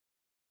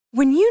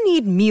When you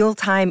need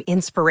mealtime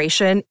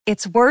inspiration,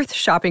 it's worth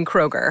shopping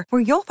Kroger,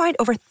 where you'll find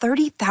over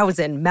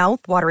 30,000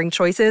 mouth-watering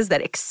choices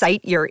that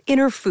excite your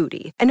inner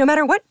foodie. And no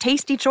matter what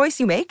tasty choice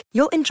you make,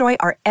 you'll enjoy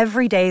our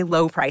everyday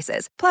low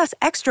prices, plus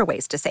extra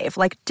ways to save,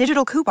 like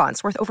digital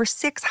coupons worth over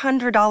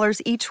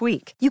 $600 each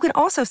week. You can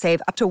also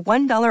save up to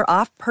 $1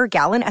 off per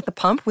gallon at the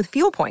pump with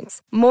fuel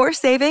points. More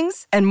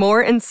savings and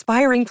more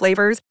inspiring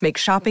flavors make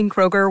shopping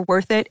Kroger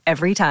worth it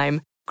every time.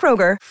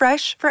 Kroger,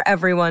 fresh for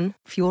everyone.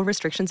 Fuel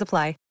restrictions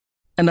apply.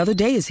 Another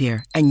day is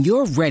here, and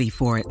you're ready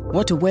for it.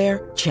 What to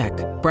wear? Check.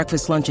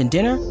 Breakfast, lunch, and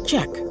dinner?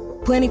 Check.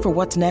 Planning for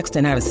what's next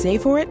and how to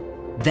save for it?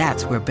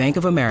 That's where Bank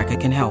of America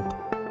can help.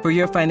 For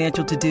your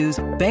financial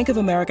to-dos, Bank of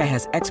America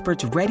has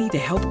experts ready to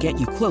help get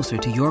you closer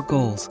to your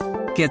goals.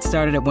 Get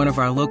started at one of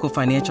our local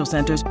financial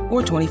centers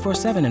or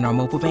 24/7 in our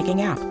mobile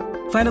banking app.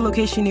 Find a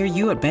location near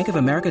you at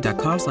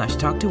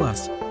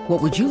bankofamerica.com/talktous.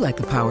 What would you like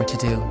the power to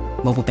do?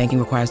 Mobile banking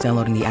requires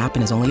downloading the app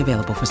and is only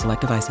available for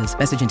select devices.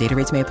 Message and data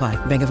rates may apply.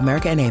 Bank of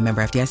America N.A.,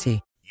 member FDIC.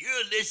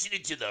 You're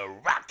listening to the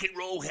Rock and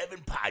Roll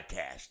Heaven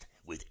podcast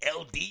with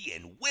LD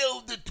and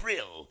Will the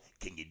Thrill.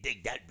 Can you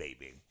dig that,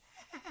 baby?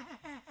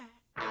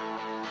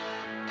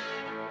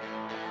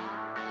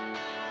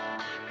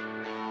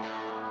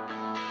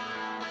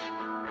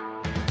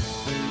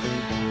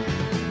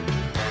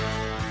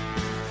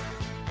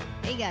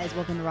 Hey guys,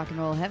 welcome to Rock and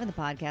Roll Heaven, the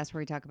podcast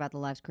where we talk about the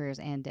lives, careers,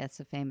 and deaths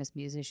of famous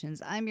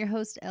musicians. I'm your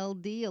host,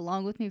 LD.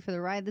 Along with me for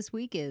the ride this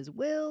week is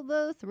Will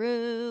the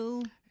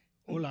Thrill.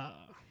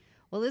 Hola.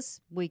 Well,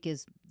 this week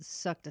is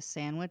sucked a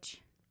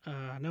sandwich.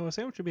 No, a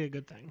sandwich would be a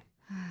good thing.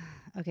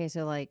 Okay,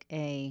 so like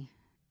a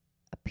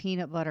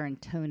peanut butter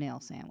and toenail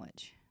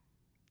sandwich.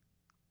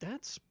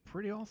 That's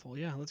pretty awful.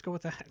 Yeah, let's go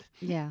with that.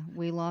 Yeah,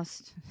 we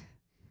lost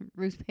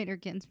Ruth Bader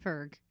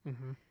Ginsburg.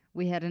 Mm-hmm.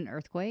 We had an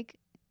earthquake.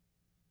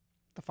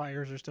 The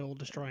fires are still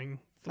destroying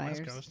the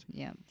West Coast.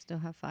 Yeah, still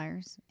have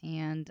fires.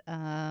 And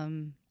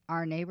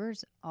our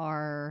neighbors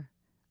are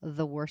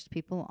the worst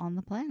people on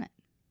the planet.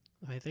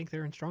 I think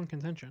they're in strong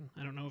contention.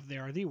 I don't know if they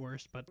are the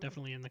worst, but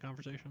definitely in the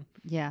conversation.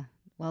 Yeah,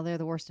 well, they're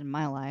the worst in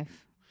my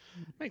life.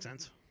 Makes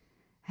sense.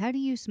 How do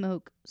you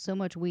smoke so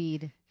much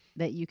weed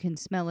that you can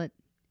smell it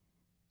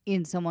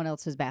in someone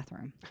else's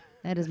bathroom?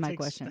 That is my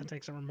question. That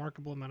takes a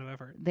remarkable amount of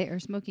effort. They are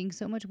smoking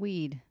so much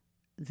weed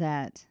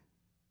that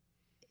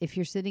if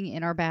you're sitting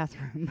in our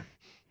bathroom,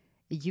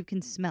 you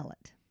can smell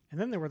it. And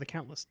then there were the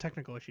countless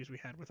technical issues we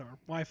had with our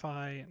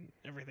Wi-Fi and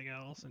everything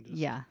else. And just,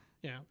 yeah,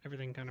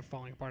 everything kind of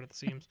falling apart at the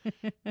seams.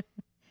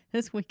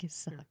 This week is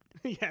sucked.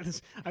 Yeah,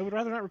 I would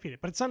rather not repeat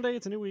it. But it's Sunday.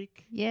 It's a new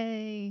week.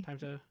 Yay. Time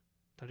to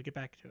get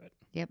back to it.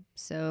 Yep.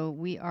 So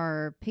we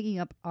are picking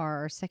up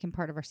our second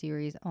part of our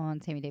series on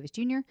Sammy Davis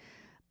Jr.,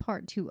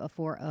 part 2 of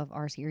 4 of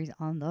our series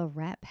on the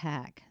Rat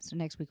Pack. So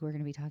next week we're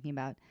going to be talking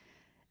about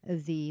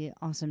the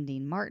awesome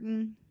Dean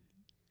Martin.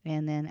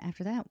 And then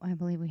after that, I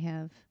believe we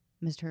have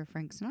Mr.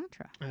 Frank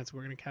Sinatra.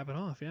 We're going to cap it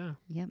off, yeah.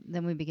 Yep.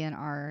 Then we begin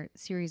our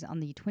series on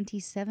the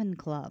 27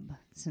 Club,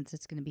 since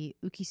it's going to be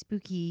Ookie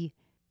Spooky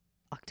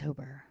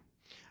October.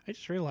 I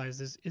just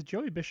realized, is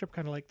Joey Bishop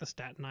kind of like the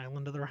Staten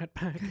Island of the Rat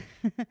Pack?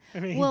 I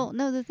mean, well,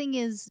 no, the thing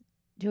is,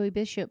 Joey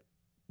Bishop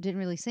didn't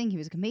really sing. He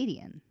was a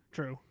comedian.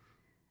 True.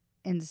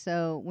 And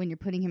so when you're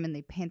putting him in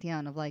the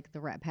pantheon of like the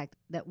Rat Pack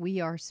that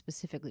we are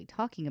specifically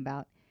talking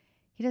about,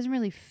 he doesn't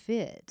really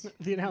fit.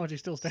 The analogy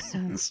still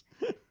stands.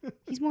 So,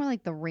 he's more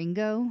like the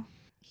Ringo.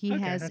 He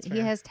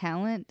has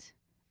talent,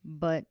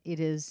 but it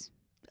is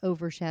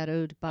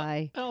overshadowed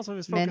by also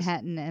his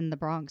Manhattan and the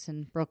Bronx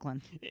and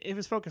Brooklyn. If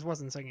his focus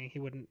wasn't singing, he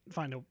wouldn't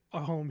find a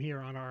home here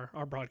on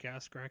our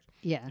broadcast, correct?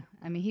 Yeah.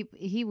 I mean,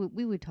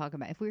 we would talk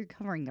about, if we were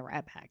covering the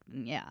Rat Pack,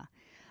 then yeah.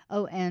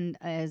 Oh, and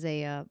as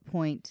a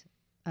point,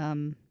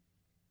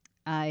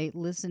 I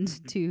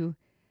listened to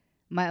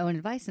my own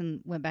advice and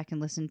went back and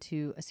listened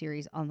to a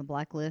series on the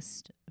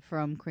Blacklist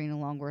from Karina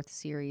Longworth's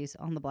series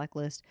on the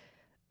Blacklist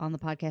on the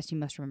podcast. You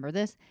Must Remember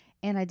This.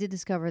 And I did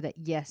discover that,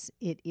 yes,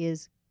 it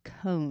is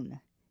Cohn.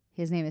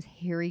 His name is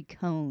Harry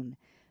Cohn.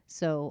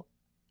 So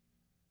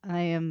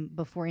I am,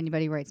 before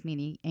anybody writes me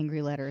any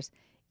angry letters,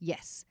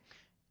 yes,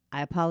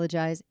 I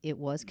apologize. It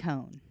was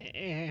Cohn.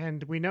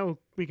 And we know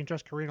we can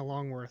trust Karina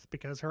Longworth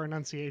because her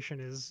enunciation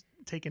is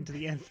taken to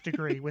the nth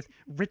degree with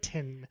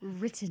written.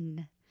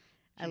 Written.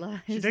 I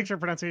love it. She takes her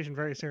pronunciation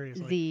very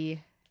seriously. The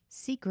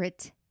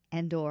secret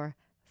and or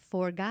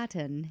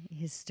forgotten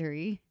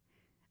history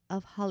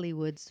of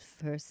Hollywood's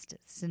first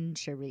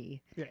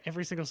century. Yeah,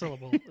 every single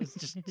syllable. It's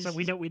just so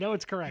we know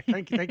it's correct.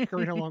 Thank you,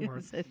 Karina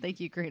Longworth.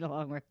 Thank you, Karina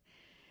Longworth.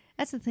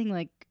 That's the thing.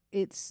 Like,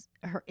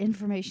 her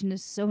information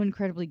is so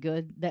incredibly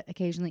good that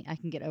occasionally I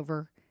can get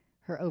over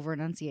her over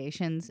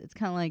enunciations. It's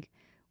kind of like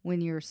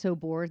when you're so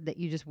bored that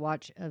you just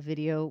watch a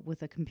video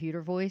with a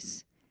computer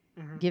voice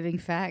giving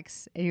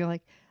facts, and you're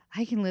like,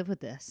 I can live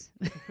with this.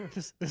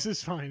 This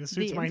is fine. This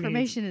suits my needs. The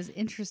information is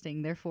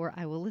interesting, therefore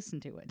I will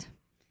listen to it.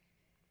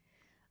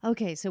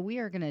 Okay, so we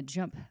are going to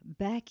jump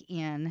back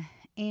in,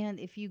 and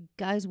if you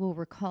guys will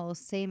recall,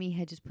 Sammy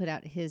had just put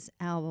out his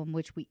album,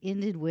 which we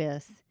ended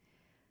with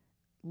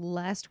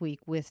last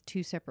week with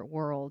Two Separate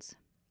Worlds,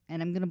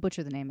 and I'm going to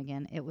butcher the name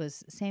again. It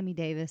was Sammy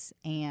Davis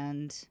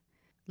and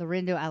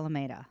Lorenzo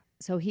Alameda.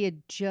 So he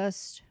had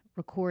just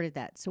recorded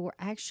that. So we're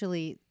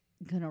actually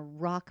going to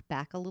rock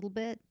back a little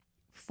bit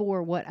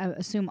for what I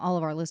assume all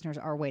of our listeners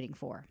are waiting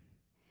for.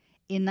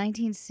 In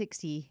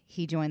 1960,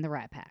 he joined the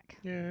Rat Pack.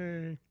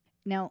 Yay.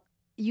 Now,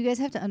 you guys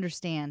have to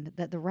understand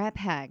that the Rat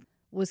Pack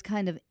was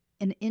kind of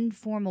an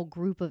informal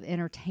group of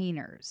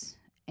entertainers.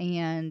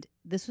 And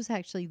this was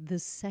actually the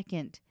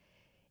second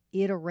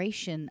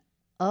iteration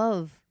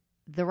of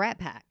the Rat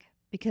Pack,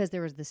 because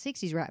there was the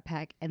 60s Rat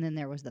Pack and then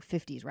there was the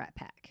 50s Rat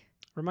Pack.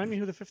 Remind me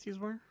who the 50s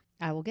were?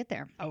 I will get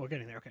there. Oh, we're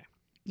getting there. Okay.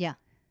 Yeah.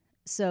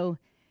 So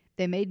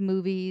they made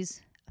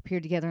movies,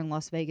 appeared together in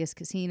Las Vegas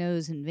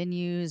casinos and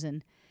venues,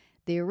 and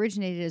they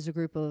originated as a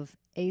group of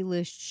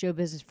A-list show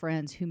business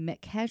friends who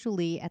met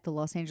casually at the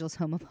Los Angeles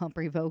home of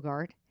Humphrey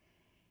Bogart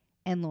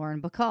and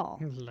Lauren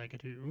Bacall. Like I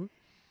do.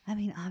 I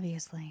mean,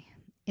 obviously.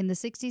 In the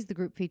 60s, the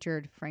group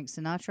featured Frank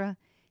Sinatra,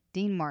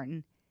 Dean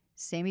Martin,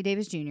 Sammy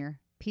Davis Jr.,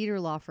 Peter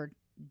Lawford,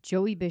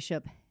 Joey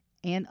Bishop,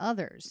 and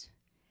others.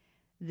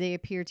 They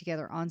appeared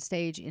together on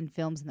stage in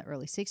films in the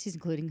early 60s,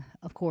 including,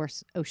 of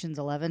course, Ocean's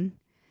 11,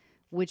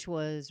 which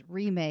was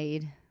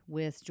remade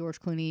with George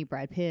Clooney,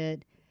 Brad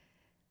Pitt,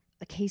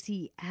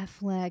 Casey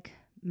Affleck,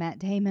 Matt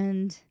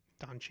Damon,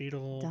 Don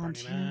Cheadle, Don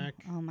Bernie Mac,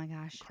 Oh my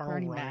gosh, Carl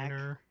Bernie Mac.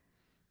 Reiner,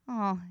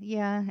 Oh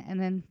yeah, and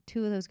then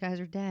two of those guys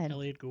are dead.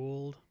 Elliot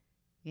Gould.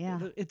 Yeah.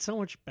 It's so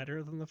much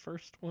better than the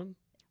first one.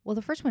 Well,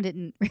 the first one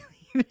didn't really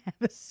even have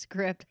a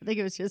script. I think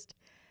it was just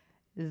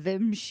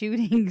them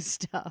shooting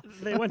stuff.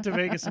 They went to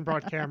Vegas and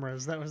brought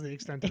cameras. That was the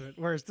extent of it.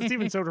 Whereas the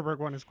Steven Soderbergh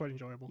one is quite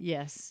enjoyable.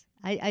 Yes,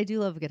 I do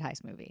love a good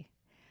heist movie.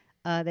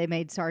 They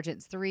made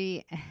Sergeants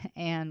 3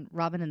 and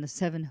Robin and the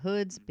Seven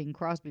Hoods. Bing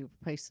Crosby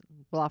replaced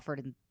Lawford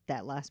in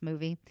that last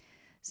movie.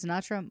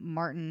 Sinatra,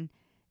 Martin,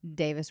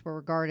 Davis were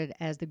regarded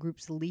as the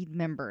group's lead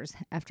members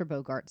after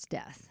Bogart's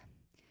death.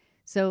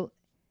 So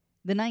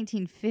the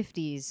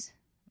 1950s,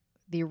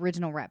 the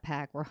original Rat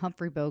Pack were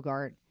Humphrey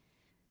Bogart,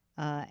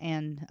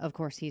 and of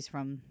course he's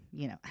from,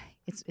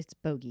 it's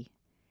Bogey.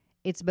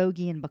 It's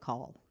Bogey and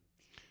Bacall.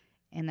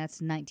 And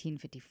that's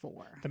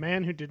 1954. The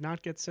man who did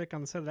not get sick on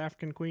the set of the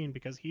African Queen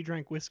because he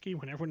drank whiskey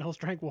when everyone else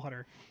drank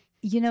water.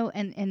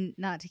 And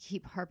not to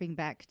keep harping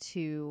back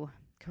to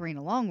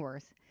Karina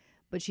Longworth,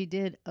 but she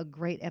did a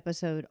great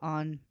episode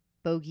on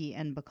Bogey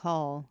and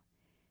Bacall,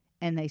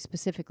 and they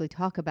specifically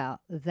talk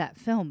about that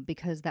film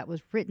because that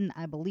was written,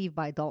 I believe,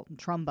 by Dalton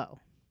Trumbo.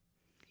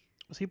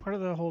 Was he part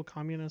of the whole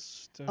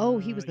communist?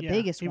 He was the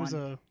biggest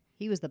one.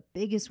 He was the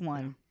biggest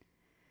one.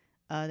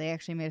 Yeah. They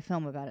actually made a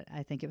film about it.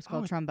 I think it was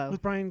called Trumbo.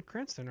 With Bryan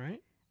Cranston, right?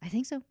 I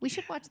think so. We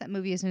should watch that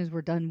movie as soon as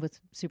we're done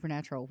with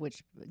Supernatural,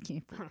 which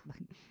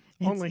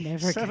only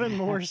 7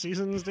 more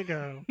seasons to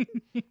go.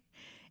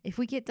 If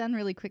we get done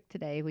really quick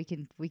today, we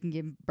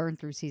can burn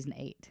through season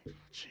 8.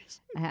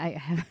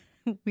 Jeez.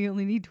 We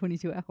only need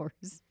 22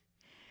 hours.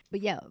 But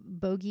yeah,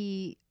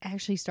 Bogey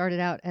actually started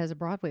out as a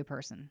Broadway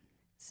person.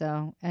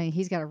 So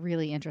he's got a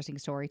really interesting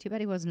story. Too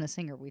bad he wasn't a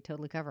singer. We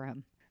totally cover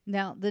him.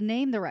 Now, the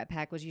name the Rat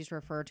Pack was used to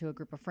refer to a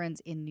group of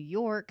friends in New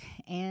York,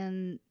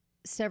 and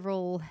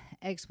several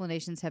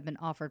explanations have been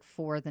offered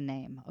for the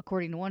name.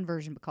 According to one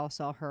version, Bacall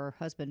saw her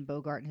husband,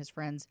 Bogart, and his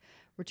friends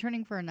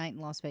returning for a night in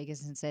Las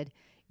Vegas and said,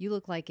 "You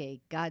look like a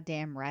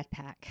goddamn Rat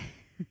Pack."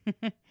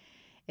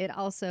 It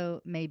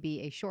also may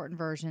be a shortened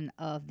version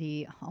of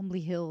the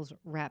Holmby Hills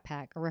Rat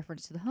Pack, a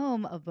reference to the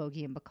home of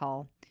Bogey and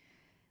Bacall,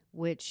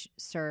 which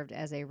served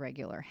as a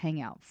regular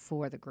hangout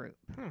for the group.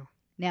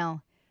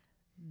 Now,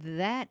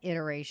 that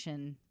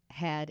iteration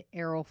had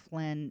Errol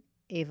Flynn,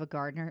 Ava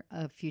Gardner,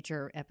 a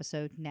future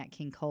episode, Nat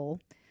King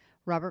Cole,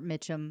 Robert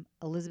Mitchum,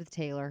 Elizabeth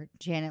Taylor,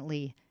 Janet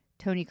Leigh,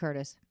 Tony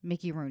Curtis,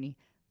 Mickey Rooney,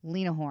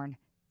 Lena Horne,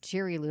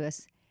 Jerry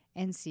Lewis,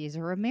 and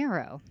Cesar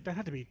Romero. That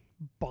had to be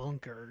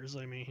bonkers.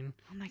 I mean,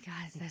 oh my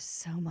God, that's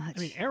so much. I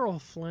mean, Errol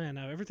Flynn.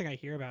 Everything I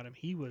hear about him,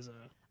 he was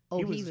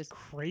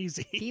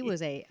crazy. He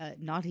was a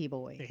naughty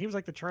boy. Yeah, he was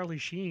like the Charlie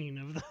Sheen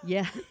of the.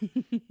 Yeah.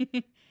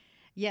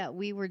 Yeah,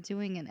 we were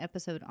doing an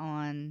episode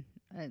on,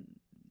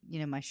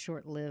 my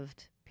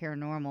short-lived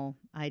paranormal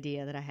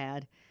idea that I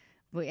had.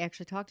 We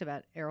actually talked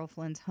about Errol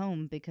Flynn's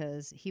home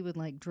because he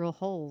would drill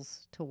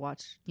holes to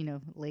watch,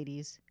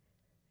 ladies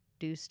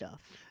do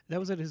stuff. That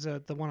was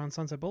the one on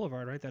Sunset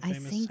Boulevard, right? That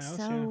famous I think house.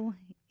 So.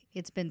 Yeah.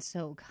 It's been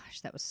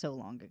that was so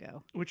long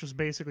ago. Which was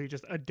basically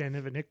just a den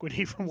of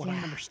iniquity, from what I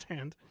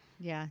understand.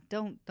 Yeah,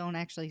 don't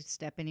actually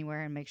step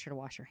anywhere, and make sure to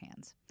wash your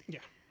hands. Yeah.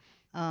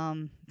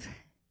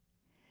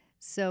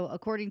 So,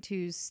 according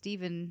to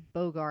Stephen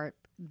Bogart,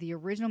 the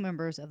original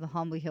members of the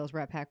Holmby Hills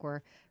Rat Pack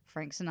were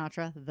Frank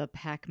Sinatra, the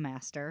Pack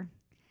Master,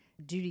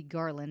 Judy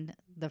Garland,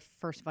 the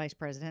first vice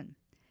president,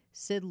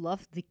 Sid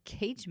Luft, the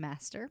Cage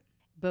Master,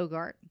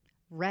 Bogart,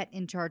 Rat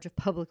in charge of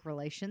public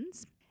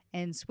relations,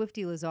 and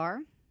Swifty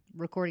Lazar,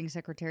 recording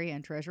secretary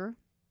and treasurer,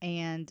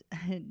 and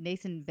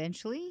Nathan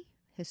Benchley,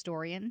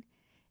 historian,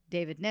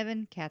 David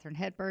Nevin, Katharine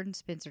Hepburn,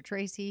 Spencer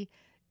Tracy,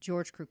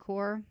 George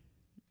Cukor,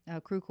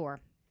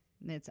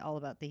 it's all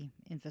about the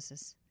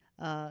emphasis,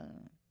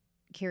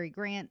 Cary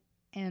Grant,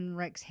 and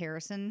Rex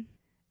Harrison.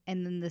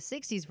 And then the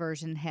 60s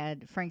version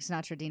had Frank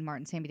Sinatra, Dean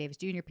Martin, Sammy Davis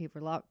Jr.,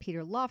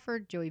 Peter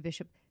Lawford, Joey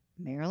Bishop,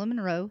 Marilyn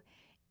Monroe,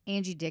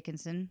 Angie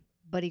Dickinson,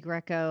 Buddy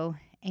Greco,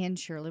 and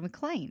Shirley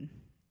MacLaine.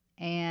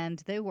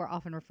 And they were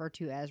often referred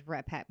to as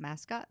Rat Pack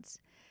mascots.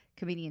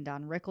 Comedian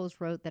Don Rickles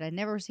wrote that I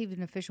never received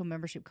an official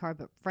membership card,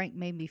 but Frank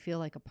made me feel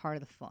like a part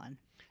of the fun.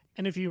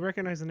 And if you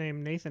recognize the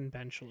name Nathan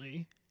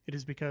Benchley, it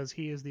is because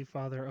he is the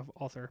father of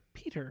author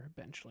Peter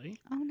Benchley.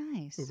 Oh,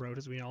 nice. Who wrote,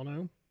 as we all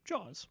know,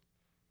 Jaws.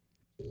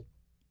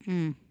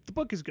 Mm. The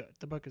book is good.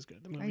 The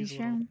movie's Are you a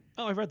sure? little...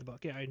 Oh, I've read the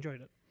book. Yeah, I enjoyed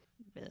it.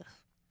 Ugh.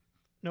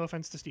 No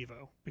offense to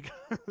Steve-O,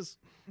 because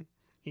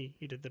he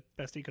did the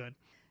best he could.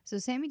 So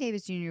Sammy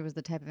Davis Jr. was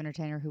the type of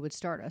entertainer who would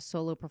start a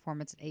solo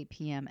performance at 8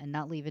 p.m. and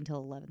not leave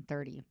until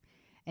 11:30.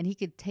 And he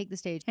could take the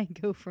stage and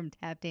go from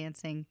tap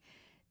dancing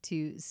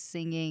to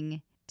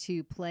singing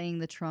to playing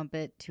the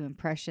trumpet to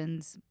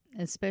impressions.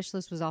 A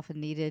specialist was often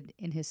needed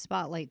in his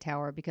spotlight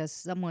tower because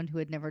someone who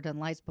had never done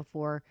lights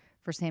before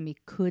for Sammy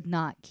could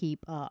not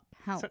keep up.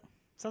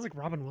 Sounds like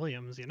Robin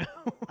Williams, you know?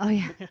 Oh,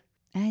 yeah.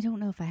 I don't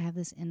know if I have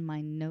this in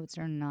my notes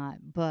or not,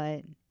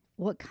 but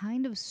what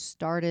kind of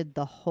started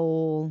the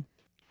whole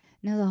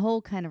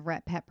kind of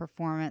Rat Pack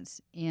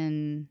performance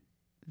in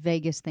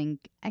Vegas thing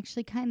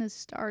actually kind of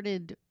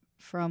started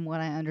from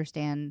what I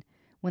understand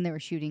when they were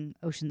shooting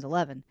Ocean's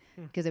 11.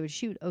 Because they would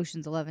shoot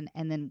Ocean's 11,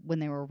 and then when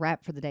they were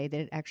wrapped for the day,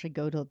 they'd actually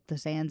go to the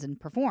Sands and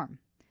perform.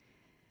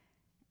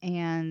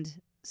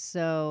 And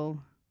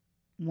so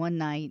one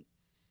night,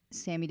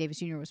 Sammy Davis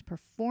Jr. was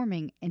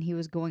performing, and he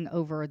was going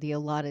over the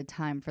allotted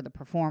time for the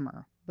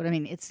performer. But, I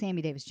mean, it's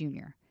Sammy Davis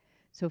Jr.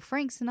 So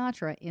Frank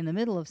Sinatra, in the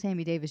middle of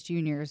Sammy Davis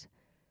Jr.'s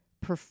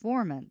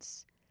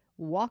performance,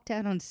 walked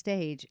out on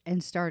stage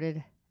and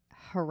started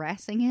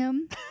harassing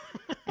him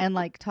and,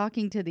 like,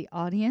 talking to the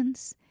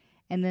audience.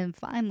 And then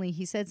finally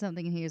he said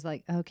something, and he was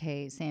like,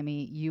 okay,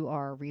 Sammy, you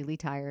are really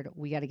tired.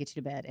 We got to get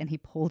you to bed. And he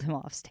pulled him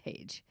off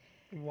stage.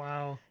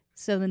 Wow.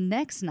 So the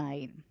next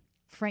night,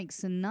 Frank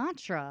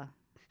Sinatra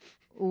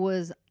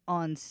was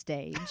on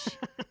stage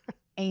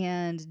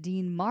and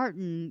Dean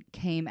Martin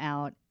came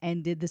out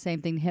and did the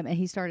same thing to him. And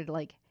he started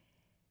like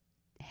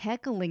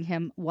heckling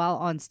him while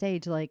on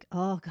stage, like,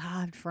 oh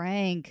God,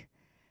 Frank,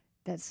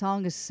 that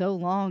song is so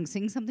long.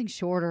 Sing something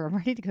shorter. I'm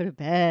ready to go to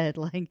bed.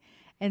 Like,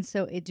 and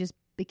so it just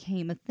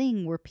became a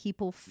thing where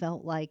people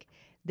felt like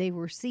they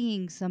were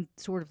seeing some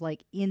sort of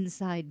like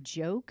inside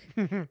joke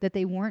that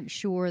they weren't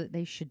sure that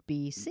they should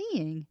be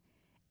seeing.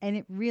 And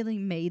it really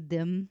made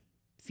them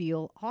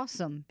feel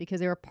awesome because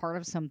they were part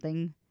of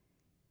something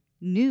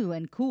new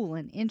and cool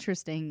and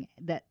interesting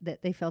that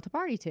they felt a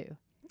party to.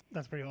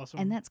 That's pretty awesome.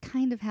 And that's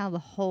kind of how the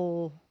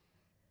whole,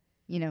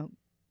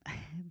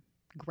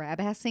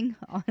 grab-assing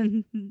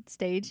on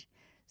stage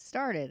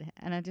started.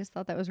 And I just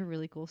thought that was a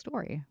really cool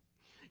story.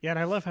 Yeah, and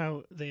I love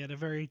how they had a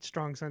very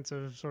strong sense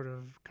of sort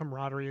of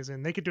camaraderie, as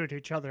in they could do it to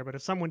each other, but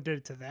if someone did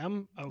it to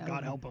them,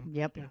 God help them.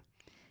 Yep. Yeah.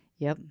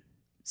 Yep.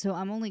 So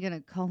I'm only going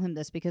to call him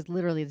this because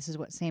literally this is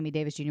what Sammy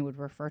Davis Jr. would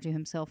refer to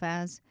himself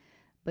as.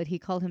 But he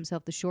called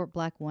himself the short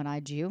black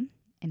one-eyed Jew,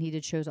 and he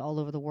did shows all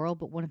over the world.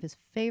 But one of his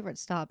favorite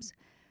stops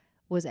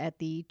was at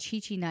the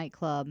Chi-Chi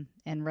nightclub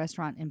and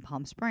restaurant in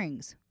Palm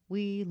Springs.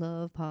 We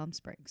love Palm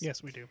Springs.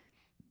 Yes, we do.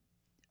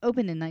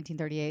 Opened in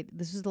 1938,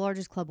 this was the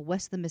largest club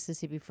west of the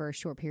Mississippi for a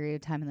short period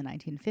of time in the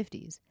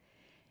 1950s.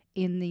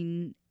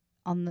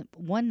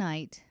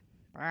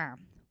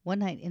 One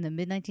night in the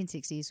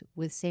mid-1960s,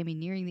 with Sammy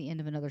nearing the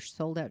end of another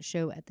sold-out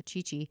show at the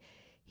Chi-Chi,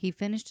 he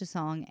finished a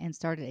song and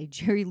started a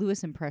Jerry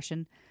Lewis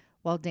impression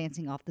while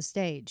dancing off the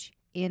stage.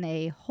 In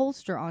a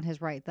holster on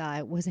his right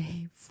thigh was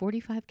a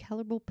 45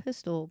 caliber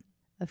pistol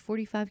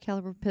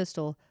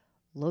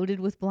loaded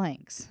with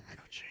blanks.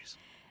 Oh, jeez.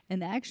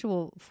 An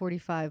actual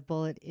 45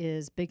 bullet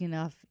is big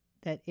enough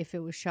that if it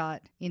was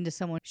shot into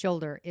someone's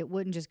shoulder, it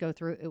wouldn't just go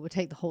through, it would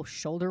take the whole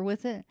shoulder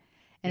with it.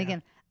 And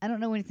again, I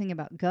don't know anything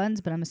about guns,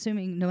 but I'm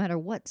assuming no matter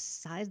what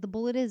size the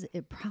bullet is,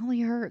 it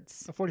probably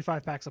hurts. A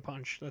 45 packs a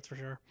punch, that's for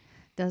sure.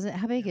 Does it?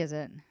 How big is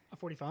it? A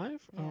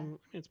 45? Yeah.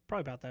 It's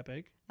probably about that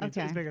big.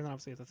 Okay. It's bigger than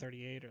obviously the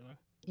 38 or the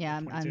Yeah,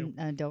 22.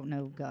 I don't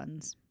know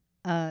guns.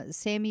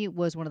 Sammy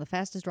was one of the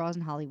fastest draws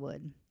in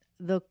Hollywood.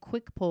 The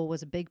quick pull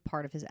was a big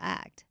part of his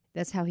act.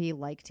 That's how he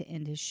liked to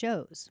end his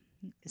shows.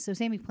 So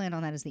Sammy planned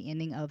on that as the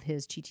ending of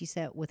his Chi-Chi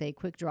set with a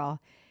quick draw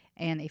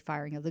and a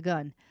firing of the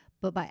gun.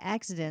 But by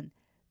accident,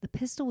 the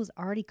pistol was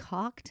already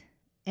cocked.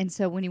 And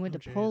so when he went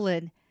to pull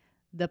it,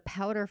 the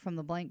powder from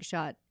the blank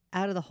shot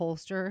out of the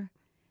holster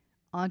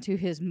onto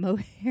his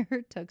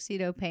mohair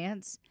tuxedo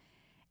pants,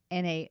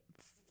 and a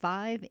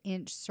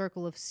 5-inch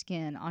circle of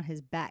skin on his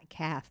back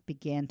calf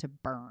began to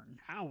burn.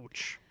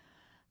 Ouch.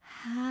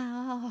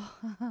 How?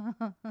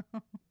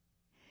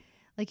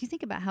 Like, you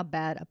think about how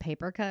bad a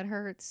paper cut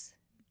hurts.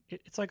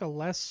 It's like a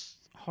less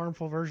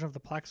harmful version of the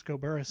Plaxico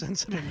Burress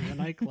incident in the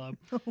nightclub.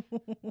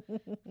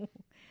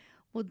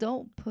 Well,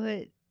 don't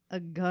put a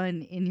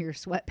gun in your Yeah.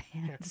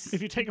 sweatpants.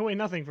 If you take away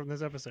nothing from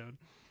this episode.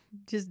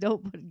 Just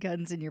don't put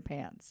guns in your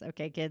pants,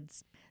 okay,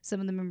 kids? Some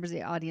of the members of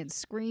the audience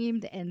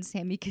screamed, and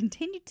Sammy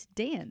continued to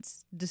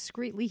dance.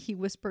 Discreetly, he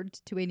whispered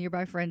to a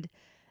nearby friend,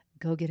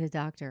 go get a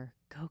doctor.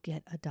 Go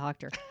get a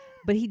doctor.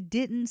 But he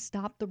didn't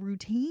stop the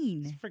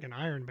routine. It's freaking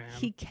Iron Man.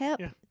 He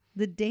kept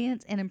the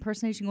dance and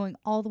impersonation going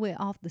all the way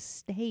off the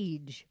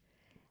stage.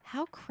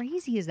 How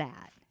crazy is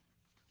that?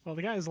 Well,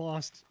 the guy's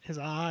lost his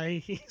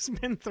eye. He's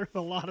been through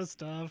a lot of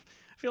stuff.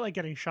 I feel like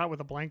getting shot with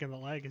a blank in the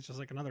leg is just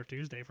like another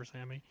Tuesday for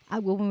Sammy.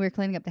 When we were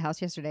cleaning up the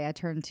house yesterday, I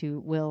turned to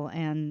Will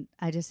and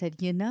I just said,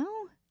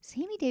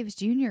 Sammy Davis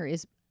Jr.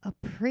 is a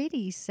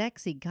pretty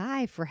sexy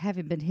guy for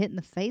having been hit in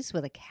the face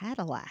with a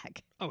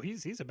Cadillac. Oh,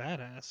 he's a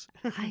badass.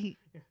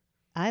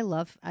 I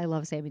love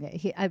Sammy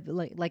Davis.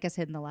 Like I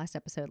said in the last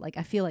episode, like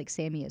I feel like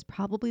Sammy is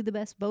probably the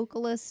best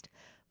vocalist,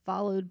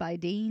 followed by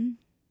Dean.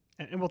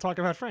 And we'll talk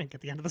about Frank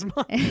at the end of this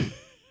month.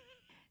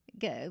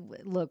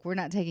 Look, we're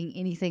not taking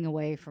anything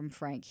away from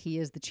Frank. He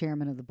is the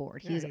chairman of the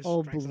board. He is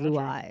old Frank blue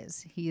Sinatra.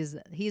 eyes.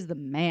 He's the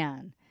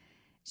man.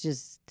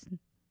 Just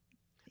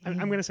I'm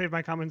going to save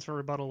my comments for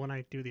rebuttal when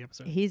I do the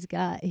episode. he's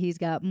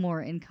got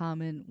more in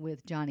common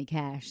with Johnny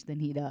Cash than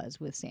he does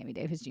with Sammy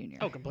Davis Jr.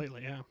 Oh,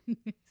 completely, yeah.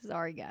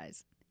 Sorry,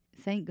 guys.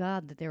 Thank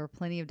God that there were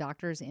plenty of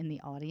doctors in the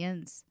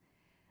audience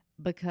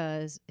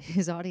because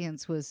his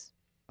audience was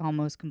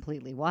almost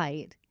completely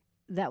white.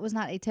 That was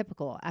not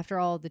atypical. After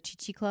all, the Chi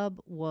Chi Club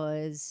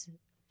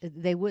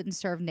they wouldn't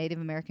serve Native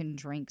American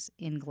drinks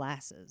in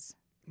glasses.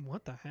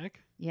 What the heck?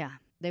 Yeah.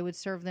 They would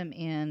serve them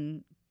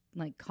in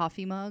like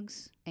coffee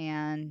mugs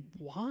and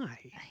Why?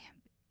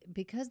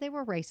 because they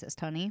were racist,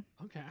 honey.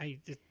 Okay,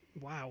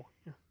 wow.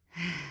 Yeah.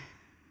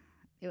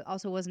 It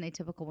also wasn't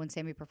atypical when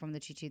Sammy performed the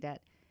Chi Chi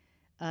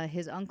that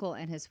his uncle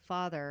and his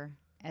father,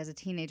 as a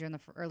teenager in the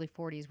early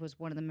 40s, was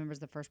one of the members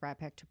of the first Rat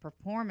Pack to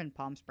perform in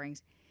Palm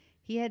Springs.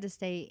 He had to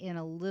stay in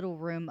a little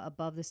room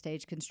above the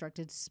stage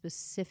constructed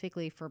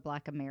specifically for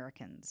Black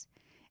Americans,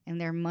 and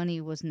their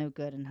money was no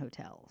good in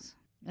hotels.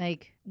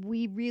 Like,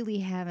 we really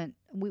haven't...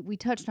 We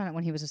touched on it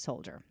when he was a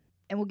soldier,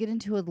 and we'll get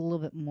into it a little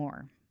bit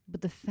more.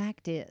 But the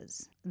fact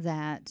is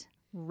that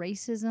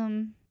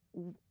racism,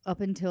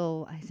 up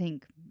until, I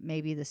think,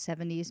 maybe the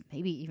 70s,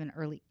 maybe even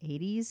early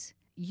 80s,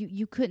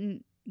 you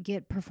couldn't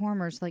get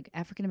performers, like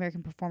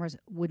African-American performers,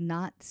 would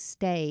not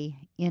stay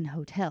in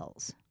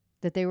hotels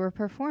that they were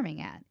performing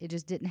at. It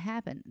just didn't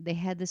happen. They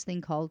had this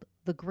thing called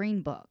the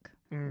Green Book,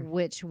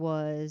 which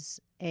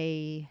was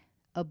a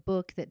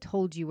book that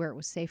told you where it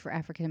was safe for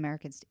African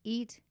Americans to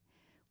eat,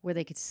 where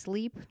they could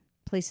sleep,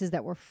 places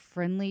that were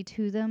friendly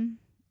to them,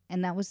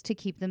 and that was to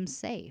keep them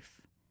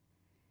safe.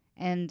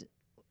 And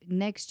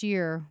next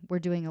year, we're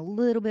doing a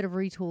little bit of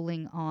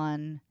retooling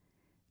on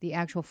the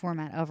actual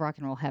format of Rock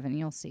and Roll Heaven.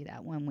 You'll see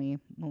that when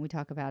we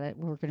talk about it.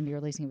 We're going to be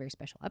releasing a very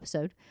special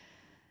episode.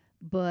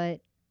 But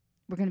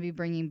we're going to be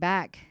bringing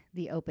back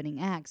the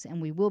opening acts,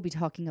 and we will be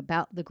talking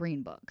about the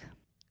Green Book.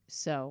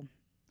 So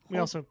we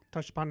also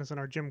touched upon this in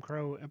our Jim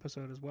Crow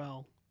episode as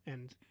well.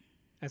 And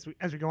as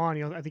we go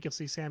on, I think you'll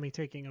see Sammy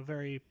taking a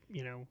very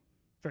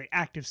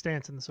active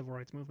stance in the civil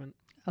rights movement.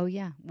 Oh,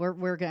 yeah. We're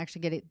going to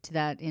actually get to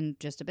that in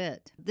just a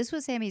bit. This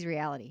was Sammy's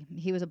reality.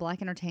 He was a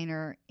Black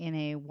entertainer in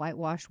a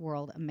whitewashed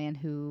world, a man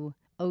who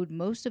owed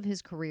most of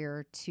his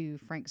career to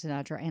Frank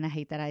Sinatra, and I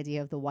hate that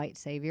idea of the white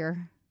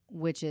savior,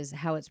 which is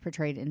how it's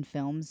portrayed in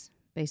films.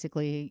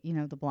 Basically,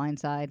 The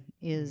Blind Side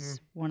is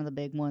one of the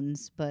big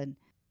ones, but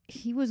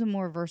he was a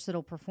more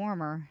versatile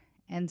performer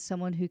and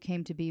someone who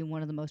came to be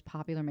one of the most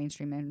popular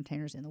mainstream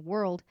entertainers in the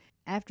world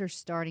after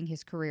starting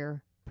his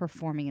career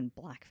performing in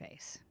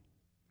blackface.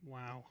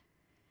 Wow.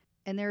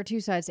 And there are two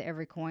sides to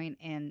every coin,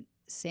 and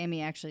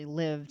Sammy actually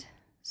lived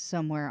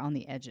somewhere on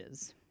the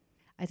edges.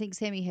 I think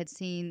Sammy had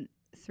seen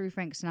through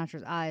Frank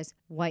Sinatra's eyes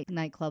white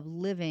nightclub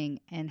living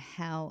and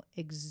how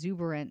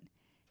exuberant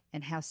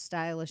and how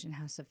stylish and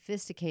how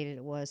sophisticated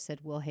it was,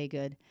 said Will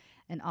Haygood,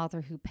 an author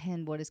who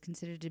penned what is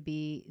considered to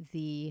be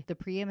the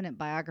preeminent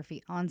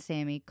biography on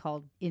Sammy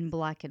called In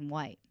Black and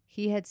White.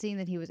 He had seen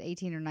that he was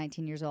 18 or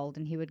 19 years old,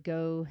 and he would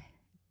go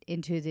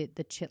into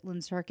the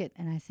Chitlin circuit,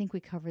 and I think we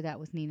covered that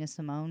with Nina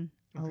Simone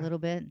a little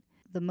bit.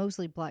 The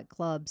mostly black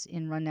clubs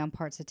in rundown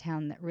parts of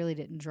town that really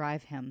didn't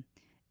drive him.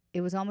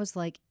 It was almost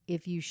like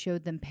if you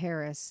showed them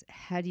Paris,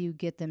 how do you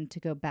get them to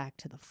go back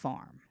to the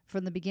farm?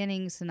 From the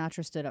beginning,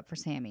 Sinatra stood up for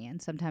Sammy,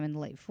 and sometime in the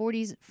late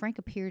 40s, Frank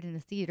appeared in a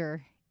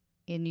theater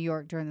in New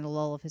York during the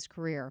lull of his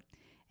career,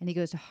 and he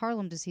goes to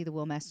Harlem to see the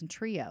Will Maston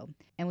Trio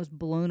and was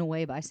blown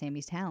away by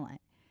Sammy's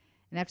talent.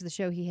 And after the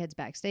show, he heads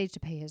backstage to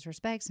pay his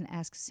respects and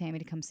asks Sammy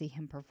to come see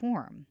him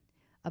perform.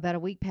 About a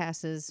week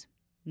passes,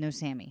 no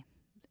Sammy.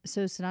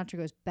 So Sinatra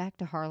goes back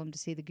to Harlem to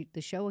see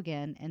the show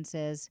again and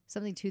says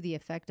something to the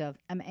effect of,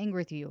 "I'm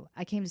angry with you.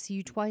 I came to see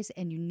you twice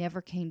and you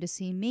never came to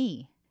see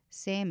me."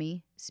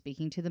 Sammy,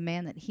 speaking to the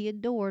man that he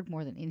adored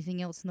more than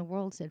anything else in the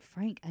world, said,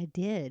 "Frank, I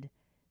did.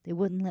 They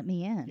wouldn't let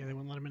me in." Yeah, they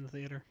wouldn't let him in the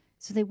theater.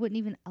 So they wouldn't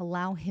even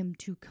allow him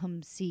to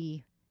come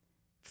see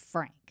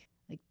Frank.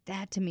 Like,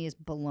 that to me is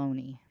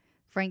baloney.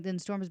 Frank then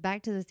storms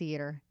back to the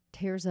theater,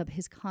 tears up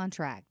his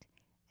contract,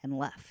 and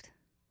left.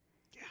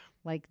 Yeah.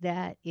 Like,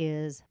 that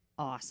is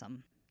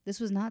awesome. This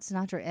was not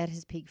Sinatra at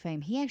his peak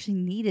fame. He actually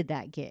needed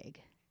that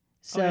gig.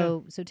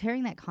 So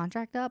tearing that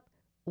contract up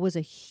was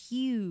a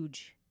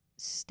huge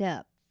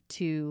step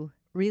to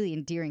really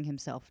endearing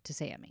himself to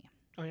Sammy.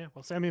 Oh, yeah.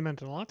 Well, Sammy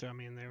meant a lot to him.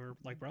 I mean, they were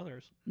like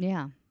brothers.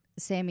 Yeah.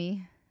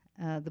 Sammy,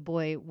 the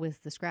boy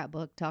with the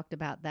scrapbook, talked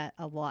about that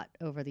a lot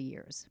over the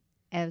years.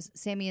 As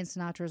Sammy and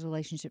Sinatra's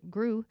relationship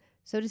grew,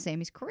 so did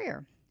Sammy's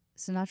career.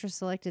 Sinatra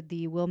selected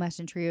the Will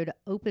Maston Trio to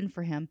open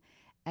for him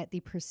at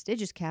the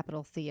prestigious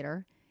Capitol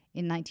Theater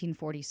in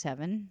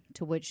 1947,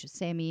 to which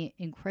Sammy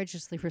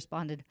incredulously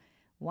responded,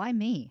 "Why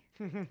me?"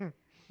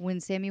 When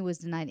Sammy was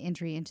denied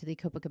entry into the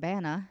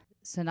Copacabana,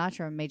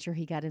 Sinatra made sure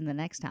he got in the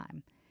next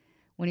time.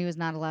 When he was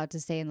not allowed to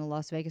stay in the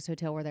Las Vegas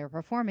hotel where they were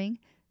performing,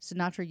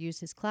 Sinatra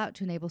used his clout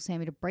to enable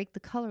Sammy to break the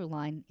color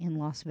line in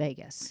Las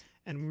Vegas.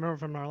 And remember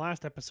from our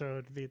last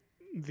episode,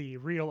 the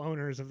real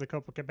owners of the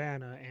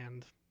Copacabana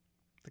and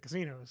the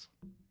casinos.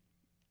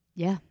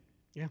 Yeah.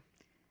 Yeah.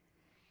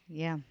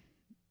 Yeah.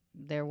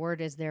 Their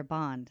word is their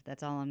bond.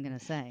 That's all I'm going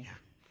to say.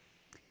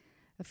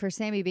 For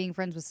Sammy, being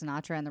friends with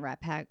Sinatra and the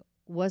Rat Pack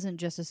wasn't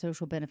just a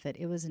social benefit.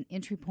 It was an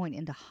entry point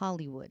into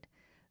Hollywood,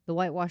 the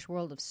whitewash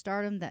world of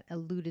stardom that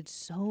eluded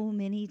so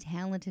many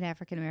talented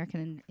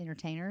African-American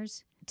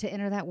entertainers. To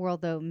enter that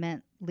world, though,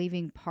 meant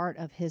leaving part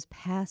of his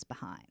past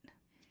behind.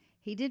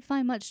 He did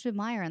find much to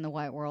admire in the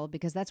white world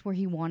because that's where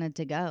he wanted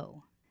to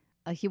go.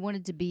 He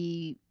wanted to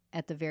be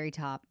at the very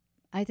top.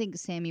 I think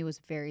Sammy was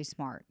very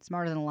smart,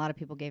 smarter than a lot of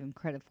people gave him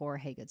credit for,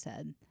 Haygood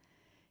said.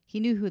 He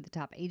knew who the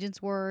top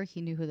agents were,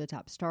 he knew who the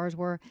top stars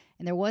were,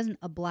 and there wasn't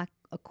a black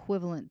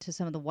equivalent to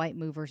some of the white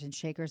movers and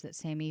shakers that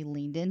Sammy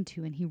leaned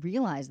into, and he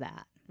realized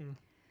that.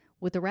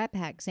 With the Rat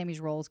Pack, Sammy's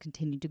roles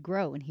continued to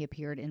grow, and he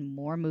appeared in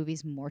more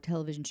movies, more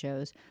television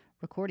shows,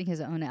 recording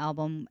his own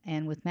album,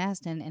 and with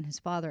Maston and his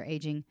father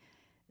aging,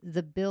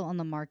 the bill on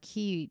the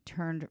marquee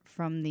turned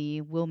from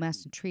the Will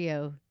Maston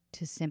Trio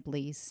to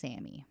simply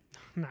Sammy.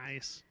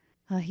 Nice.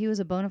 He was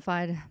a bona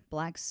fide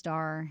black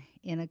star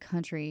in a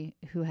country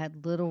who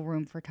had little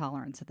room for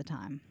tolerance at the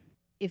time.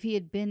 If he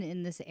had been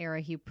in this era,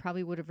 he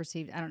probably would have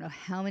received, I don't know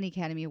how many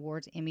Academy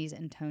Awards, Emmys,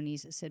 and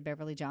Tonys, said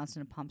Beverly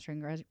Johnson, a Palm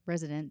Springs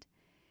resident,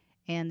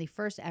 and the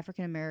first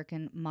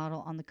African-American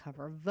model on the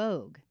cover of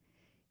Vogue.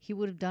 He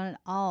would have done it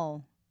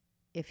all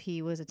if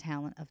he was a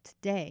talent of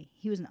today.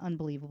 He was an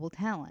unbelievable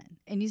talent.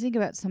 And you think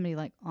about somebody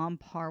like on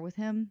par with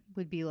him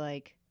would be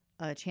like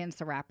Chance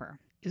the Rapper.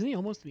 Isn't he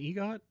almost an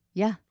EGOT?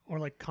 Yeah. Or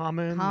like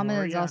Common?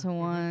 Common is also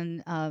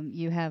one.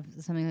 You have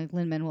something like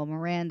Lin-Manuel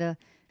Miranda.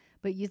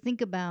 But you think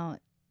about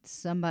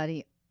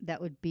somebody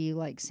that would be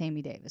like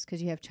Sammy Davis,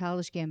 because you have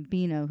Childish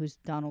Gambino, who's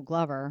Donald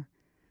Glover.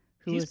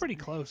 He's pretty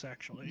close,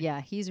 actually.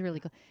 Yeah, he's really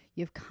close.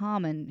 You have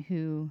Common,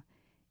 who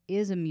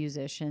is a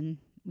musician.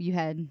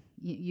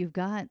 You've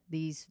got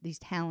these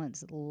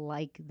talents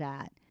like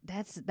that.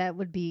 That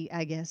would be,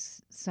 I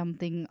guess,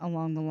 something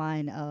along the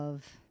line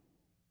of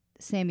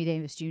Sammy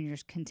Davis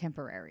Jr.'s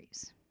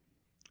contemporaries.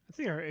 I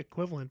think they're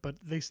equivalent, but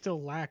they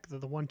still lack the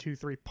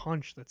 1-2-3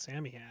 punch that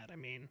Sammy had. I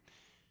mean,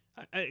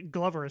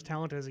 Glover, as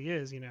talented as he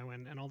is, and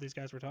all these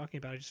guys we're talking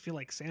about, I just feel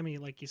like Sammy,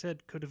 like you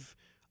said, could have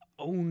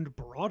owned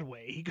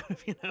Broadway. He could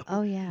have,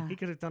 Oh, yeah. He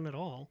could have done it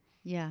all.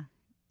 Yeah.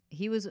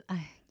 He was,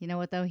 you know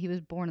what, though? He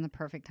was born in the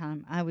perfect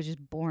time. I was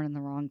just born in the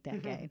wrong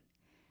decade.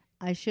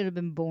 I should have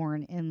been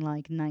born in,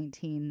 like,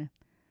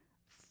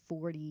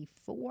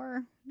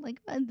 1944. Like,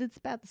 it's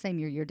about the same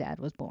year your dad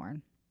was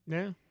born.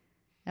 Yeah.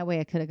 That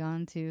way I could have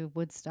gone to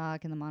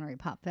Woodstock and the Monterey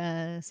Pop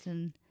Fest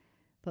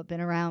but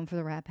been around for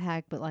the Rat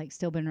Pack, but, like,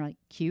 still been, like,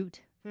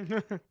 cute by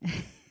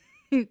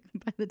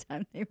the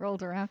time they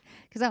rolled around.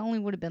 Because I only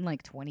would have been,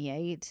 like,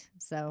 28,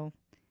 so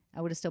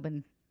I would have still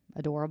been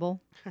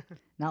adorable.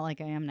 Not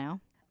like I am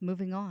now.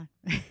 Moving on.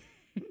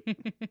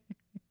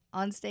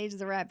 On stage,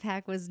 the Rat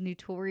Pack was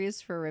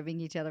notorious for ribbing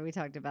each other. We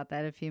talked about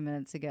that a few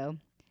minutes ago.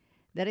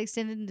 That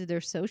extended into their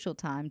social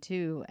time,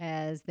 too,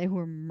 as they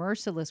were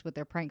merciless with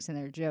their pranks and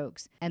their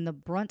jokes. And the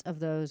brunt of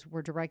those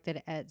were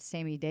directed at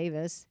Sammy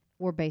Davis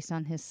or based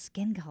on his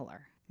skin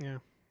color. Yeah.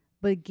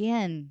 But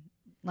again,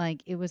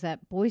 like, it was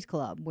that boys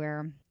club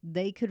where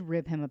they could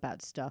rib him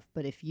about stuff,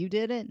 but if you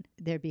did it,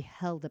 there'd be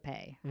hell to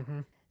pay. Mm-hmm.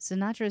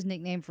 Sinatra's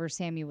nickname for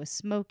Sammy was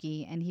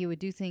Smokey, and he would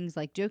do things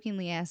like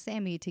jokingly ask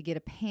Sammy to get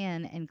a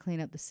pan and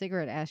clean up the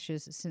cigarette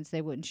ashes since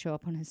they wouldn't show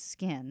up on his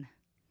skin.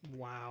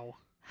 Wow.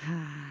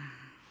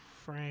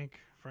 Frank.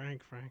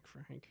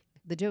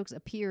 The jokes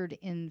appeared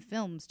in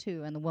films,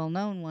 too, and the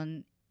well-known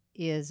one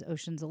is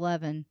Ocean's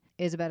 11,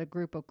 is about a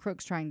group of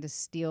crooks trying to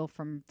steal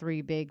from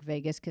 3 big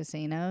Vegas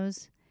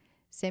casinos.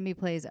 Sammy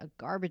plays a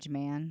garbage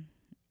man,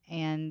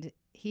 and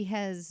he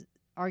has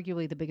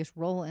arguably the biggest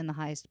role in the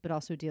heist, but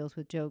also deals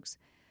with jokes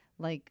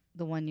like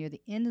the one near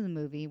the end of the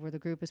movie where the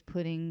group is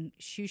putting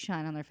shoe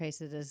shine on their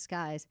faces as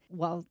disguise,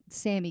 while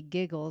Sammy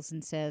giggles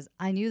and says,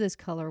 "I knew this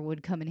color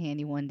would come in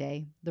handy one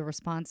day." The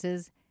response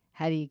is,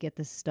 "How do you get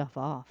this stuff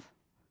off?"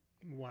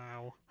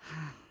 Wow.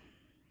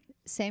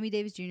 Sammy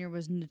Davis Jr.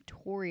 was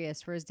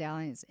notorious for his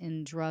dalliance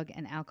in drug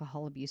and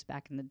alcohol abuse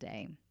back in the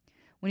day.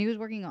 When he was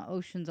working on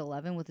Ocean's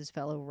 11 with his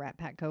fellow Rat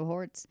Pack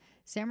cohorts,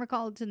 Sam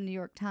recalled to the New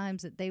York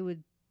Times that they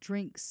would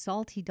drink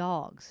salty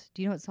dogs.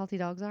 Do you know what salty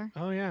dogs are?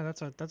 Oh yeah,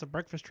 that's a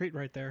breakfast treat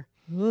right there.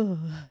 Ugh.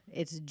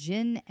 It's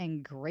gin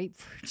and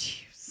grapefruit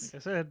juice.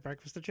 Like I said,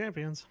 breakfast of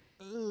champions.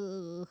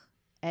 Ugh.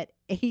 At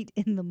 8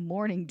 in the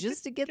morning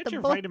just to get the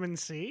your blood. vitamin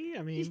C.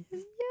 I mean,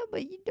 Yeah,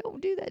 but you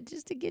don't do that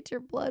just to get your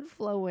blood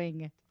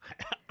flowing.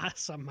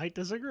 some might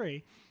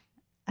disagree.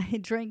 I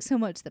drank so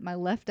much that my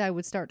left eye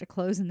would start to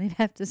close and they'd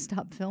have to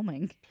stop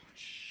filming.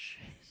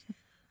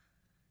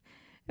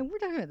 And we're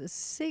talking about the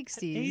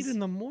 60s. 8 in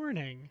the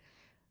morning.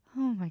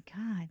 Oh my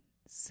God.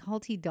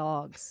 Salty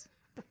dogs.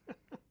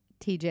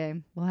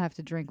 TJ, we'll have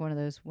to drink one of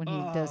those when he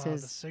does the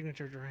his.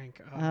 signature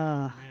drink. Oh,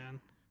 man.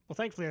 Well,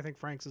 thankfully, I think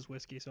Frank's is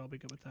whiskey, so I'll be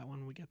good with that one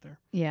when we get there.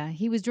 Yeah,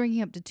 he was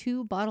drinking up to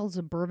 2 bottles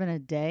of bourbon a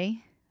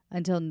day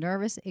until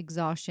nervous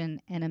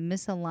exhaustion and a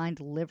misaligned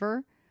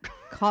liver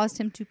caused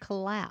him to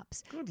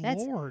collapse. Good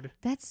Lord.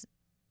 That's,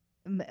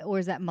 or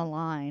is that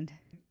maligned?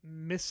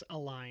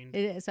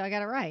 Misaligned. So I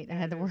got it right. I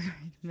had the word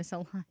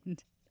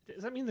misaligned.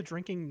 Does that mean the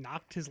drinking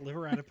knocked his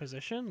liver out of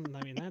position?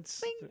 I mean,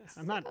 that's.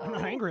 I'm not so.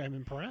 angry. I'm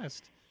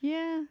impressed.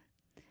 Yeah.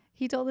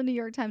 He told the New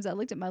York Times, I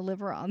looked at my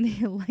liver on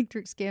the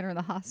electric scanner in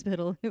the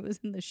hospital. It was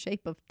in the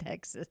shape of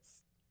Texas.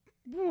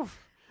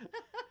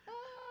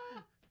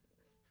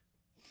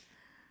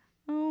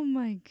 Oh,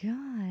 my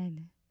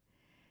God.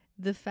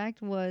 The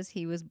fact was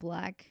he was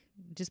black,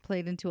 just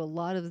played into a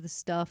lot of the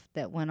stuff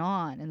that went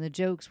on. And the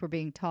jokes were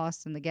being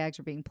tossed and the gags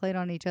were being played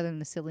on each other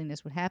and the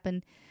silliness would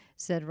happen,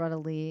 said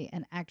Rutta Lee,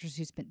 an actress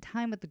who spent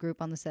time with the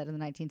group on the set of the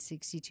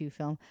 1962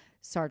 film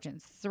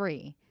Sergeant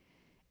 3.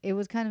 It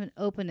was kind of an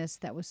openness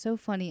that was so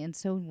funny and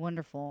so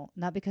wonderful,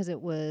 not because it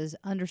was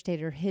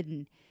understated or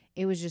hidden.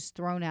 It was just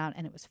thrown out,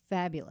 and it was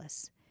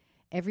fabulous.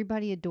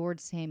 Everybody adored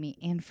Sammy,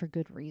 and for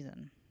good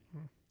reason.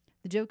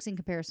 The jokes in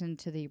comparison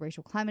to the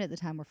racial climate at the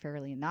time were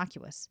fairly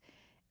innocuous.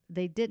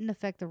 They didn't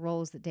affect the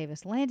roles that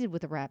Davis landed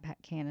with the Rat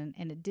Pack canon,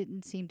 and it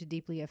didn't seem to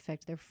deeply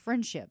affect their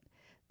friendship.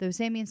 Though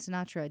Sammy and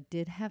Sinatra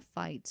did have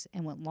fights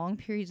and went long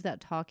periods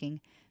without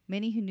talking,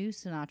 many who knew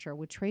Sinatra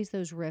would trace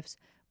those riffs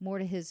more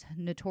to his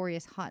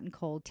notorious hot and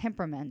cold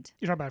temperament.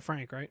 You're talking about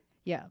Frank, right?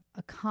 Yeah,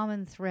 a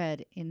common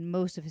thread in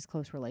most of his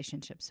close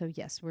relationships. So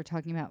yes, we're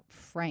talking about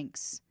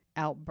Frank's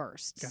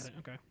outbursts. Got it,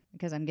 okay.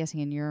 Because I'm guessing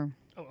in your...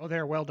 Oh,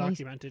 they're well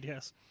documented,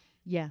 yes.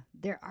 Yeah,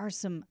 there's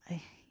some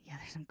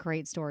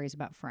great stories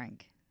about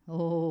Frank.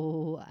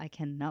 Oh, I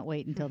cannot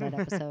wait until that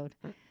episode.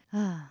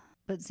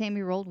 But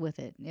Sammy rolled with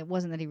it. It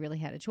wasn't that he really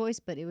had a choice,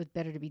 but it was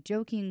better to be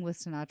joking with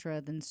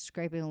Sinatra than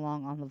scraping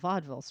along on the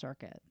vaudeville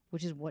circuit,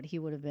 which is what he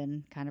would have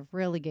been kind of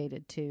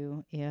relegated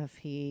to if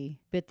he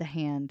bit the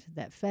hand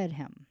that fed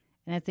him.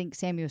 And I think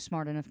Sammy was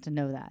smart enough to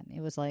know that.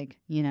 It was like,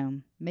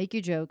 make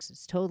your jokes.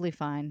 It's totally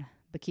fine,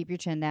 but keep your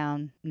chin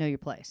down, know your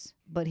place.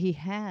 But he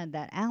had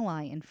that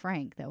ally in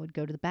Frank that would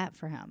go to the bat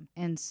for him.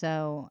 And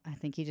so I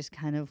think he just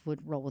kind of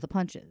would roll with the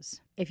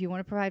punches. If you want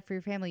to provide for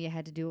your family, you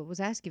had to do what was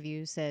asked of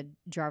you, said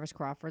Jarvis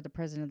Crawford, the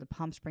president of the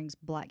Palm Springs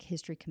Black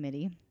History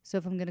Committee. So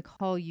if I'm going to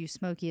call you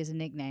Smokey as a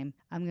nickname,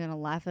 I'm going to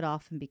laugh it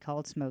off and be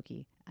called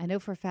Smokey. I know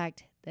for a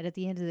fact that at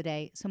the end of the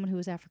day, someone who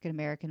is African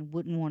American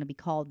wouldn't want to be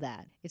called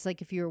that. It's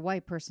like if you're a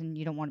white person,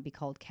 you don't want to be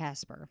called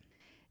Casper.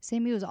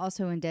 Sammy was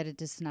also indebted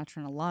to Sinatra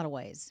in a lot of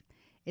ways.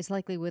 It's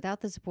likely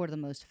without the support of the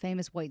most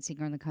famous white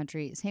singer in the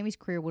country, Sammy's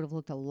career would have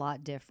looked a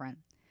lot different.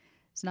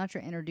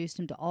 Sinatra introduced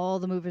him to all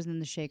the movers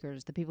and the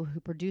shakers, the people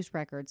who produced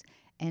records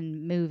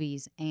and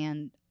movies,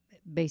 and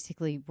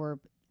basically were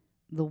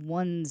the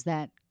ones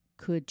that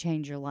could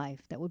change your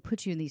life, that would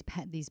put you in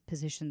these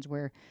positions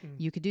where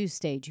you could do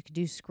stage, you could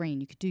do screen,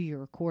 you could do your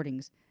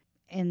recordings.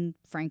 And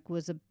Frank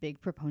was a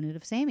big proponent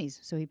of Sammy's,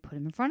 so he put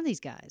him in front of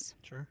these guys.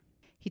 Sure.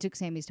 He took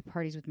Sammy's to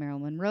parties with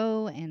Marilyn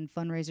Monroe and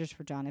fundraisers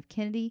for John F.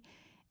 Kennedy,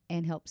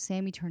 and helped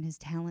Sammy turn his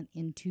talent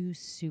into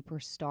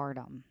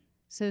superstardom.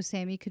 So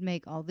Sammy could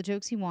make all the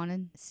jokes he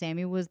wanted.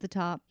 Sammy was the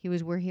top. He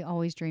was where he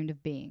always dreamed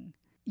of being.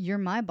 You're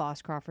my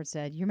boss, Crawford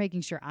said. You're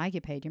making sure I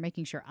get paid. You're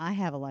making sure I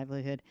have a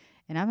livelihood,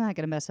 and I'm not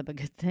going to mess up a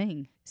good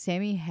thing.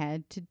 Sammy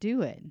had to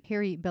do it.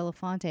 Harry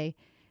Belafonte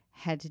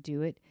had to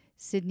do it.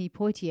 Sidney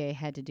Poitier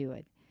had to do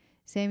it.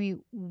 Sammy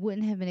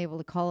wouldn't have been able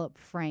to call up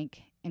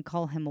Frank and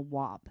call him a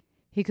wop.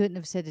 He couldn't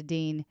have said to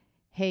Dean,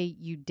 "Hey,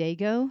 you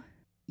Dago."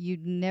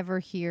 You'd never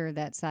hear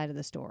that side of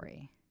the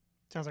story.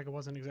 Sounds like it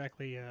wasn't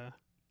exactly a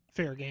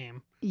fair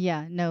game.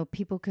 Yeah, no,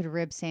 people could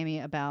rib Sammy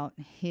about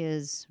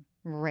his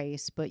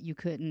race, but you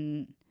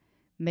couldn't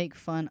make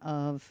fun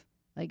of,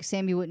 like,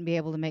 Sammy wouldn't be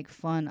able to make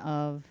fun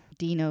of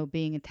Dino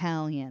being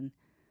Italian.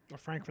 Or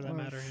Frank, for that or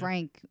matter.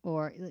 Frank,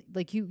 or,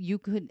 like, you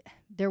could,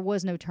 there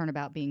was no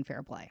turnabout being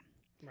fair play.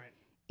 Right.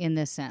 In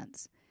this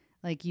sense.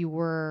 Like, he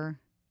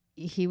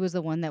was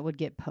the one that would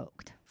get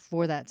poked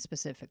for that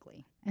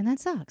specifically. And that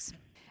sucks.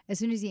 As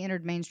soon as he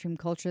entered mainstream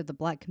culture, the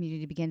black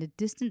community began to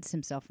distance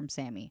himself from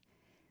Sammy.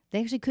 They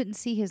actually couldn't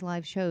see his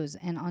live shows,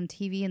 and on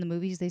TV and the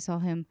movies, they saw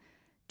him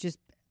just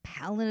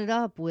palling it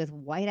up with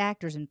white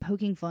actors and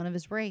poking fun of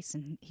his race,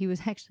 and he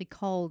was actually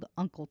called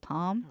Uncle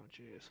Tom. Oh,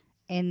 jeez.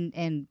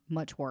 And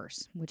much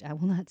worse, which I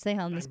will not say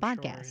on this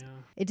podcast. Sure,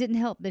 yeah. It didn't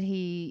help that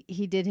he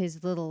did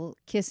his little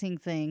kissing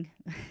thing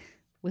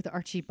with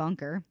Archie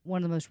Bunker,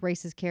 one of the most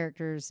racist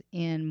characters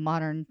in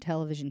modern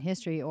television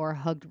history, or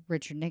hugged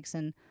Richard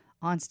Nixon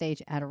on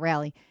stage at a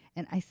rally.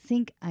 And I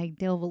think I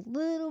delve a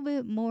little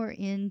bit more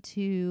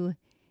into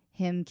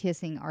him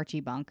kissing Archie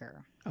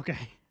Bunker. Okay.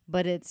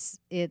 But it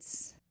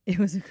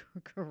was a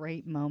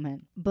great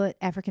moment. But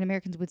African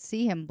Americans would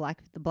see him,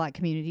 the black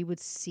community would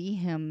see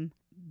him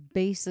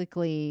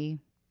basically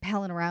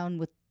palling around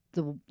with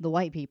the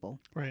white people.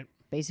 Right.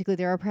 Basically,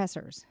 they're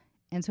oppressors.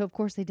 And so, of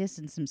course, they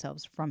distanced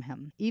themselves from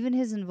him. Even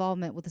his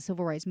involvement with the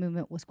civil rights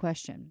movement was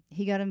questioned.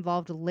 He got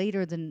involved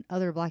later than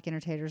other black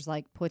entertainers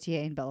like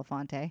Poitier and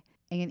Belafonte.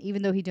 And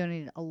even though he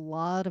donated a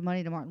lot of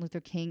money to Martin Luther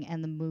King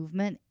and the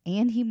movement,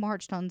 and he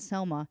marched on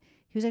Selma,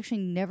 he was actually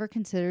never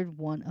considered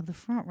one of the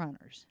front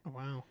runners. Oh,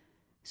 wow.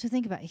 So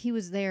think about it. He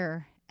was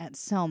there at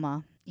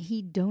Selma.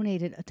 He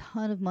donated a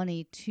ton of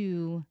money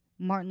to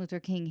Martin Luther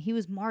King. He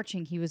was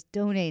marching. He was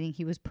donating.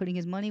 He was putting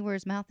his money where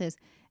his mouth is.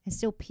 And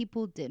still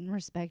people didn't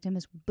respect him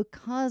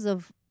because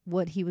of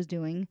what he was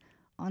doing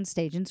on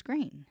stage and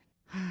screen.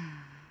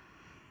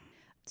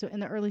 So in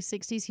the early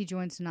 60s, he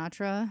joined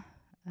Sinatra,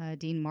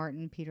 Dean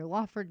Martin, Peter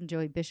Lawford, and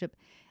Joey Bishop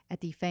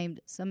at the famed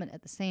Summit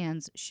at the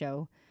Sands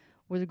show,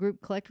 where the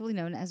group collectively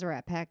known as the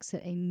Rat Pack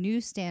set a new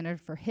standard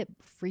for hip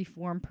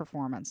freeform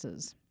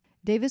performances.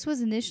 Davis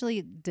was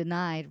initially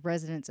denied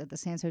residence at the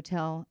Sands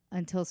Hotel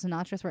until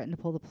Sinatra threatened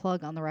to pull the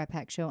plug on the Rat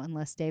Pack show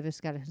unless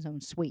Davis got his own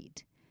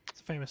suite. It's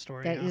a famous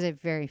story. That is a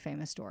very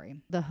famous story.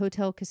 The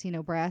hotel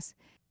casino brass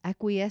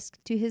acquiesced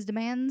to his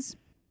demands,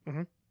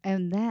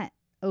 and that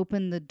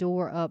opened the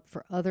door up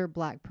for other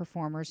black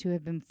performers who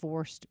had been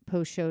forced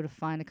post-show to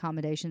find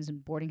accommodations in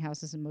boarding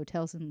houses and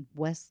motels in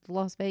West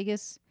Las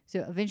Vegas.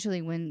 So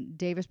eventually, when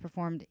Davis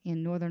performed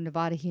in Northern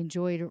Nevada, he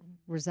enjoyed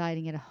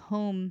residing at a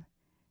home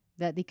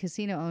that the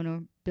casino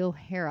owner, Bill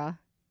Hara,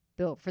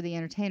 built for the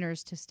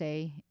entertainers to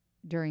stay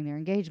during their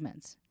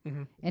engagements.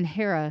 And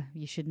Hara,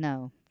 you should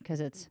know,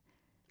 because it's...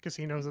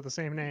 Casinos are the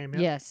same name.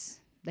 Yep. Yes,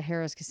 the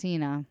Harrah's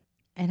Casino.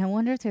 And I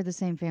wonder if they're the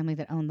same family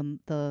that own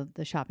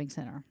the shopping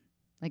center.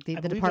 Like the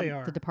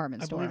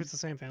department store. I believe it's the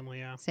same family,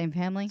 yeah. Same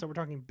family? So we're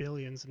talking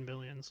billions and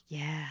billions.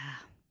 Yeah.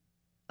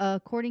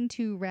 According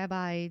to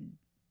Rabbi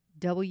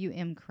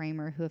W.M.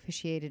 Kramer, who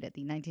officiated at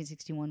the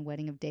 1961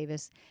 wedding of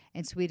Davis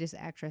and Swedish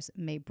actress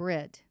May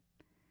Britt,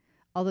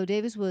 although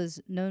Davis was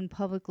known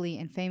publicly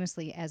and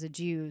famously as a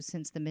Jew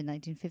since the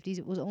mid-1950s,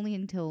 it was only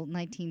until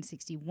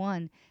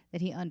 1961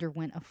 that he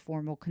underwent a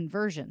formal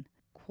conversion,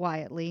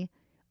 quietly,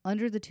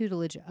 under the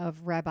tutelage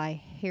of Rabbi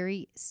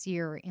Harry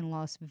Sear in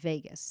Las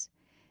Vegas.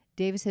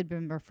 Davis had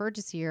been referred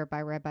to Sear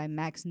by Rabbi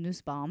Max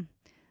Nussbaum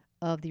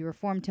of the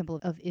Reformed Temple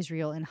of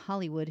Israel in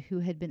Hollywood, who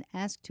had been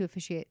asked to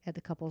officiate at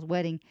the couple's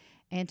wedding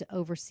and to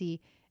oversee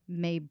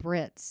May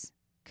Britt's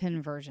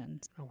conversion.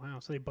 Oh, wow.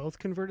 So they both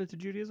converted to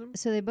Judaism?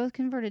 So they both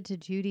converted to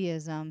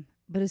Judaism,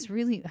 but it's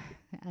really,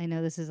 I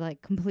know this is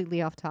like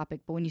completely off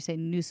topic, but when you say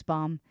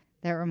Nussbaum,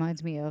 that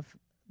reminds me of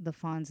the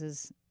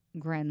Fonz's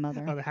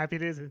grandmother. Oh, the Happy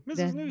Days.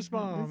 Mrs.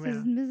 Nussbaum. This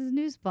is Mrs.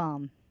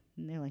 Nussbaum.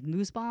 And they're like,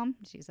 Nussbaum?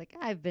 She's like,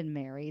 I've been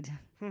married.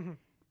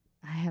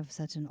 I have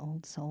such an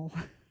old soul.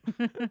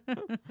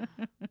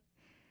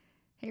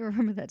 Hey,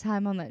 remember that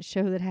time on that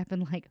show that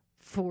happened like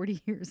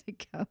 40 years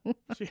ago?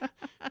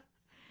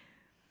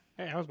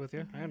 Hey, I was with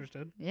you. I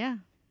understood. Yeah.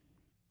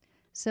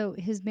 So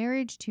his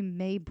marriage to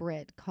May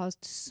Britt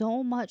caused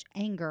so much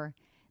anger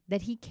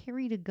that he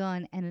carried a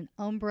gun and an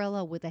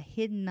umbrella with a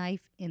hidden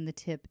knife in the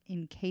tip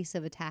in case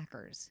of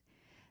attackers.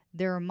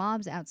 There are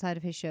mobs outside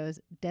of his shows,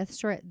 death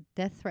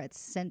threats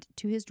sent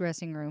to his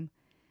dressing room,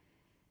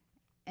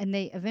 and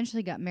they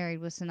eventually got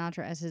married with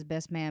Sinatra as his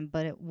best man,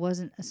 but it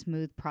wasn't a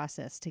smooth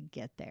process to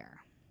get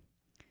there.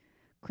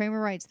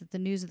 Kramer writes that the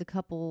news of the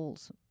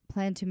couple's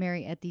plan to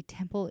marry at the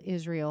Temple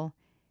Israel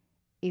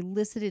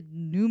elicited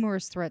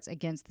numerous threats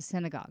against the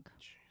synagogue.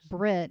 Jeez.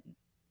 Britt,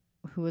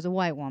 who was a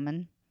white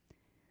woman,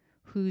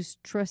 whose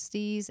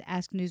trustees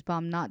asked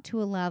Nussbaum not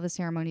to allow the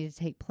ceremony to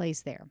take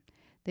place there.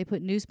 They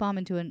put Nussbaum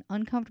into an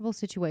uncomfortable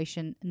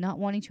situation, not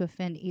wanting to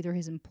offend either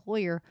his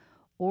employer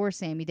or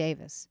Sammy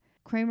Davis.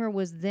 Kramer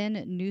was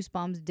then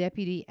Nussbaum's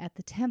deputy at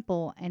the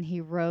temple, and he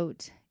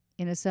wrote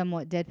in a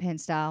somewhat deadpan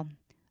style,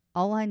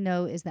 "All I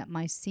know is that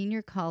my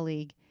senior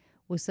colleague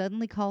was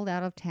suddenly called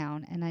out of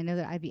town, and I know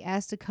that I'd be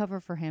asked to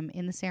cover for him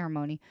in the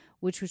ceremony,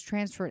 which was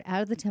transferred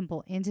out of the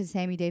temple into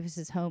Sammy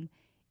Davis's home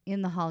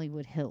in the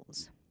Hollywood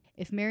Hills.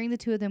 If marrying the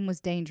two of them was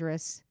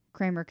dangerous,"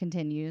 Kramer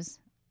continues,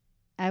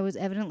 "I was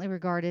evidently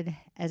regarded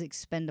as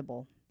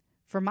expendable.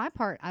 For my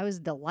part, I was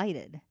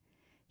delighted."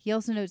 He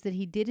also notes that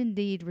he did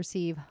indeed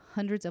receive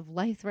hundreds of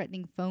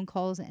life-threatening phone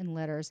calls and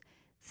letters.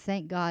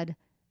 Thank God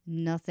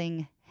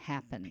nothing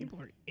happened.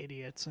 People are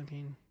idiots. I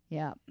mean...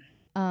 Yeah.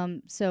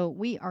 So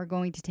we are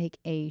going to take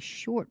a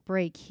short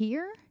break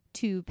here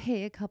to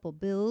pay a couple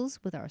bills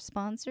with our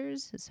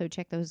sponsors. So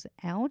check those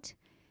out,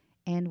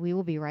 and we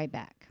will be right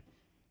back.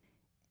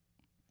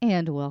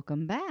 And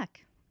welcome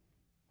back.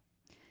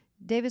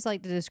 Davis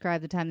liked to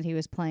describe the time that he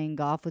was playing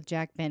golf with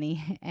Jack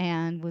Benny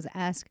and was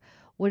asked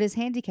what his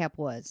handicap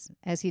was.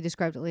 As he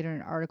described it later in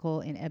an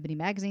article in Ebony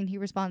Magazine, he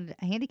responded,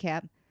 "A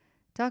handicap?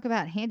 Talk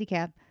about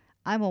handicap.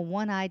 I'm a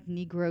one-eyed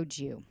Negro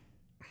Jew.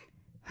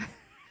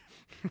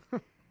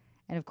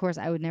 And of course,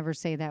 I would never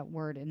say that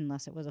word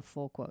unless it was a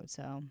full quote.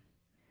 So,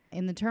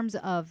 in the terms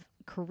of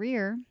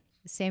career,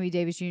 Sammy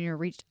Davis Jr.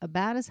 reached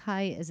about as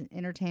high as an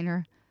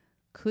entertainer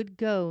could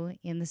go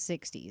in the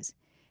 60s.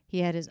 He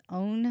had his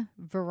own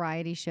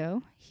variety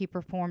show. He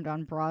performed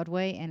on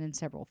Broadway and in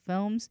several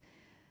films,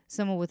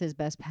 some with his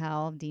best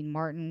pal, Dean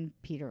Martin,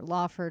 Peter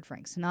Lawford,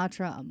 Frank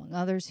Sinatra, among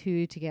others,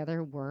 who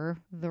together were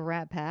the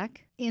Rat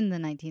Pack. In the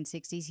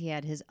 1960s, he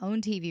had his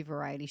own TV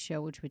variety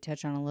show, which we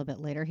touch on a little bit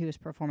later. He was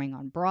performing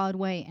on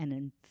Broadway and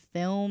in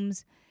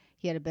films.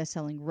 He had a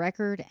best-selling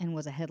record and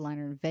was a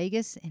headliner in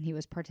Vegas, and he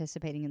was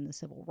participating in the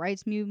civil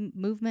rights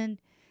movement.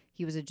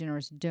 He was a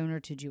generous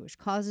donor to Jewish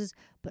causes,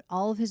 but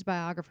all of his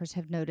biographers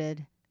have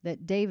noted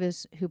that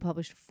Davis, who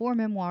published 4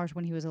 memoirs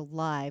when he was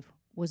alive,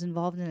 was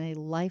involved in a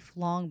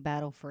lifelong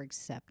battle for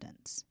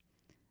acceptance.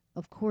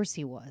 Of course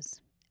he was.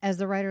 As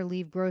the writer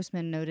Lev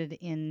Grossman noted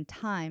in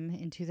Time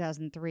in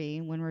 2003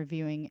 when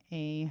reviewing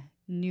a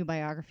new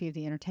biography of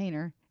the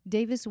entertainer,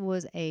 Davis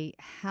was a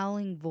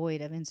howling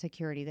void of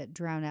insecurity that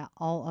drowned out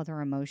all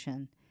other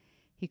emotion.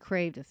 He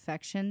craved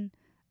affection,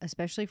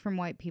 especially from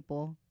white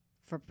people,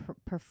 for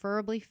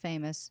preferably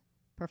famous,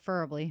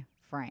 preferably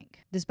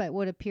Frank. Despite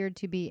what appeared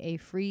to be a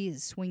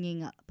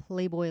free-swinging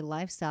playboy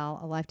lifestyle,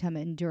 a lifetime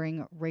of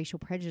enduring racial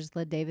prejudice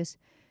led Davis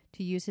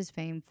to use his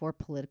fame for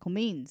political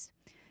means.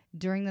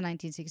 During the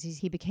 1960s,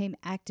 he became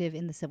active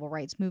in the civil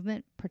rights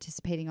movement,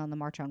 participating on the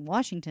March on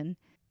Washington,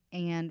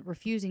 and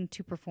refusing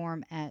to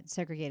perform at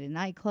segregated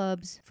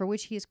nightclubs, for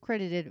which he is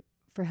credited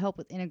for help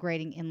with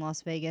integrating in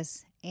Las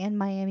Vegas and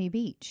Miami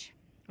Beach.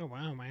 Oh,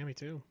 wow. Miami,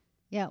 too.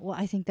 Yeah, well,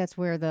 I think that's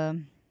where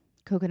the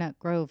Coconut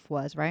Grove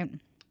was, right?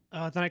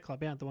 The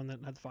nightclub, yeah, the one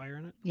that had the fire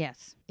in it.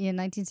 Yes. In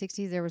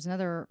 1960s, there was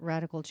another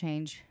radical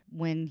change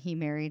when he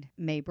married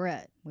Mae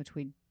Brett, which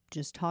we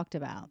just talked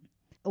about.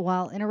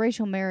 While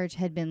interracial marriage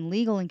had been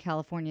legal in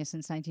California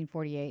since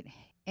 1948,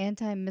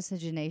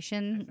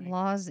 anti-miscegenation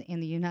laws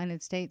in the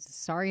United States,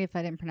 sorry if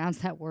I didn't pronounce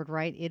that word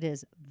right, it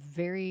is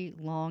very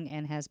long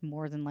and has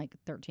more than like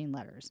 13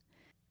 letters.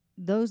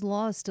 Those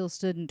laws still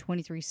stood in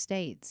 23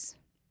 states,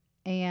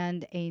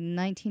 and a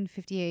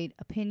 1958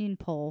 opinion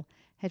poll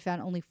had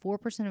found only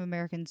 4% of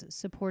Americans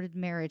supported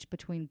marriage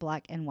between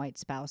black and white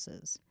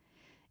spouses.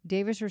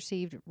 Davis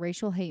received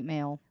racial hate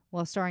mail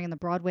while starring in the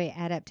Broadway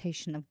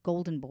adaptation of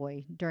Golden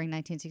Boy during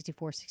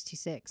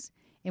 1964-66,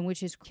 in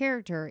which his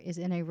character is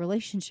in a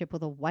relationship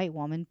with a white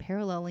woman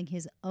paralleling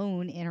his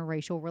own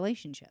interracial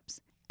relationships.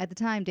 At the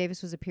time,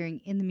 Davis was appearing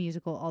in the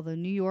musical, although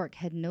New York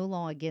had no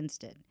law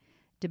against it.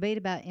 Debate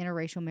about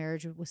interracial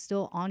marriage was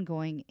still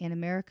ongoing in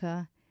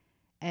America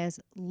as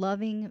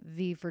Loving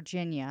v.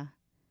 Virginia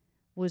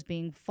was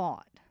being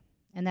fought,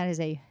 and that is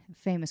a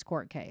famous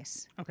court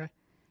case. Okay.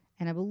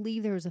 And I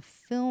believe there was a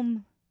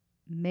film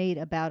made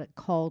about it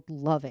called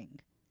Loving.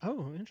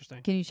 Oh,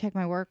 interesting. Can you check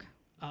my work?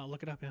 I'll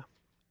look it up, yeah.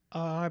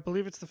 I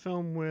believe it's the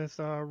film with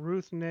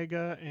Ruth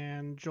Negga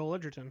and Joel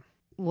Edgerton.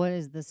 What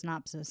is the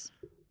synopsis?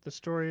 The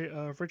story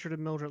of Richard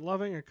and Mildred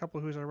Loving, a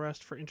couple who's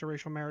arrested for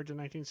interracial marriage in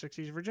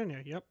 1960s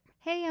Virginia. Yep.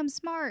 Hey, I'm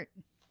smart.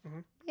 Mm-hmm.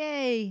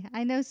 Yay,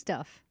 I know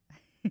stuff.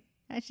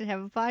 I should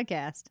have a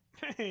podcast.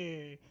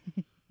 Hey.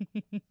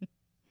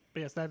 But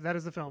yes, that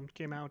is the film. It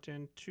came out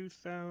in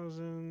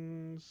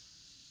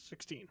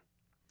 2016.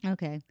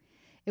 Okay.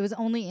 It was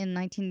only in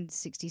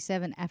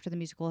 1967, after the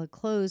musical had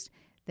closed,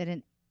 that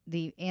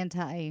the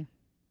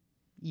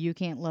you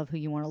can't love who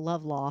you want to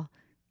love law,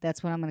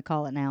 that's what I'm going to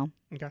call it now,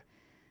 Okay.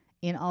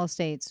 in all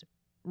states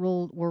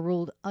were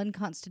ruled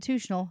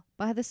unconstitutional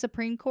by the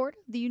Supreme Court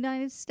of the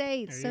United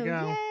States. There you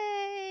go.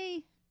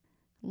 Yay!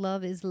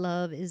 Love is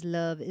love is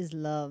love is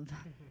love.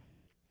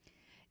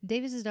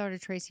 Davis's daughter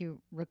Tracy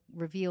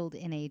revealed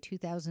in a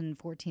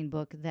 2014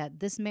 book that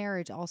this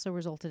marriage also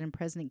resulted in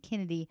President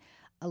Kennedy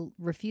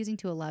refusing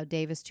to allow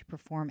Davis to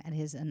perform at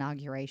his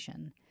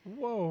inauguration.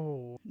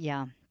 Whoa.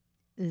 Yeah.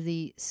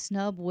 The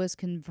snub was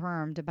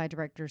confirmed by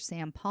director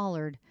Sam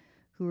Pollard,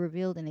 who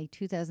revealed in a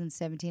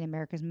 2017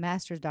 America's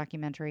Masters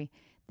documentary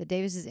that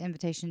Davis's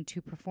invitation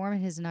to perform at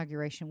his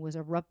inauguration was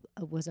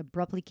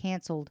abruptly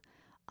canceled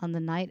on the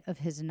night of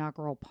his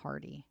inaugural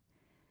party.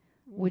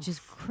 Which is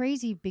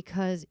crazy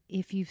because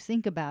if you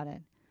think about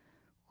it,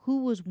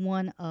 who was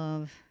one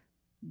of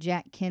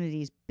Jack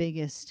Kennedy's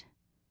biggest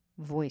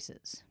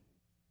voices?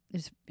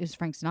 It was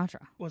Frank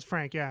Sinatra. Was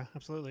Frank, yeah,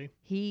 absolutely.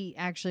 He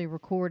actually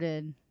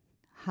recorded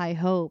High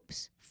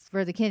Hopes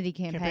for the Kennedy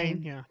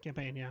campaign.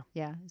 Campaign, yeah.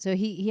 Yeah, so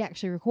he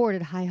actually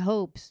recorded High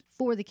Hopes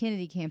for the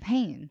Kennedy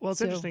campaign. Well,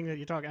 it's interesting that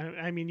you talk.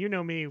 I mean, you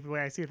know me, the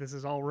way I see this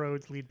is all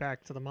roads lead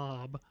back to the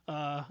mob.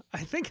 I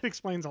think it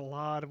explains a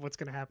lot of what's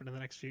going to happen in the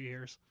next few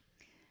years.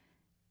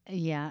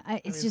 Yeah,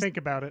 Just think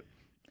about it.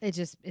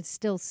 It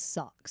still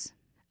sucks.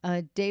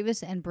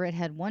 Davis and Britt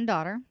had one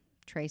daughter,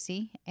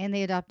 Tracy, and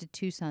they adopted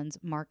 2 sons,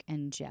 Mark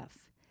and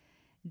Jeff.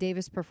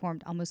 Davis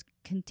performed almost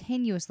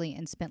continuously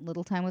and spent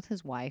little time with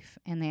his wife,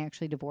 and they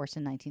actually divorced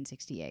in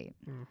 1968.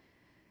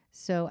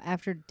 So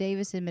after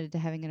Davis admitted to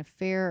having an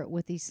affair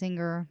with the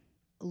singer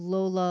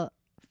Lola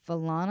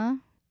Lola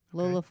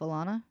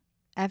Falana.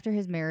 After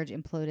his marriage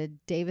imploded,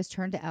 Davis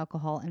turned to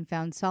alcohol and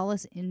found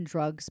solace in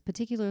drugs,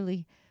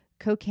 particularly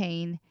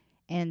cocaine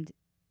and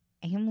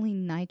amyl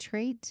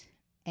nitrate,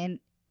 and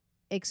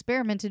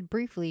experimented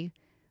briefly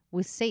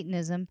with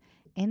Satanism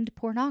and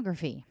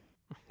pornography.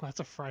 That's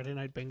a Friday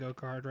night bingo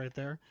card right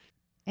there.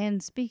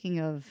 And speaking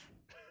of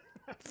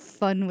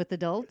fun with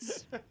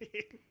adults,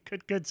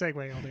 Good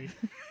segue, LD.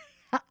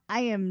 I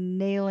am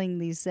nailing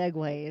these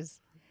segues.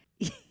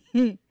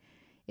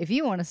 If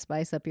you want to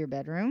spice up your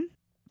bedroom,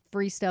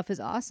 free stuff is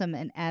awesome,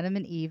 and Adam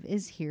and Eve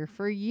is here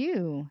for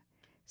you.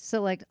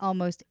 Select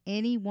almost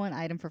any one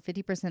item for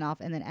 50% off,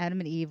 and then Adam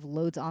and Eve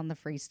loads on the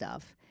free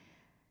stuff.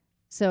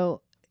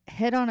 So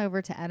head on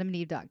over to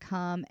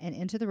adamandeve.com and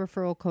enter the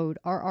referral code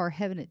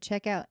RRHeaven at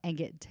checkout and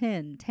get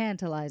 10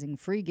 tantalizing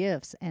free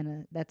gifts.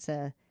 And that's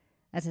a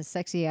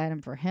sexy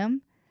item for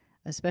him,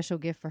 a special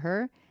gift for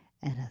her,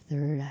 and a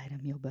third item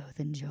you'll both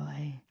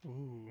enjoy.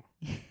 Ooh.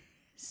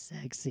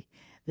 Sexy.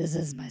 This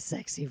is my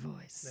sexy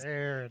voice.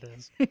 There it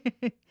is.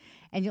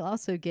 And you'll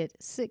also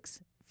get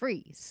 6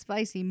 free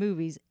spicy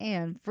movies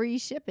and free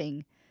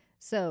shipping.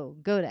 So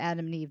go to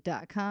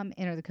adamandeve.com,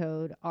 enter the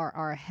code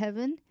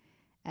RRHeaven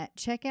at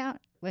checkout,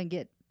 and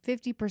get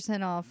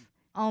 50% off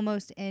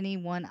almost any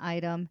one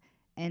item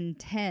and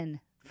 10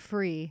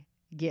 free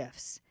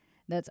gifts.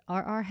 That's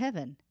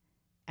RRHeaven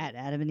at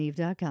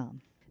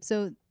adamandeve.com.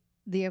 So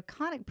the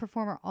iconic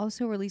performer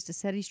also released a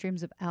steady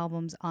streams of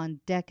albums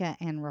on Decca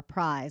and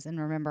Reprise. And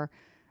remember,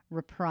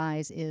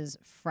 Reprise is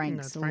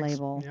Frank's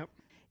label. Yep.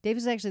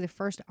 Davis is actually the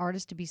first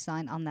artist to be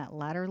signed on that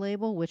latter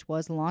label, which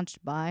was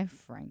launched by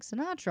Frank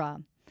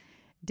Sinatra.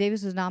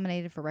 Davis was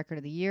nominated for Record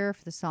of the Year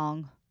for the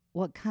song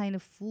What Kind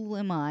of Fool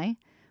Am I?,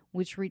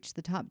 which reached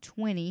the top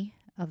 20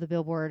 of the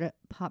Billboard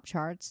pop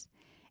charts.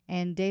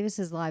 And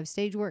Davis's live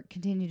stage work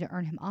continued to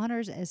earn him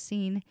honors, as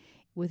seen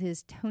with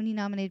his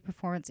Tony-nominated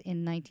performance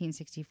in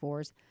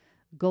 1964's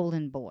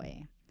Golden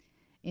Boy.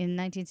 In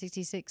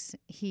 1966,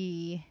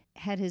 he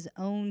had his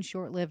own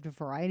short-lived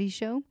variety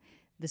show,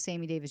 the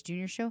Sammy Davis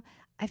Jr. Show.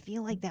 I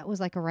feel like that was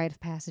like a rite of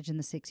passage in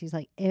the 60s.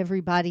 Like,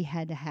 everybody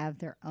had to have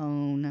their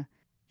own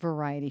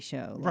variety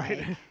show. Right.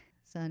 Like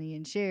Sonny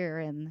and Cher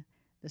and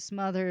the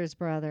Smothers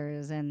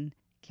Brothers and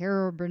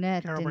Carol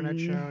Burnett. Carol Burnett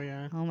show,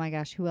 yeah. Oh my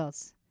gosh, who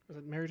else? Was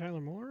it Mary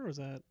Tyler Moore, or was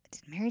that...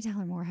 Did Mary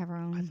Tyler Moore have her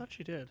own? I thought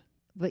she did.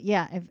 But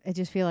yeah, I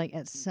just feel like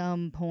at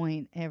some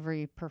point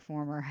every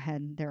performer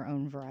had their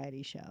own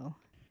variety show.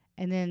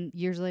 And then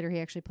years later, he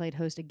actually played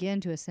host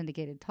again to a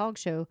syndicated talk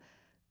show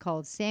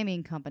called Sammy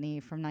and Company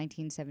from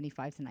 1975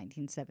 to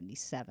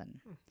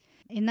 1977.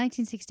 In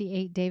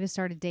 1968, Davis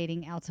started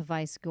dating Alta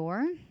Weiss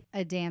Gore,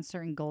 a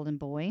dancer in Golden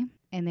Boy,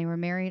 and they were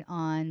married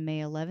on May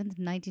 11th,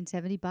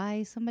 1970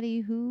 by somebody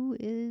who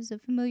is a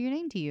familiar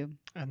name to you.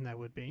 And that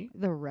would be?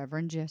 The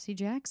Reverend Jesse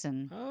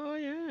Jackson. Oh,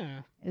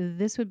 yeah.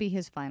 This would be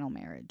his final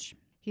marriage.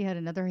 He had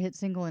another hit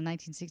single in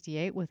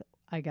 1968 with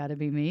I Gotta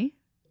Be Me.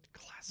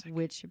 Classic.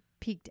 Which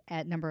peaked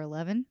at number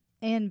 11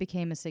 and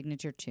became a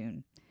signature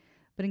tune.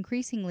 But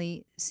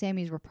increasingly,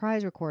 Sammy's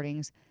Reprise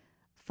recordings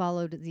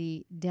followed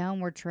the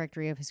downward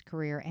trajectory of his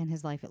career and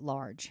his life at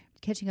large.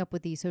 Catching up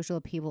with the social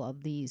upheaval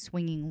of the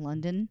swinging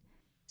London,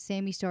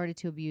 Sammy started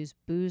to abuse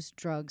booze,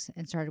 drugs,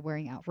 and started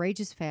wearing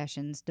outrageous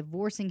fashions,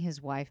 divorcing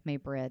his wife, Mae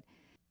Britt,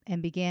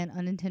 and began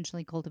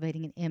unintentionally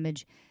cultivating an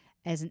image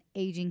as an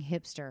aging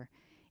hipster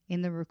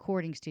in the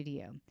recording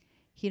studio.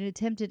 He had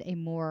attempted a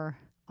more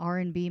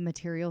R&B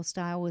material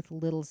style with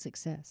little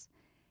success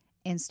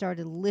and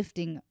started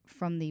lifting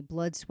from the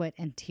Blood, Sweat,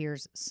 and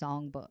Tears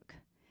songbook.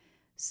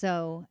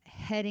 So,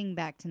 heading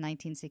back to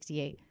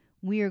 1968,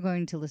 we are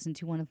going to listen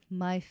to one of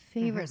my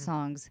favorite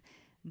songs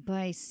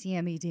by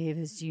Sammy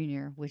Davis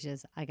Jr., which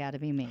is I Gotta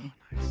Be Me. Oh,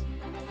 nice.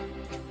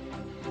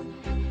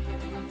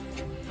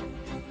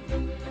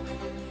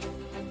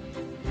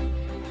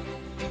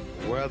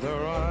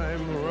 Whether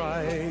I'm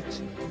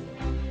right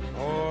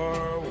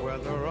or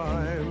whether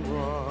I'm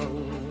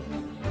wrong,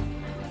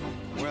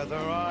 whether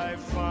I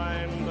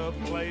find a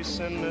place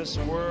in this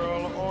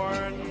world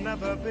or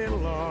never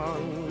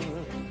belong,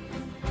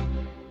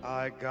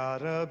 I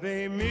gotta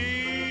be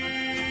me,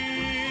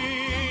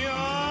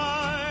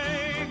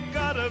 I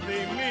gotta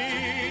be me.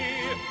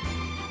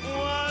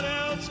 What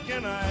else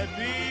can I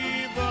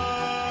be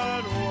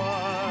but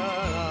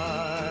what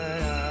I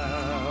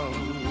am?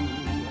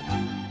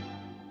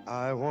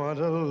 I want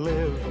to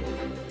live,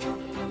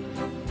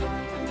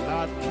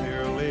 not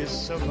merely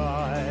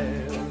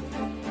survive.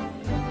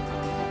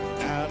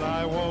 And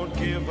I won't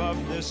give up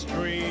this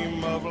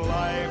dream of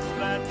life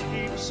that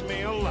keeps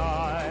me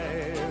alive.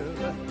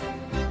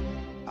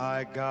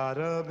 I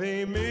gotta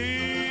be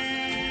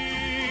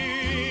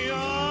me,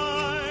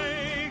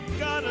 I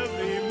gotta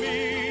be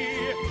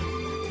me.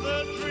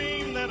 The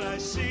dream that I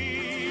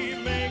see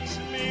makes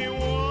me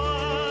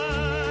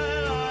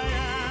what I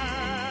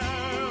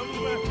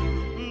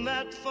am.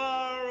 That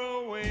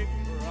faraway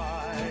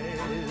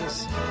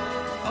prize,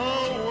 a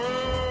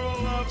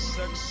world of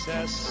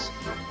success,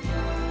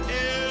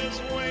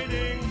 is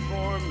waiting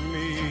for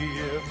me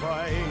if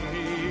I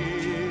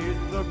heed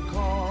the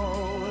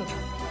call.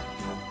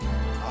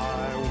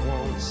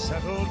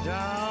 settle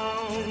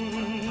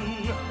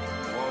down,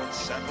 won't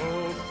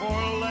settle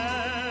for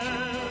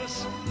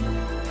less.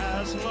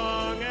 As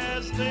long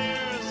as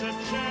there's a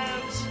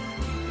chance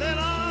that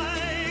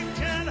I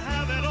can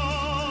have it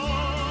all,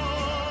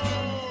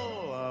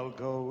 I'll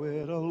go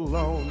it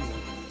alone.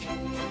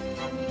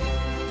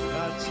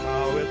 That's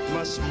how it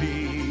must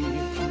be.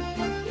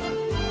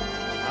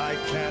 I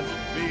can't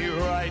be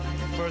right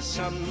for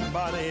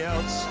somebody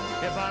else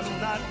if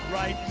I'm not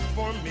right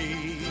for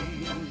me.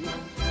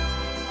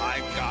 I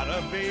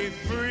gotta be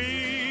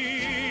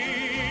free.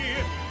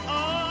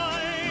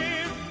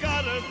 I've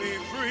gotta be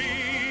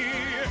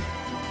free.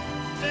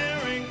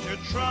 Daring to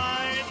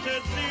try to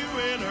do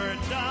it or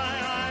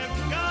die. I've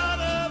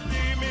gotta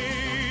be me.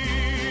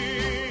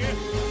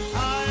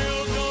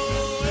 I'll go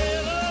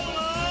it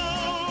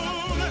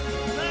alone.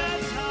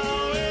 That's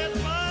how it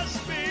must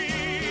be.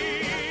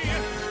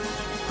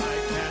 I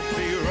can't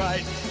be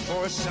right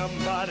for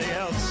somebody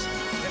else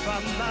if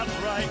I'm not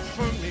right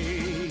for me.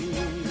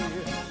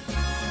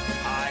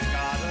 I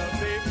gotta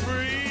be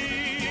free.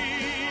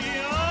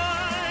 I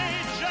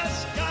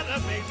just gotta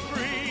be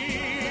free.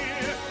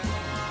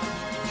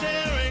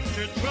 Daring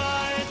to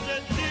try to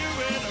do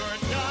it or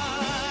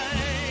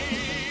die.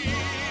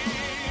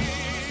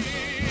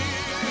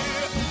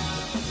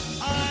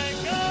 I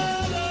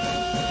gotta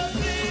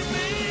be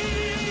me.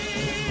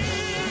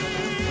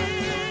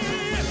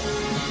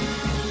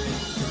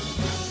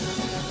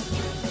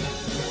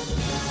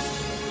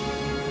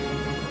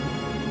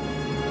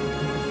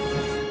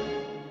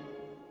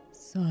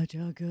 Such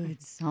a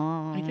good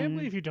song. I can't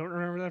believe you don't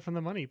remember that from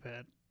the Money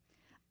Pit.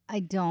 I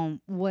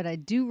don't. What I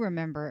do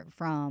remember it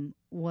from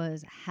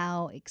was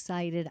how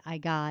excited I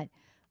got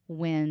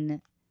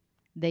when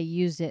they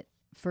used it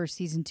for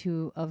season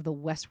 2 of the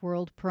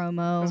Westworld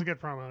promo. That was a good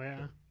promo,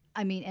 yeah.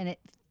 I mean, and it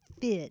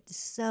fit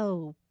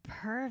so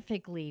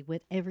perfectly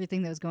with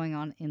everything that was going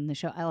on in the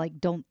show. I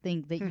don't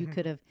think that you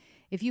could have,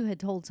 if you had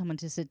told someone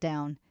to sit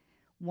down,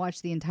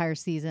 watch the entire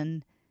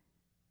season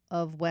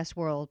of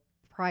Westworld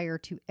prior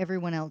to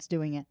everyone else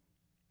doing it,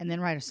 and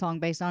then write a song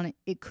based on it,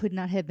 it could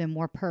not have been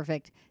more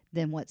perfect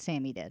than what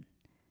Sammy did.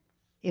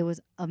 It was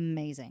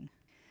amazing.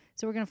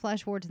 So we're going to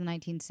flash forward to the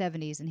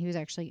 1970s, and he was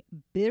actually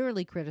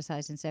bitterly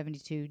criticized in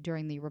 72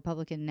 during the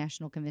Republican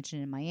National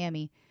Convention in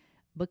Miami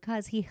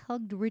because he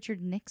hugged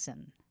Richard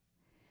Nixon.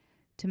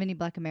 To many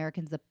black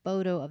Americans, the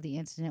photo of the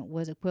incident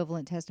was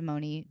equivalent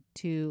testimony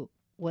to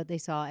what they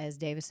saw as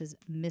Davis's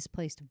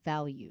misplaced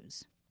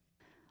values.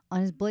 On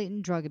his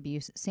blatant drug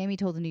abuse, Sammy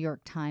told the New York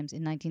Times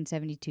in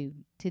 1972,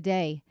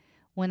 "Today,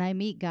 when I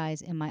meet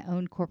guys in my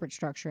own corporate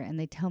structure and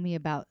they tell me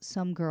about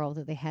some girl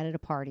that they had at a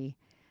party,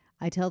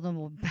 I tell them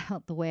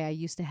about the way I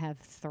used to have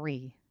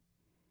 3.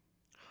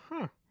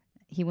 Huh.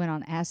 He went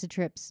on acid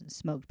trips,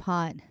 smoked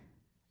pot,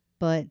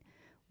 but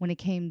when it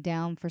came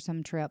down for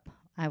some trip,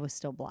 I was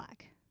still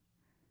black."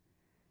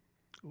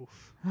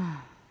 Oof.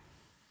 I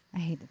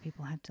hate that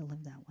people have to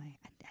live that way.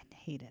 I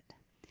hate it.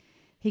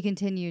 He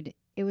continued,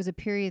 "It was a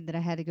period that I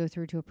had to go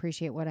through to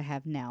appreciate what I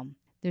have now.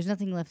 There's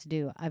nothing left to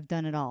do. I've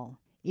done it all.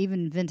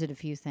 Even invented a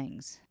few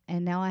things.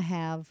 And now I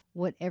have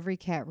what every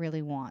cat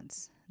really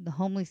wants. The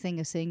homely thing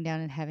of sitting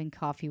down and having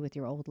coffee with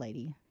your old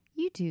lady."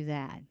 You do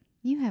that.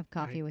 You have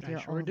coffee with your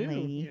sure old do.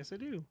 lady. Yes, I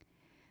do.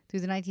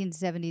 Through the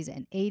 1970s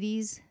and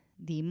 80s,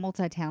 the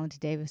multi-talented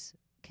Davis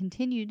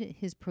continued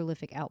his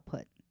prolific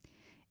output.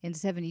 In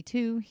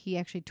 72, he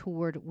actually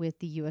toured with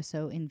the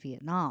USO in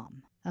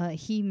Vietnam.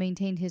 He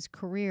maintained his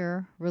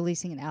career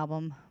releasing an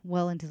album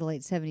well into the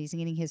late 70s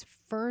and getting his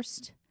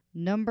first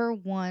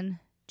 #1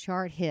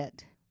 chart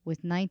hit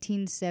with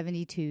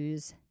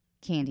 1972's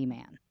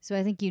Candyman. So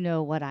I think you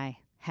know what I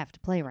have to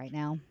play right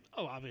now.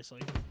 Oh,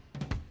 obviously.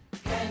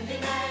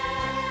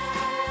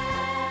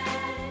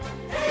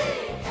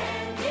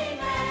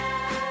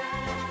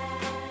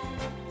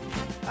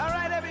 All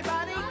right,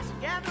 everybody,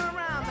 gather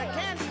around. The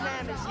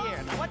Candyman is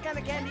here. Now, what kind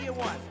of candy you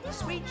want?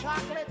 Sweet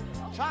chocolate,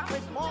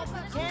 chocolate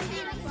malted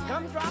candy,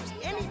 gumdrops,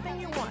 anything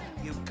you want.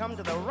 You've come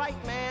to the right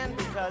man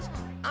because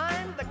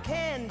I'm the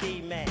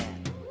Candyman.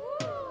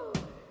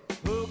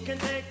 Who can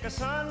take a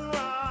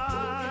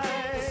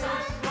sunrise?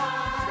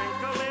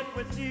 Sprinkle it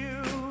with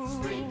you.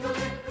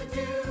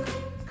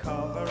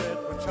 Cover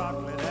it with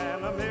chocolate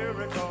and a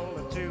miracle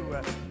or two.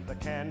 The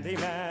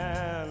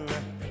Candyman.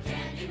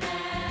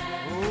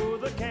 Ooh,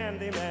 the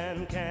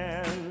Candyman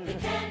can.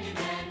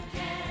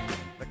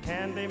 The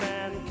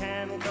Candyman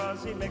can,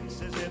 'cause he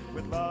mixes it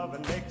with love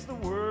and makes the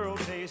world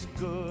taste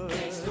good.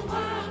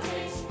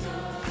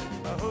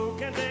 Who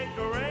can take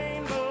a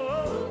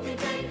rainbow?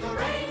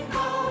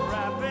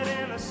 Wrap it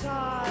in a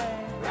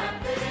sigh.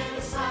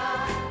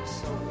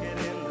 Soak it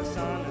in the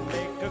sun and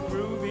make a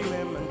groovy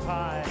lemon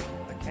pie.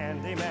 The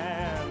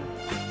Candyman.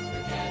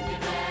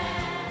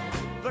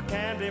 The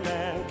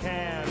Candyman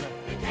can.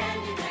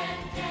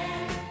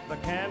 The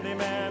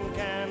Candyman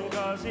can,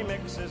 'cause he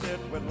mixes it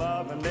with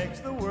love and makes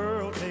the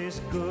world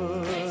taste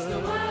good.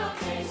 The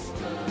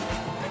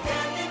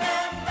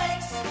Candyman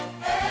bakes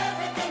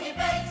everything he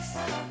bakes,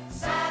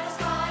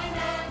 satisfying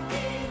and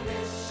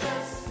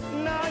delicious.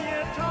 Now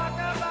you talk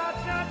about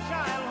your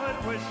childhood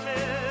wishes.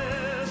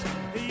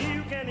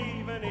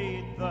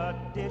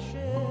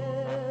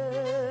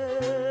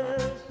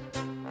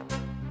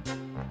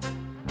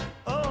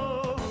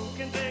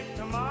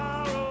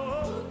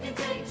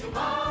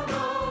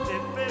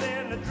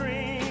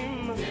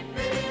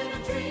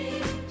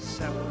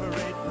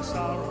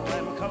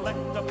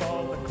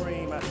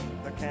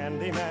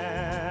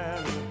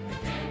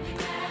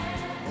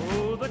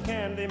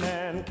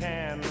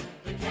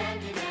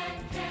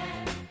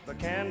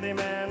 candy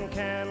man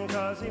can,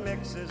 'cause he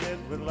mixes it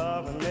with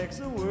love and makes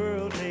the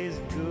world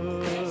taste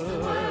good.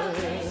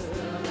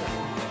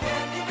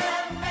 Candy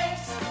man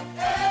makes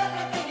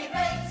everything he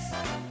makes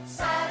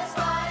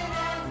satisfying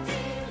and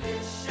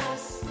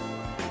delicious.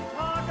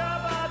 Talk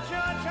about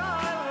your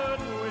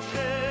childhood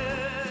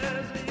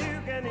wishes.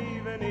 You can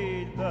even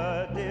eat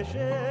the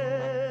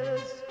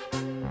dishes.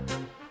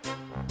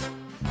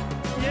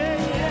 Yeah,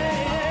 yeah,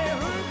 yeah.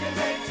 Who can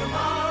make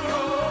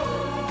tomorrow?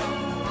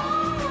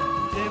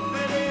 Dip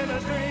it in a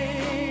dream.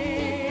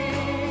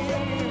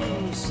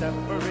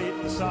 Separate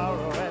the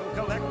sorrow and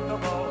collect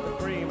of all the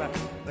cream.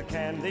 The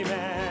candy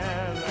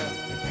man.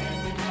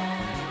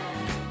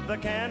 The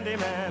candy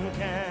man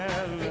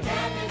can.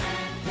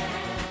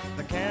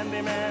 The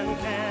candy man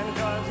can,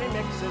 'cause he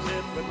mixes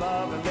it with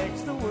love and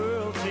makes the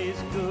world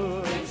taste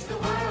good.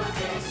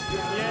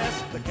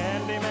 Yes, the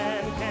candy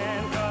man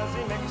can, 'cause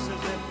he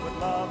mixes it with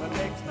love and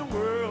makes the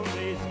world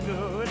taste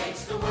good. A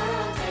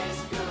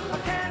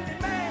candy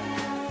man,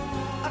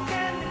 a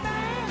candy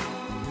man,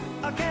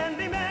 a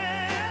candy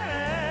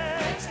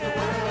man. Makes the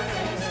world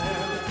taste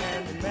good. A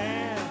candy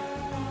man,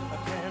 a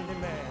candy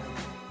man,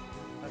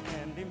 a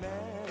candy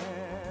man.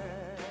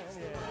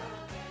 Yeah,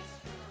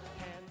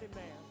 candy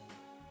man.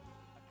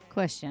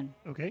 Question.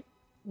 Okay.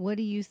 What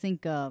do you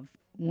think of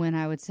when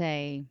I would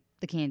say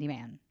the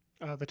Candyman?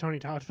 The Tony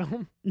Todd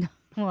film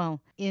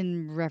Well,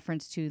 in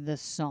reference to the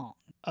song.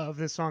 of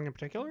this song in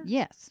particular?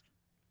 Yes.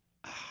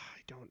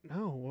 I don't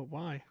know.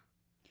 Why?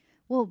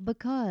 Well,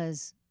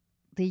 because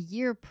the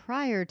year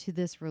prior to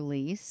this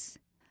release,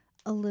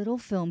 a little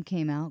film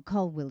came out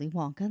called Willy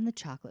Wonka and the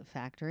Chocolate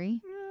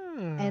Factory,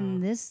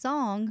 and this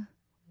song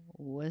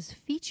was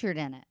featured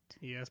in it.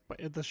 Yes,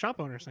 but the shop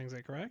owner sings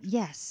it, correct?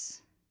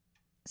 Yes.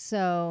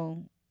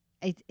 So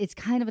it's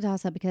kind of a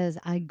toss-up because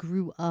I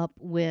grew up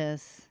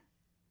with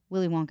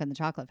Willy Wonka and the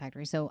Chocolate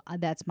Factory, so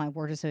that's my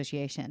word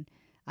association.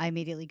 I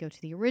immediately go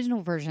to the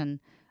original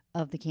version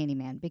of the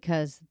Candyman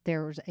because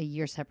there was a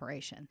year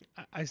separation.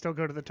 I still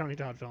go to the Tony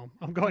Todd film.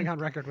 I'm going on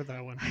record with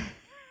that one.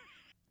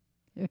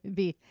 It would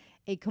be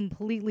a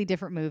completely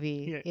different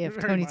movie Yeah, if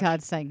very Tony much.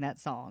 Todd sang that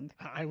song.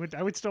 I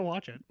would still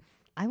watch it.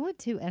 I would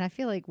too, and I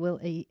feel like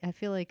Tony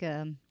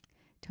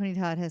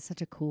Todd has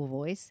such a cool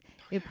voice.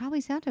 It'd probably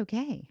sound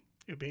okay.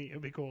 It'd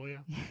be cool, yeah.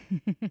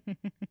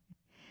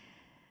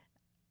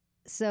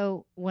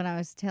 So when I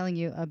was telling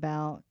you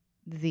about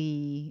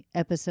the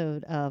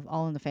episode of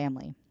All in the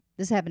Family,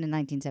 this happened in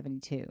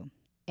 1972,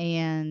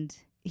 and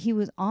he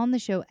was on the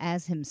show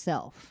as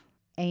himself,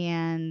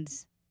 and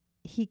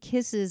he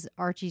kisses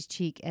Archie's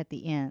cheek at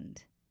the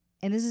end.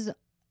 And this is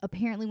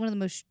apparently one of the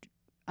most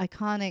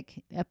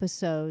iconic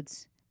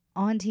episodes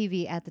on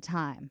TV at the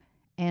time,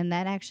 and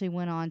that actually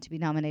went on to be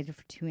nominated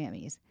for 2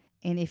 Emmys.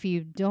 And if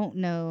you don't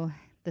know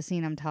the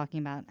scene I'm talking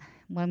about,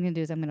 what I'm going to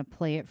do is I'm going to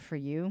play it for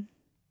you.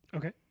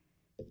 Okay.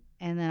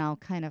 And then I'll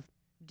kind of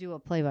do a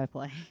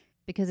play-by-play.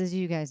 Because as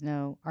you guys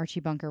know, Archie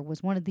Bunker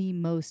was one of the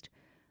most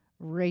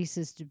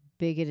racist,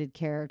 bigoted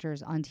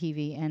characters on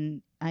TV.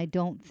 And I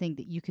don't think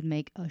that you could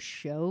make a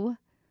show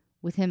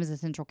with him as a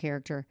central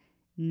character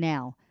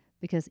now.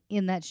 Because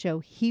in that show,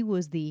 he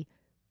was the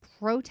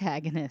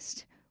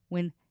protagonist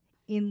when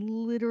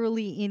in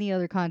literally any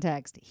other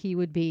context, he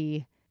would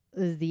be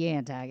the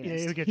antagonist. Yeah,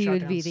 he would get he shot would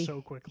down be the,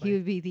 so quickly. He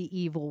would be the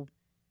evil.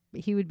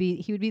 He would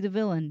be the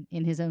villain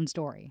in his own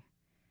story.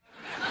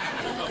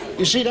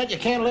 You see that? You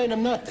can't learn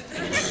him nothing.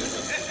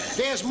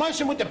 There's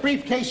Munson with the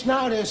briefcase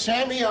now there,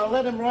 Sammy. I'll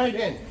let him right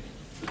in.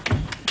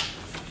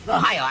 Oh,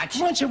 hi, Arch.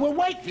 Munson, we're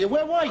waiting for you.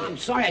 Where were you? I'm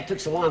sorry I took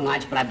so long,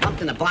 Arch, but I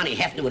bumped into Bonnie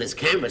Hefner with his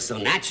camera, so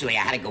naturally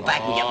I had to go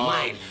back and get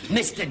mine.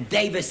 Mr.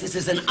 Davis, this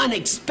is an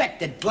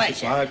unexpected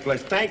pleasure. My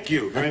pleasure. Thank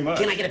you very much.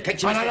 Can I get a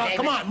picture, No, Mr. no, no. Davis?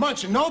 Come on,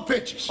 Munson. No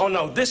pictures. Oh,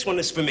 no, this one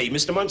is for me.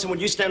 Mr. Munson, when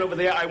you stand over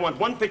there, I want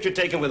one picture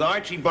taken with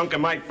Archie Bunker,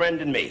 my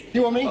friend, and me.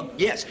 You and me?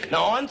 Yes.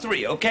 Now, on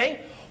 3,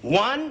 okay?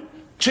 1,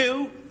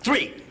 2,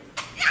 3.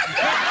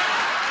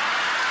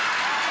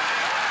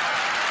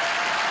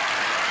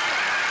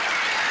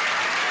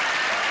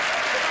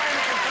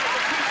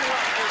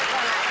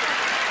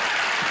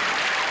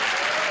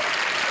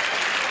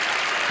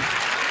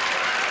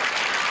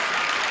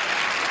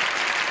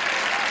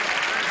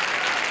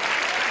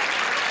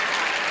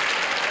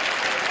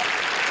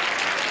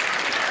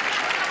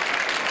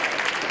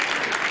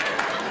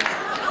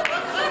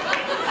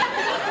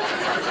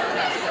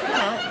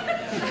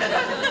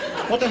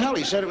 What the hell?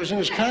 He said it was in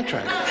his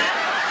contract.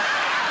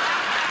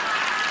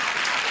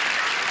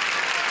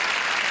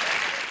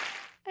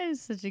 That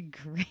is such a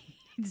great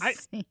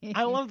scene.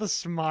 I love the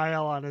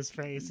smile on his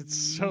face. It's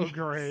so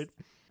great.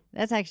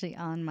 That's actually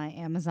on my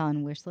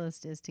Amazon wish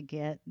list, is to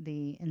get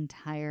the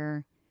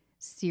entire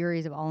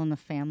series of All in the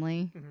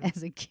Family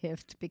as a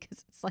gift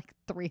because it's like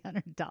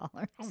 $300.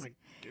 Oh my,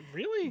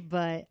 really?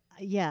 But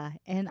yeah,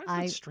 and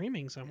Why is it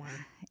streaming somewhere?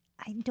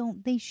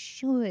 they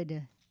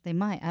should. They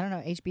might. I don't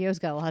know. HBO's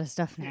got a lot of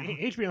stuff now.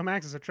 HBO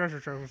Max is a treasure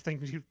trove of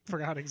things you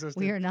forgot existed.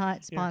 We are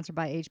not sponsored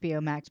by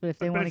HBO Max, but if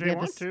they want to give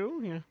us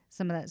yeah.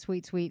 some of that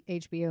sweet, sweet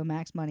HBO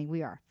Max money,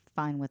 we are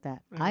fine with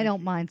that. I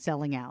don't mind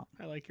selling out.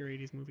 I like your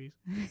 80s movies.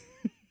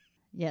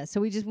 Yeah,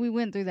 so we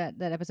went through that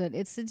episode.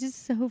 It's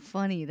just so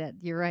funny that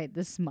you're right.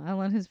 The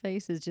smile on his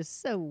face is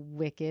just so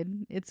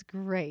wicked. It's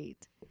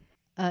great.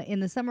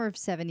 In the summer of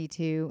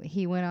 72,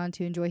 he went on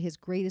to enjoy his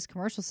greatest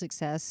commercial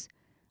success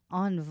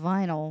on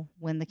vinyl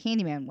when The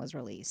Candyman was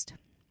released.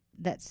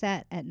 That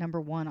sat at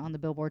number 1 on the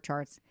Billboard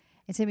charts.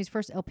 And Sammy's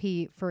first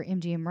LP for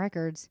MGM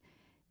Records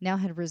now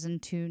had risen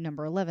to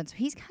number 11. So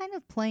he's kind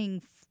of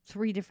playing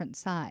 3 different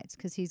sides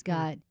because he's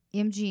got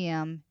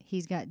MGM,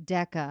 he's got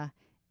Decca,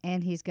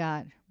 and he's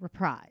got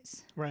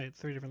Reprise. Right,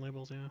 3 different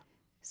labels, yeah.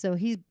 So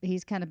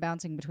he's kind of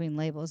bouncing between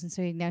labels. And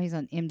so now he's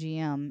on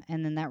MGM,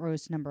 and then that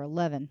rose to number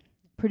 11.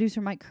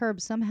 Producer Mike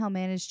Curb somehow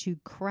managed to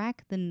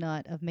crack the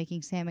nut of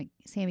making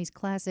Sammy's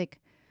classic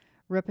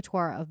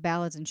repertoire of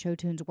ballads and show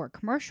tunes work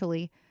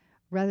commercially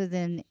rather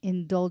than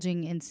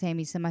indulging in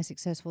Sammy's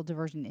semi-successful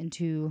diversion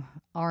into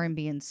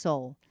R&B and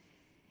soul.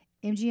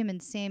 MGM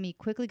and Sammy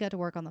quickly got to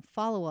work on the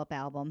follow-up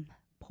album,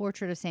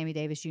 Portrait of Sammy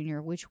Davis Jr.,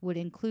 which would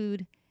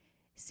include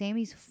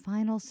Sammy's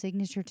final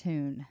signature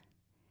tune,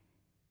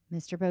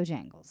 Mr.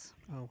 Bojangles.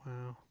 Oh,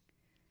 wow.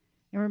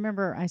 And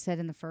remember I said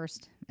in the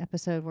first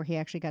episode where he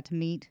actually got to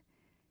meet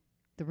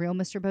the real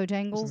Mr.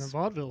 Bojangles? It's in the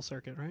vaudeville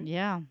circuit, right?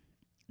 Yeah.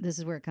 This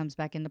is where it comes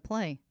back into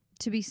play.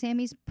 To be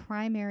Sammy's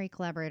primary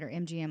collaborator,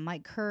 MGM,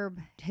 Mike Curb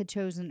had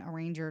chosen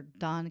arranger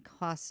Don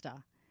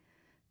Costa.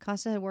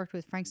 Costa had worked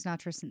with Frank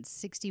Sinatra since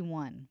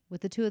 '61,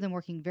 with the two of them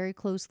working very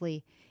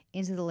closely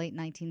into the late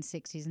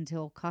 1960s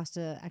until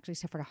Costa actually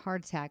suffered a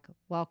heart attack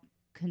while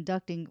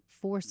conducting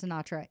for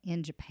Sinatra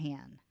in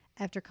Japan.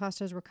 After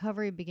Costa's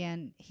recovery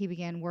he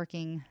began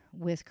working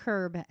with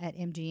Curb at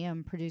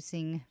MGM,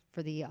 producing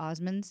for the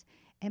Osmonds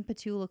and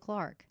Petula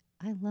Clark.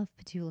 I love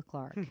Petula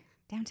Clark.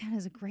 Downtown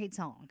is a great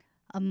song,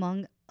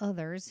 among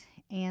others,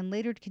 and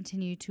later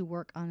continued to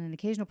work on an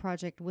occasional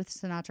project with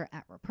Sinatra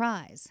at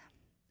Reprise.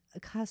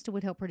 Costa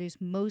would help produce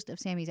most of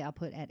Sammy's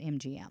output at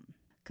MGM.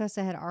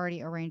 Costa had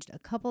already arranged a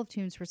couple of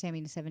tunes for Sammy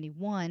in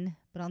 '71,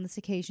 but on this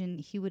occasion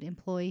he would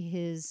employ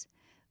his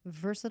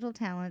versatile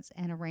talents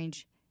and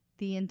arrange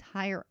the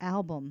entire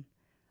album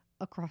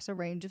across a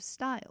range of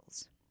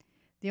styles.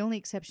 The only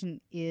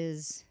exception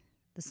is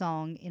the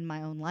song In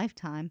My Own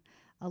Lifetime,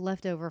 a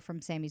leftover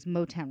from Sammy's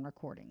Motown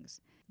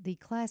recordings. The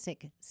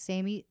classic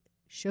Sammy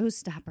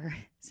Showstopper,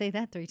 say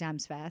that 3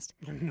 times fast,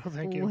 No,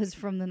 thank you. was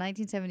from the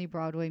 1970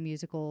 Broadway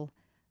musical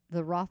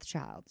The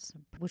Rothschilds,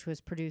 which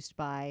was produced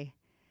by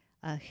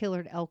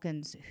Hillard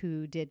Elkins,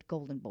 who did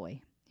Golden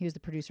Boy. He was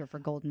the producer for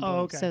Golden Boy. Oh,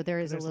 okay. So there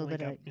is a There's little the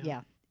bit of, link up,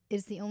 yeah.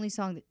 It's the only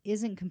song that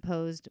isn't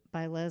composed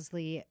by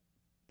Leslie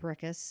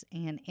Bricusse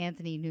and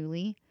Anthony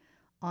Newley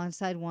on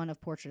side 1 of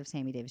Portrait of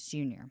Sammy Davis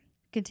Jr.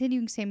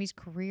 Continuing Sammy's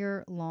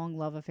career-long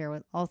love affair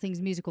with all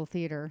things musical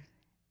theater,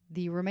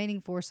 the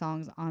remaining 4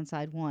 songs on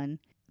side 1,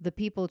 The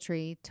People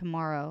Tree,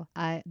 Tomorrow,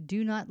 I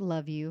Do Not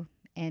Love You,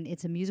 and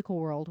It's a Musical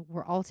World,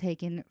 were all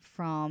taken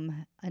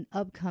from an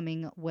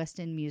upcoming West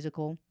End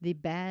musical, The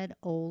Bad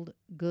Old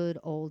Good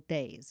Old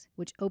Days,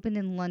 which opened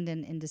in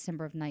London in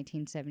December of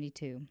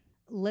 1972.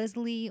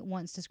 Leslie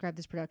once described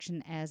this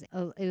production as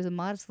it was a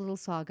modest little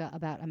saga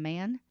about a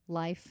man,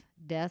 life,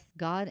 death,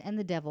 God, and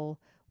the devil,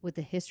 with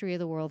the history of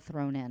the world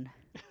thrown in.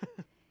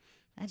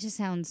 That just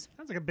sounds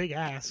like a big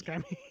ask. I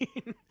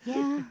mean,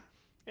 yeah.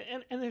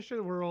 And the history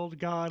of the world,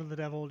 God, and the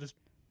devil just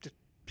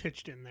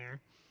pitched in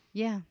there.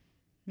 Yeah.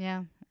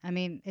 I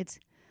mean,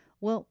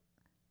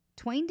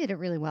 Twain did it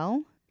really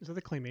well. Is that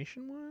the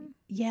claymation one?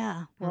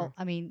 Yeah. Well,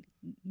 I mean,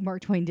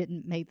 Mark Twain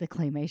didn't make the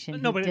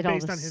claymation. No, He but did it's all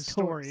based the on his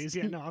stories.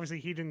 Yeah, no,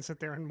 obviously he didn't sit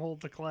there and mold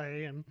the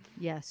clay. And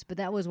Yes, but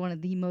that was one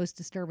of the most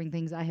disturbing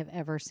things I have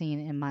ever seen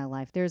in my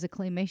life. There's a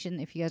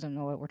claymation, if you guys don't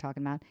know what we're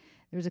talking about,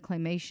 there's a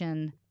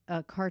claymation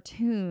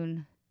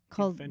cartoon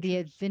called The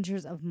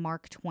Adventures of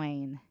Mark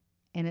Twain.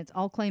 And it's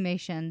all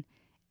claymation,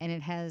 and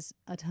it has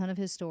a ton of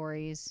his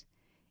stories,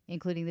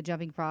 including the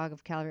Jumping Frog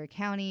of Calaveras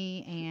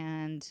County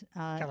and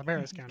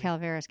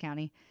Calaveras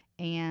County.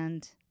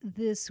 And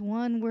this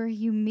one where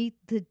you meet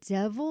the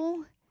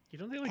devil. You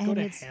don't think go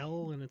to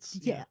hell and it's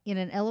in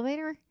an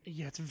elevator?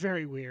 Yeah, it's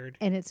very weird.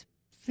 And it's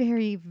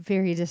very,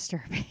 very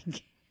disturbing.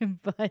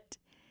 But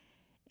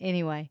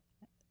anyway,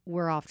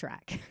 we're off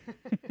track.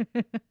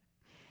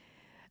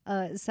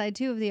 Side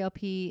 2 of the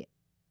LP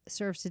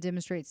serves to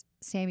demonstrate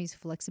Sammy's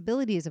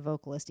flexibility as a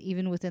vocalist,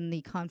 even within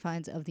the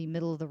confines of the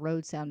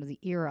middle-of-the-road sound of the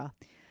era.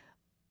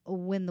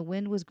 When the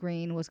Wind Was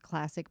Green was a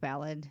classic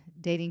ballad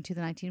dating to the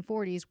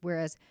 1940s,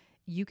 whereas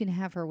You Can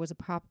Have Her was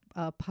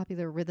a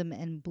popular rhythm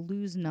and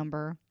blues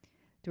number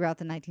throughout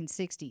the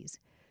 1960s.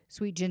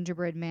 Sweet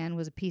Gingerbread Man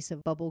was a piece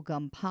of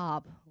bubblegum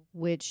pop,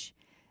 which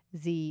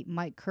the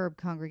Mike Curb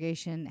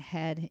congregation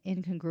had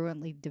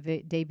incongruently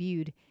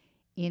debuted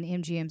in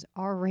MGM's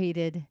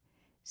R-rated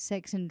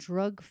sex and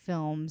drug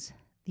films,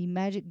 The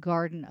Magic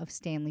Garden of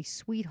Stanley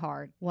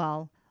Sweetheart,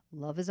 while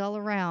Love Is All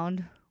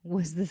Around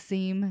was the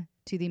theme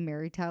to the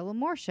Mary Tyler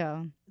Moore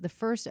Show, the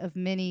first of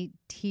many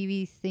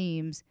TV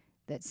themes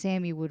that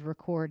Sammy would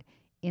record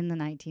in the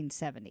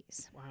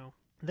 1970s. Wow.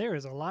 There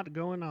is a lot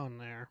going on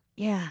there.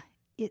 Yeah,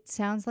 it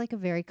sounds like a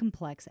very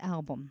complex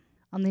album.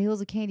 On the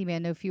heels of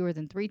Candyman, no fewer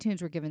than 3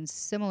 tunes were given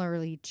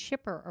similarly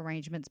chipper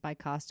arrangements by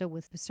Costa,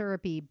 with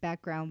syrupy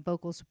background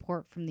vocal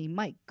support from the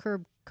Mike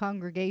Curb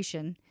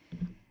congregation.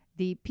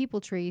 The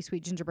People Tree,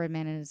 Sweet Gingerbread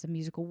Man, and It's a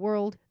Musical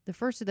World, the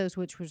first of those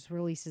which was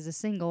released as a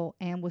single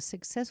and was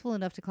successful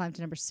enough to climb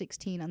to number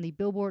 16 on the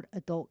Billboard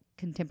Adult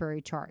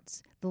Contemporary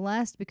charts. The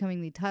last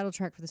becoming the title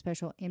track for the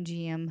special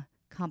MGM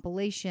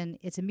compilation,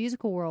 It's a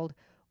Musical World,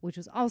 which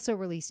was also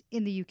released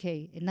in the UK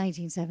in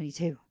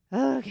 1972.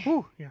 Okay.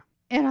 Ooh, yeah.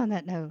 And on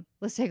that note,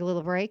 let's take a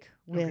little break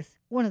with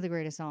one of the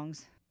greatest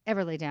songs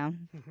ever laid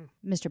down,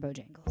 Mr.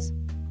 Bojangles.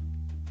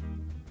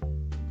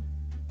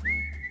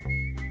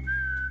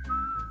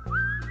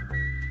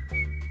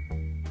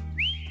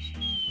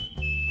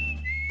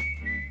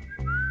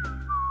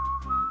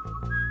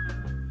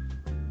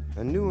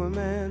 I knew a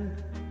man,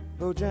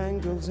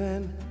 Bojangles,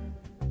 and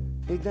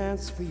he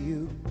danced for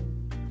you.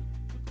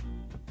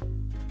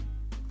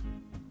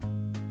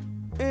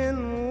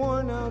 In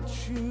worn-out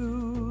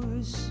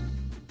shoes,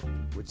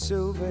 with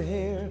silver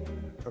hair,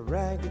 a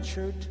ragged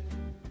shirt,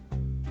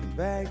 and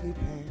baggy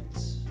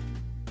pants.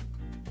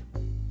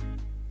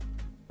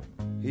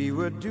 He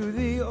would do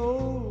the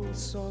old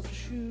soft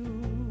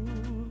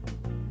shoe.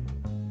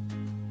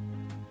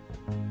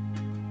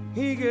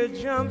 He could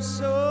jump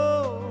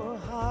so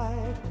high,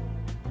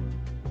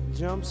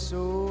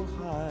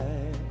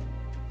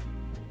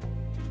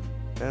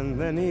 and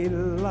then he'd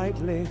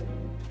lightly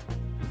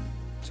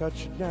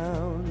touch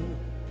down.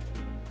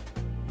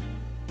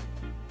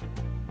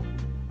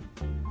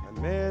 I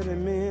met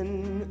him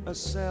in a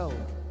cell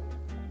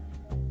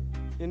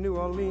in New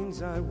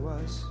Orleans. I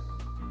was.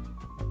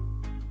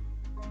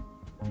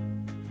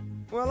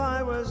 Well,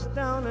 I was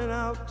down and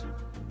out.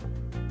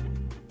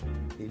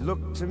 He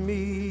looked to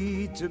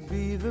me to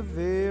be the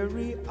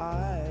very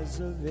eyes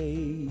of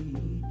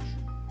age.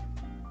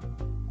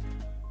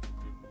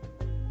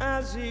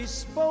 As he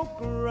spoke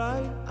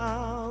right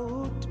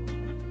out,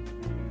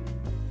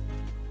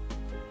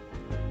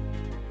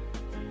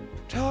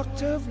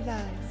 talked of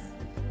life.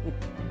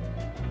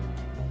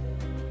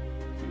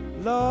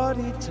 Lord,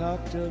 he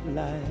talked of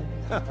life.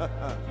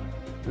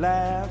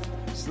 Laughed,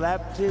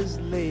 slapped his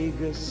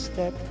leg a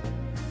step.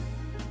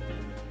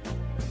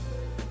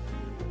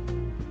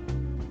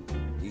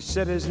 He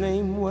said his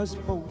name was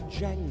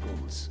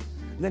Bojangles.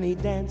 Then he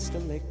danced a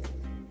lick.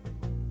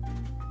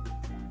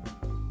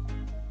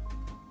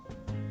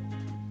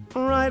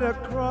 Right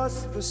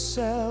across the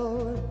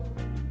cell,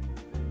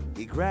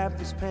 he grabbed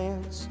his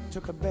pants,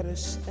 took a better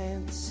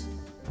stance,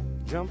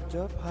 jumped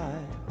up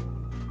high.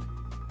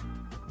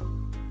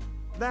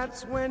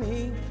 That's when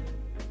he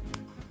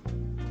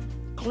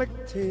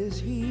clicked his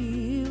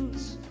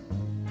heels.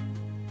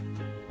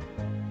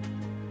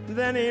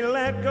 Then he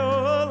let go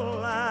a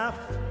laugh.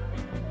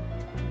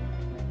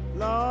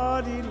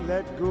 Lord, he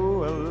let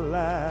go a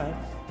laugh.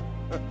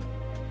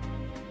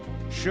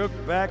 Shook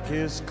back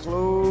his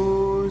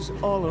clothes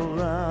all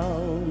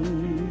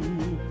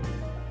around.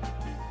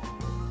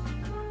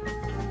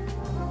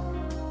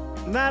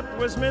 That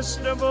was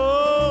Mr.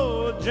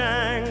 Bojangles.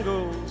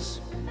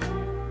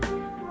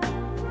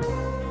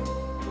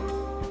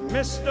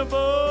 Mr.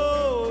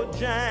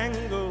 Bojangles.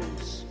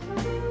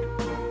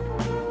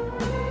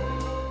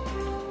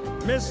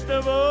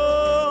 Mr.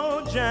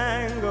 Bojangles.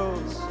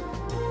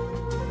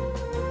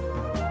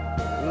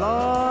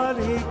 Lord,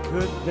 he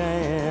could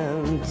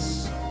dance.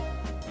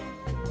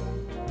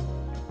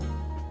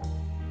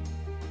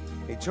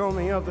 He told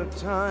me of the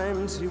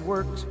times he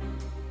worked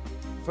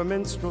for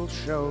minstrel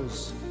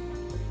shows,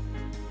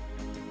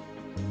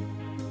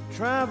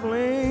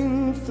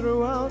 traveling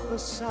throughout the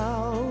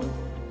South.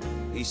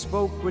 He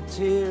spoke with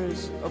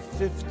tears of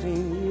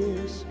 15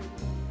 years,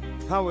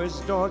 how his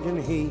dog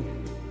and he,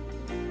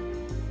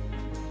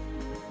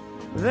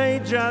 they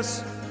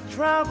just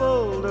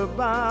traveled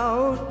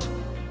about.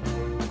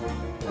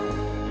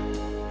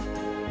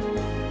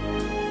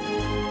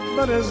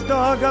 But his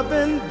dog up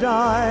and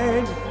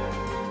died.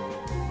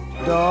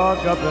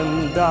 Dog up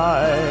and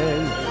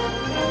died.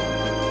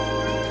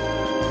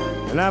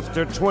 And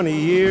after 20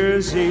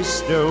 years he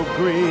still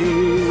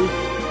grieved.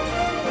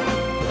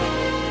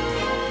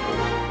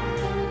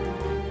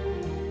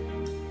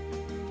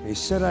 He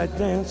said I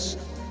dance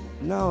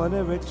now at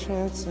every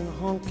chance in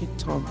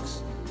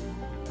honky-tonks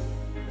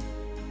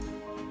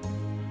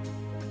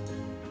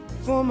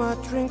for my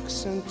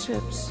drinks and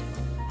tips,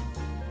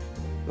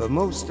 but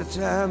most of the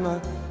time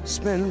I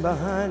spend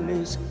behind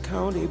these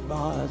county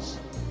bars.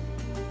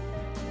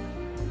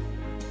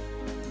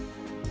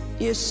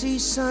 You see,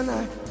 son,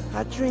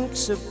 I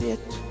drinks a bit.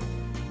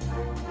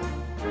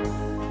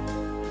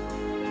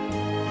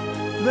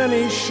 Then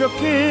he shook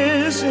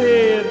his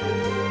head.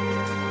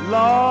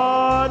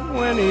 Lord,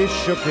 when he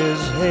shook his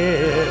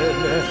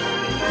head,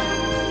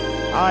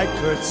 I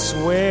could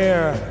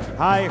swear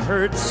I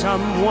heard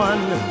someone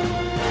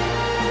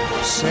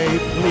say,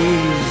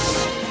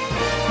 please,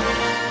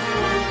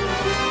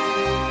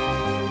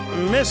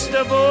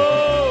 Mr.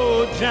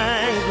 Bojangles.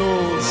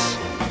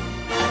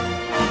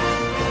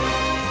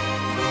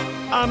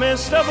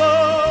 Mr.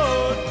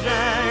 Bojangles,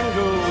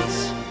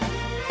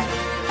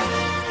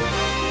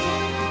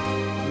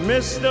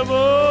 Mr.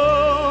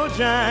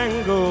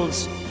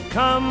 Bojangles,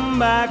 come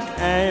back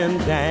and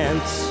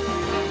dance.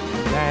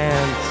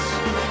 Dance,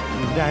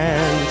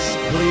 dance,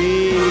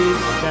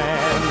 please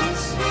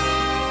dance.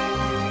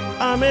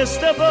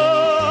 Mr.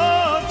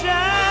 Bojangles,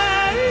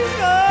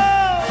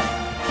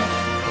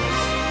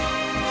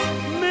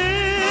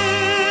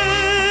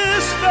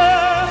 Mr.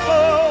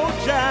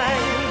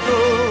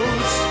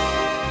 Bojangles,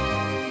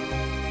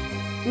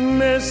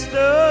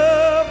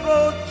 Mr.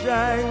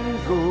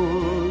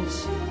 Bojangles,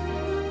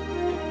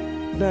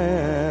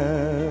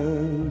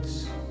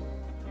 dance.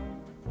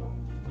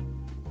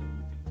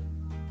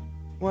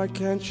 Why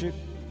can't you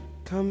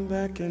come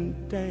back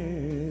and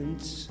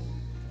dance?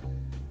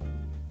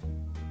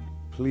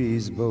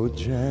 Please,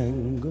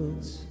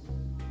 Bojangles.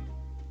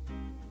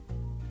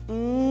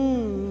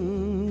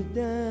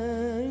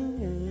 Dance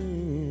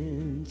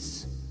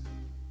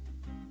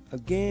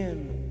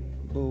again,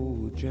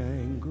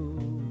 Bojangles.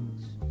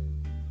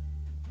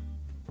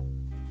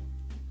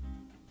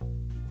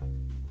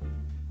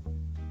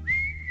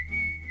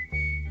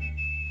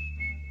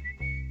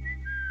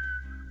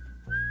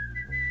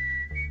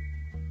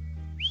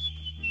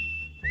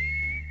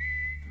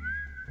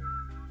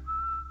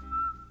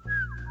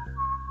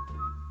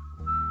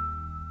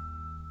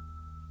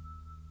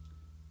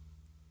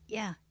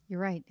 Yeah, you're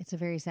right. It's a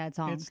very sad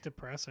song. It's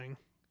depressing.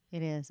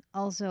 It is.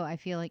 Also, I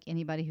feel like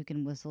anybody who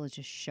can whistle is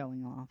just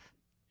showing off.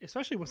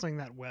 Especially whistling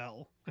that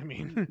well. I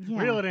mean,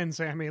 Yeah. reel it in,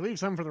 Sammy. Leave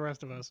some for the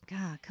rest of us.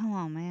 God, come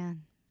on,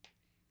 man.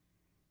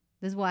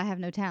 This is why I have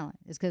no talent.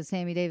 It's because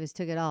Sammy Davis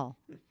took it all.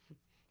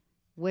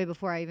 Way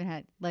before I even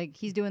had, like,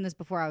 he's doing this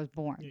before I was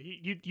born.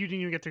 You didn't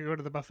even get to go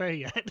to the buffet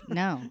yet.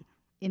 No.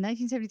 In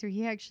 1973,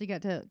 he actually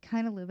got to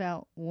kind of live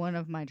out one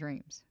of my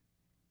dreams.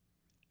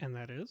 And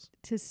that is?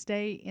 To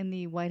stay in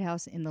the White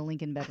House in the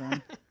Lincoln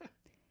bedroom.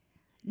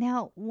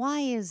 Now, why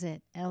is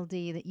it,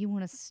 LD, that you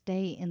want to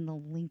stay in the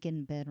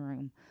Lincoln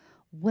bedroom?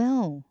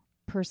 Well,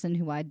 person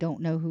who I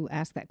don't know who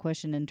asked that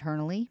question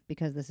internally,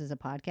 because this is a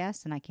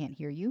podcast and I can't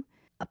hear you,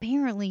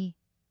 apparently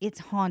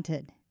it's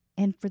haunted.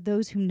 And for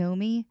those who know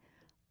me,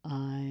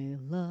 I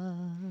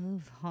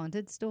love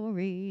haunted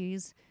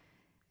stories.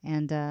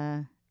 And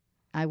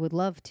I would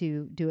love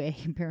to do a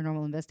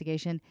paranormal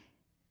investigation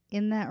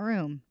in that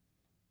room.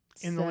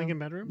 In the Lincoln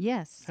bedroom?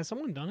 Yes. Has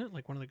someone done it?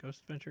 Like one of the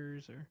Ghost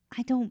Adventures? Or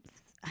I don't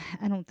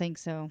think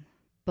so.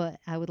 But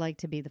I would like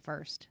to be the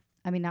first.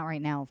 I mean, not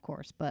right now, of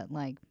course, but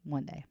like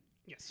one day.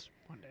 Yes,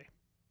 one day.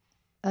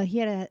 He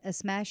had a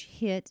smash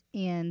hit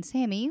in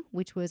Sammy,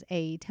 which was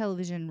a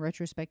television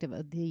retrospective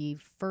of the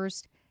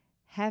first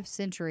half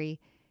century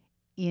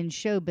in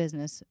show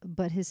business.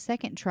 But his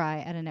second try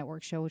at a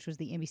network show, which was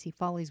the NBC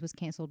Follies, was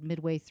canceled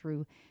midway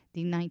through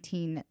the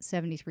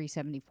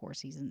 1973-74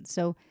 season.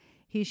 So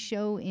his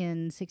show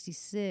in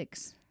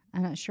 66,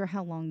 I'm not sure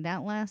how long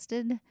that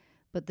lasted,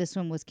 but this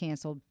one was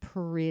canceled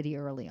pretty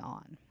early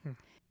on.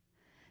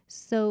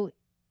 So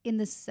in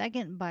the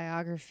second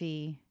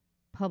biography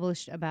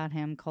published about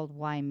him called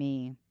Why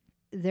Me,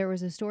 there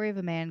was a story of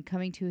a man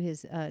coming to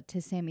his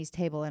to Sammy's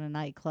table at a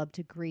nightclub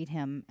to greet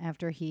him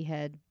after he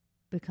had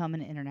become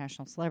an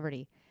international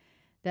celebrity.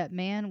 That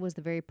man was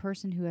the very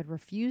person who had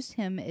refused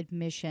him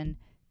admission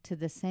to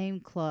the same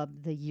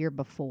club the year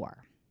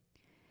before.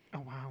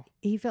 Oh, wow.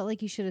 He felt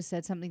like he should have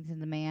said something to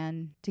the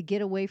man to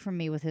get away from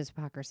me with his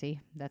hypocrisy.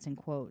 That's in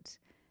quotes.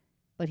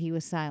 But he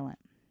was silent.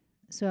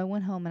 So I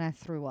went home and I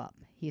threw up,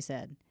 he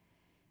said.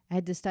 I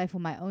had to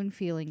stifle my own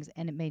feelings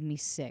and it made me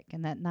sick.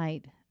 And that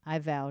night I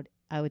vowed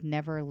I would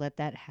never let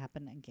that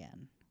happen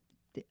again.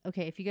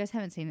 Okay, if you guys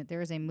haven't seen it,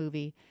 there is a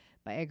movie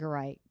by Edgar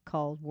Wright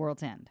called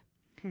World's End.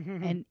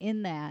 And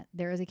in that,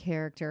 there is a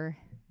character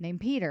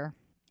named Peter.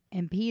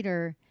 And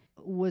Peter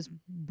was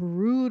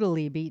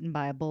brutally beaten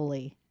by a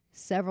bully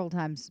several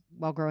times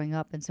while growing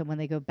up. And so when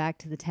they go back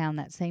to the town,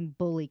 that same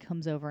bully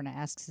comes over and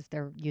asks if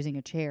they're using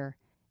a chair.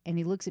 And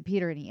he looks at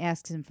Peter and he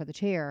asks him for the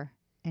chair.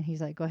 And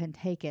he's like, go ahead and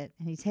take it.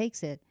 And he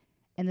takes it.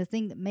 And the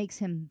thing that makes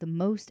him the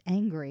most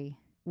angry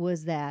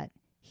was that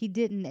he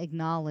didn't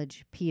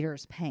acknowledge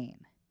Peter's pain.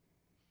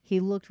 He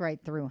looked right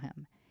through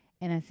him.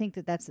 And I think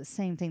that that's the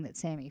same thing that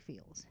Sammy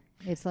feels.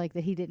 It's like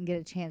that he didn't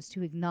get a chance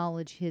to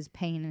acknowledge his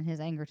pain and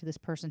his anger to this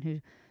person who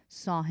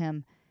saw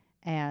him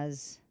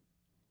as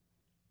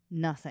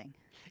nothing.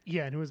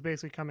 Yeah, and who was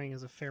basically coming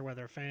as a fair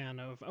weather fan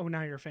of, oh,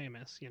 now you're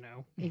famous, you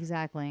know.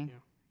 Exactly.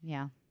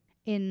 Yeah.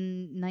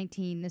 In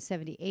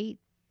 1978,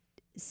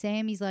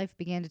 Sammy's life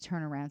began to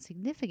turn around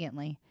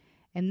significantly,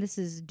 and this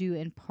is due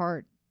in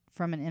part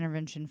from an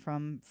intervention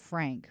from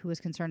Frank, who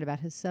was concerned about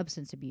his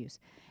substance abuse.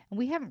 And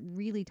we haven't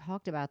really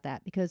talked about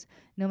that because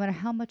no matter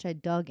how much I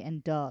dug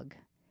and dug,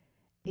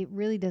 it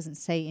really doesn't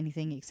say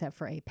anything except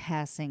for a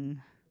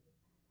passing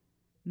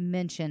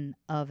mention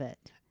of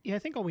it. Yeah, I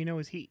think all we know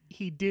is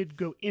he did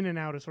go in and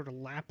out of sort of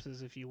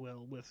lapses, if you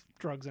will, with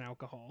drugs and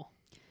alcohol.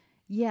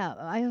 Yeah,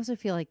 I also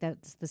feel like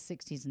that's the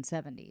 60s and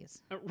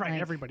 70s. Right,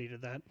 Like, everybody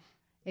did that.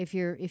 If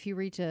you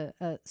reach a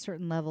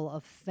certain level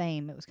of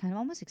fame, it was kind of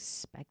almost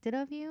expected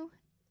of you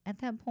at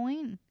that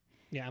point.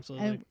 Yeah,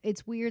 absolutely. And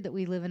it's weird that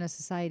we live in a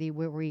society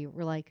where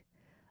we're like,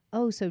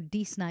 oh, so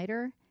Dee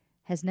Snider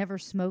has never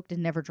smoked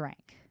and never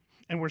drank.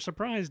 And we're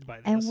surprised by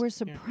this. And we're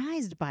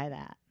surprised by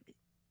that.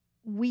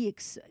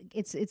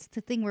 It's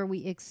the thing where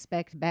we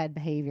expect bad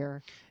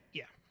behavior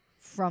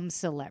from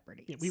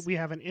celebrities. Yeah, we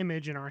have an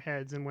image in our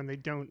heads, and when they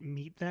don't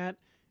meet that,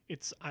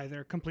 it's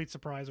either complete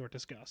surprise or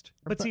disgust.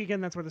 But see,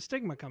 again, that's where the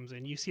stigma comes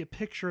in. You see a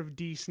picture of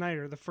Dee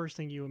Snider, the first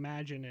thing you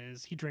imagine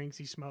is he drinks,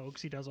 he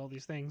smokes, he does all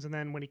these things. And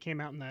then when he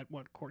came out in that,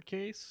 court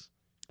case?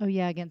 Oh,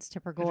 yeah, against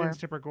Tipper Gore. Against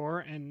Tipper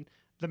Gore, and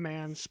the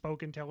man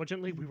spoke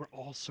intelligently, we were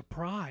all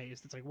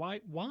surprised. It's like, why?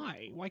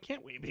 Why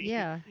can't we be?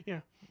 Yeah.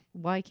 Yeah.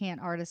 Why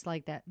can't artists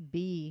like that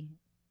be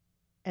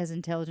as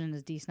intelligent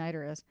as Dee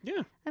Snider is?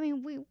 Yeah. I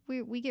mean,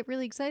 we get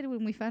really excited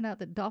when we find out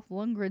that Dolph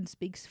Lundgren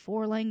speaks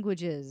 4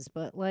 languages,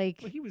 but like...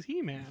 Well, he was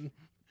He-Man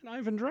and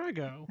Ivan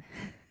Drago.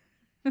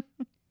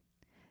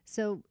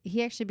 So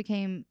he actually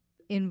became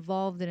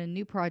involved in a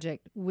new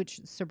project which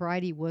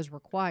sobriety was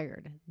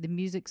required. The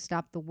music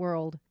Stop the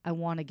World, I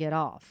Want to Get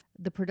Off.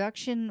 The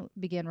production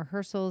began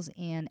rehearsals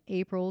in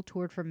April,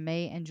 toured from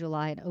May and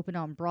July, and opened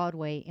on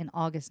Broadway in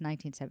August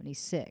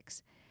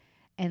 1976.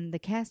 And the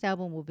cast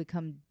album will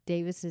become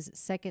Davis's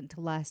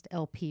second-to-last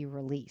LP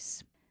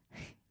release.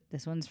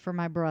 This one's for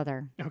my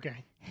brother.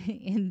 Okay.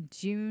 In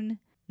June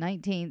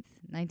 19th,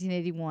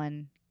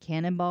 1981,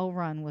 Cannonball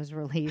Run was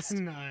released.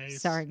 Nice.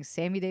 Starring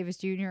Sammy Davis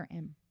Jr.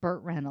 and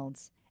Burt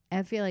Reynolds.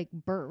 I feel like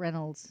Burt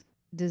Reynolds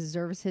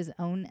deserves his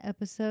own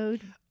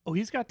episode. Oh,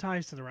 he's got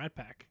ties to the Rat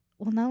Pack.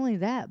 Well, not only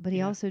that, but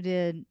he also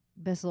did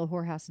Best Little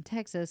Whorehouse in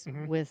Texas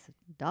with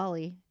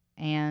Dolly,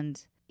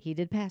 and he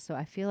did pass. So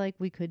I feel like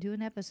we could do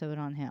an episode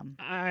on him.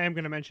 I am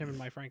going to mention him in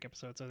my Frank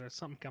episode, so there's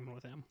something coming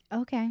with him.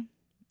 Okay.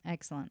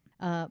 Excellent.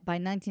 By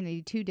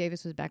 1982,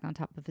 Davis was back on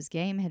top of his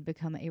game, had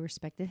become a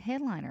respected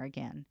headliner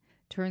again,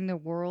 touring the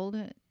world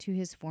to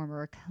his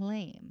former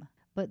acclaim.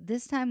 But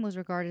this time was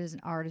regarded as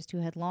an artist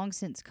who had long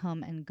since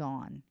come and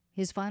gone.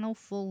 His final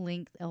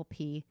full-length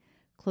LP,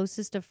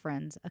 Closest of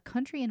Friends, a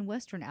country and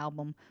western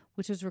album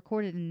which was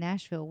recorded in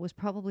Nashville, was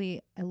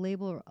probably a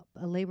labor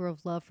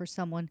of love for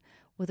someone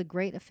with a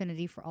great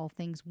affinity for all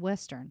things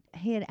western.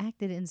 He had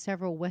acted in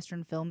several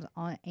western films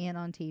and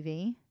on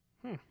TV.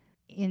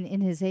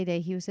 In his heyday,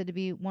 he was said to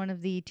be one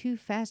of the 2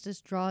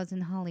 fastest draws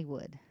in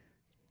Hollywood.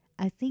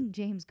 I think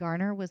James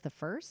Garner was the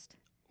first.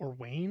 Or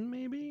Wayne,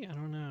 maybe? I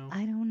don't know.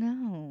 I don't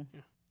know.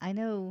 Yeah. I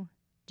know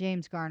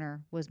James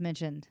Garner was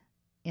mentioned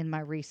in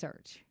my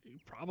research.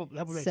 Probably.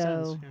 That would make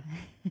sense.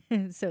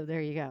 Yeah. So there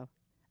you go.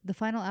 The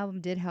final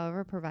album did,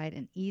 however, provide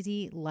an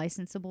easy,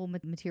 licensable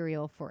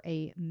material for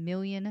 1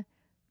 million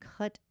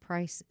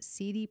cut-price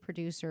CD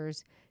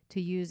producers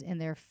to use in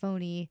their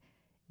phony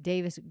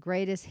Davis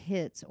Greatest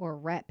Hits or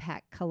Rat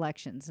Pack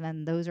collections. And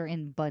then those are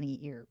in bunny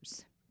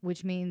ears,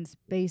 which means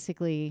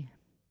basically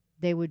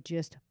they would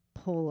just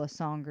pull a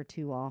song or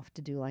two off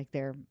to do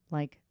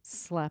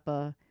slap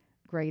a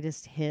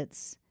Greatest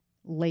Hits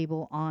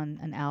label on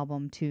an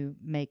album to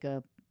make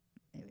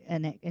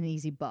an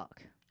easy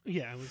buck.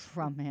 Yeah, it was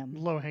from him.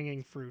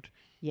 Low-hanging fruit.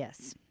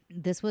 Yes.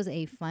 This was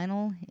a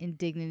final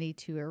indignity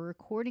to a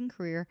recording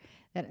career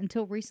that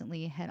until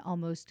recently had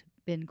almost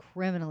been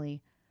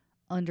criminally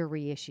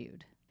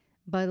under-reissued.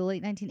 By the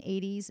late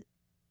 1980s,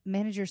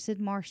 manager Sid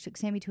Marsh took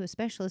Sammy to a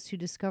specialist who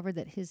discovered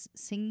that his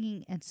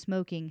singing and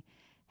smoking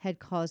had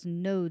caused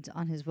nodes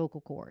on his vocal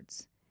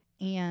cords.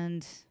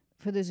 And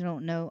for those who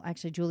don't know,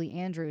 actually Julie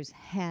Andrews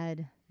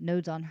had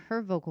nodes on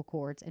her vocal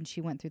cords, and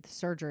she went through the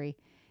surgery,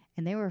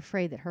 and they were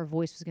afraid that her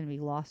voice was going to be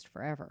lost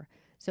forever.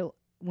 So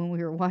when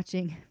we were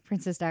watching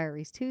Princess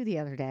Diaries 2 the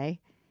other day,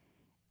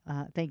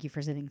 thank you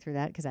for sitting through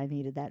that because I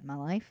needed that in my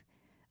life,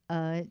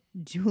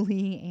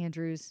 Julie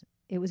Andrews,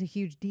 it was a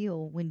huge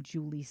deal when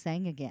Julie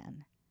sang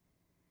again.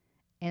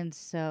 And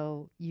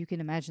so you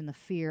can imagine the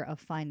fear of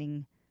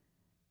finding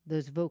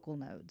those vocal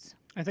nodes.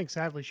 I think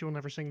sadly she will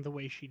never sing the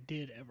way she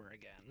did ever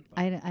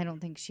again. I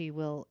don't think she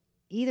will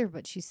either,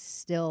 but she's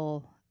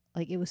still,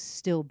 it was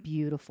still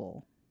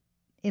beautiful.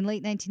 In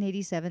late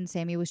 1987,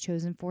 Sammy was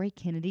chosen for a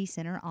Kennedy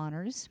Center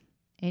Honors,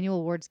 annual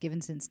awards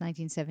given since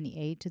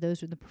 1978 to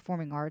those in the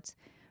performing arts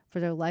for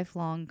their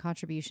lifelong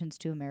contributions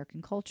to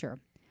American culture.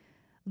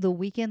 The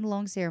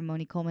weekend-long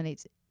ceremony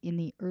culminates in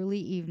the early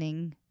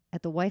evening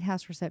at the White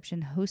House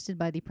reception hosted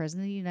by the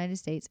President of the United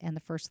States and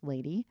the First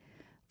Lady,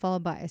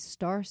 followed by a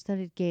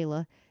star-studded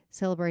gala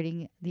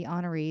celebrating the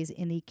honorees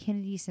in the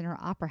Kennedy Center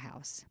Opera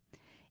House.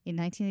 In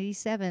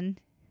 1987,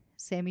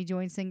 Sammy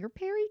joined singer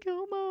Perry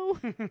Como.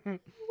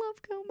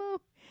 Love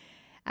Como.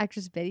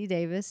 Actress Betty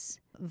Davis,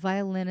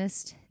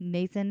 violinist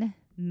Nathan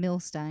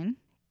Milstein,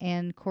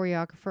 and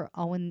choreographer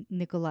Owen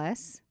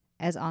Nicholas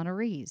as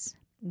honorees.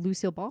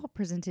 Lucille Ball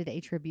presented a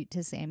tribute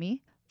to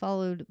Sammy,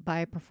 followed by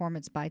a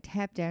performance by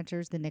tap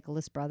dancers the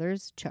Nicholas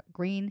Brothers, Chuck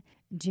Green,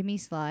 Jimmy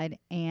Slide,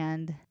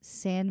 and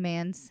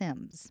Sandman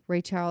Sims.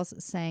 Ray Charles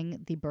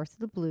sang The Birth of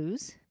the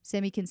Blues.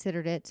 Sammy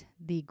considered it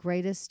the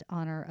greatest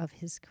honor of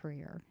his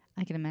career.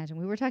 I can imagine.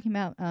 We were talking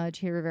about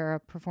Che Rivera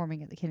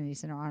performing at the Kennedy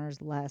Center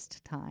Honors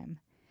last time.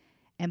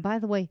 And by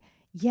the way,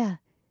 yeah,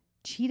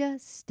 Cheetah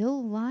still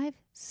alive,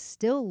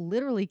 still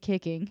literally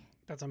kicking.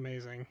 That's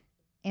amazing.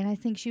 And I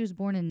think she was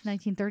born in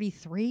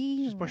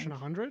 1933. She's pushing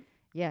 100.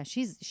 Yeah,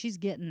 she's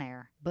getting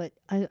there. But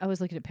I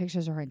was looking at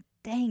pictures of her, and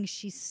dang,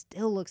 she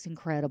still looks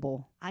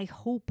incredible. I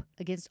hope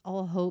against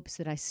all hopes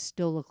that I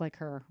still look like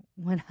her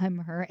when I'm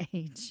her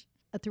age.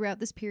 Throughout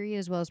this period,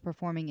 as well as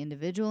performing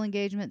individual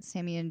engagements,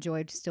 Sammy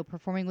enjoyed still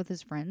performing with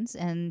his friends,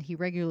 and he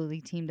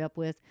regularly teamed up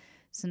with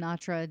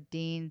Sinatra,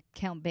 Dean,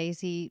 Count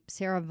Basie,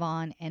 Sarah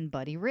Vaughan, and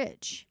Buddy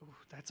Rich. Ooh,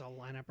 that's a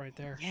lineup right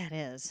there. Yeah, it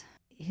is.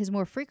 His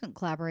more frequent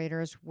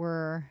collaborators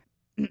were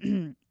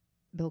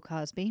Bill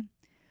Cosby,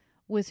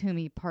 with whom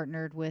he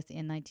partnered with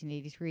in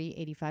 1983,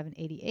 85, and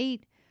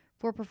 88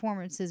 for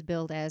performances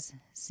billed as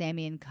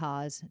Sammy and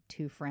Cos,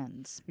 Two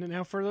Friends.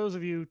 Now, for those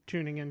of you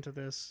tuning into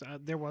this,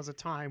 there was a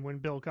time when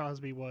Bill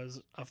Cosby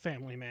was a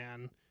family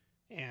man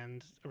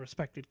and a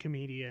respected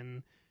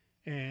comedian,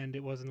 and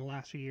it was in the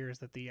last few years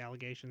that the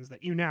allegations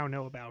that you now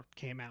know about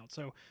came out.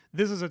 So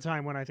this is a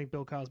time when I think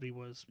Bill Cosby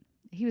was...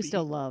 He was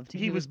still loved.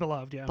 He was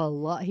beloved, yeah.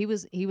 He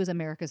was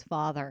America's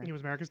father. He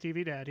was America's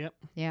TV dad, yep.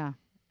 Yeah.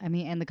 I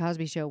mean, and The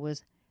Cosby Show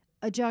was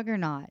a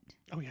juggernaut.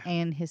 Oh, yeah.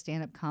 And his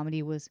stand-up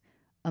comedy was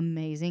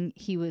amazing.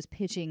 He was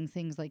pitching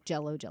things like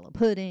Jello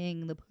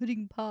pudding, the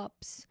pudding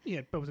pops.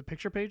 Yeah, but was it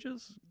Picture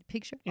Pages?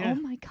 Oh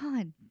my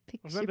God.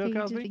 Picture Was that Bill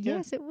Pages. Cosby?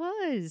 Yes, it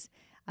was.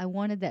 I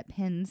wanted that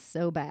pen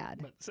so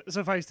bad. But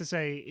suffice to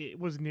say, it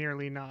was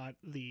nearly not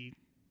the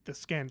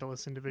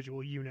scandalous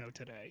individual you know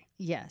today.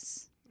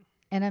 Yes.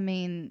 And I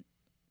mean,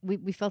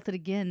 we felt it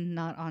again,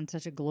 not on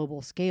such a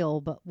global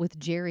scale, but with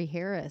Jerry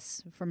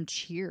Harris from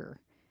Cheer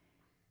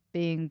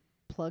being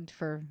plugged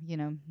for,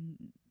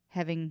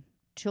 having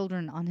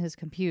children on his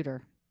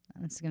computer.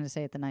 I'm just going to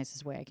say it the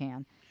nicest way I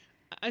can.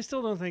 I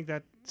still don't think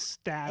that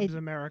stabs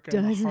America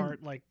in the heart.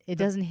 It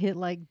doesn't hit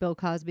like Bill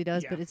Cosby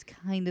does, Yeah. but it's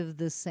kind of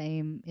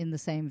in the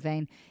same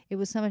vein. It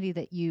was somebody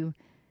that you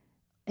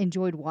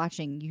enjoyed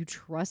watching. You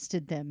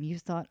trusted them. You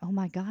thought, oh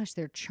my gosh,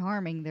 they're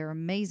charming. They're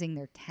amazing.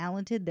 They're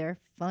talented. They're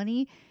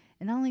funny.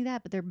 And not only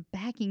that, but they're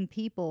backing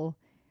people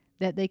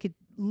that they could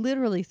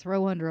literally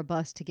throw under a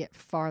bus to get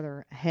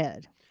farther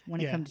ahead when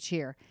it comes to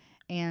Cheer.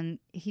 And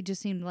he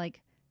just seemed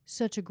like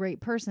such a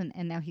great person,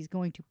 and now he's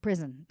going to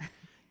prison.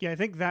 Yeah, I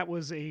think that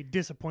was a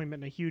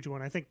disappointment and a huge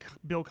one. I think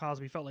Bill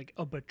Cosby felt like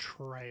a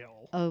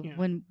betrayal. Oh,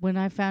 when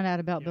I found out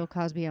about Bill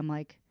Cosby, I'm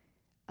like,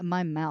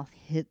 my mouth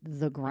hit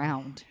the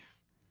ground.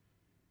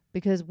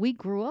 Because we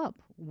grew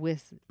up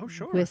with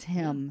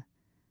him.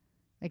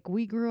 Like,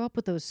 we grew up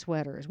with those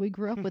sweaters. We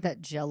grew up with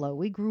that Jello.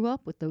 We grew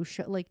up with those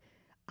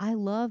I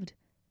loved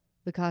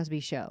The Cosby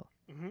Show.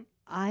 Mm-hmm.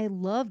 I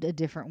loved A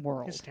Different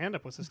World. His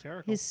stand-up was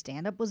hysterical. His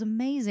stand-up was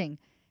amazing.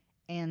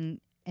 And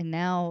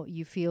now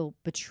you feel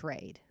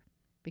betrayed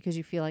because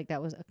you feel like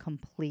that was a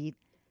complete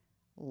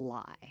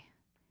lie.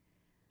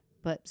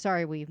 But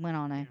sorry, we went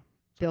on a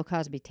Bill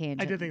Cosby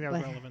tangent. I did think that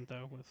was relevant,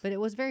 though. But it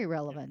was very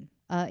relevant.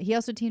 He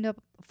also teamed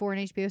up for an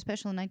HBO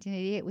special in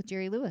 1988 with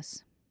Jerry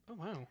Lewis. Oh,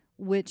 wow.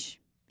 Which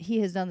he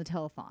has done the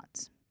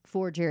telethons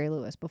for Jerry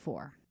Lewis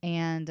before.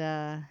 And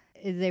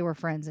they were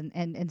friends,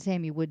 and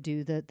Sammy would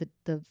do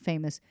the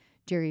famous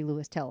Jerry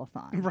Lewis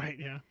telethon. Right,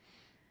 yeah.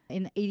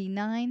 In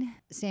 89,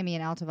 Sammy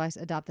and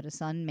Altovise adopted a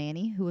son,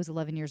 Manny, who was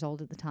 11 years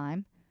old at the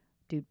time.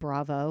 Dude,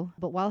 bravo.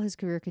 But while his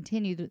career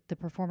continued, the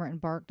performer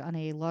embarked on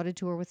a lauded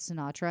tour with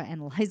Sinatra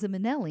and Liza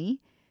Minnelli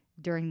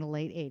during the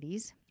late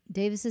 80s.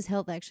 Davis's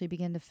health actually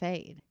began to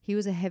fade. He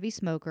was a heavy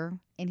smoker,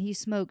 and he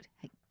smoked...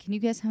 Can you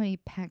guess how many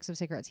packs of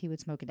cigarettes he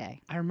would smoke a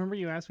day? I remember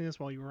you asked me this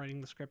while you were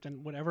writing the script,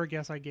 and whatever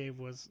guess I gave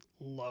was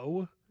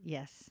low.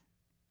 Yes.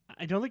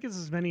 I don't think it's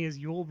as many as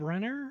Yul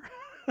Brynner.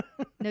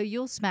 No,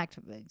 Yul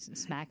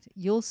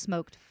Yul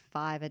smoked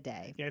 5 a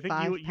day. Yeah, I think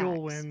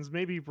Yul wins.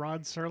 Maybe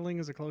Rod Serling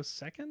is a close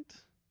second.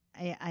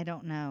 I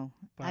don't know.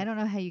 But, I don't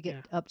know how you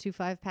get up to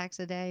 5 packs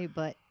a day,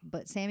 but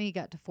Sammy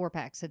got to 4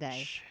 packs a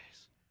day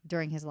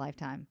during his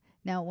lifetime.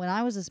 Now, when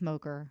I was a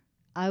smoker,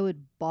 I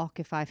would balk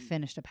if I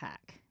finished a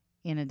pack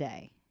in a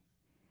day.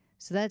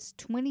 So that's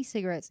 20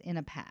 cigarettes in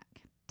a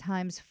pack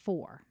times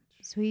 4.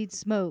 So he'd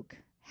smoke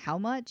how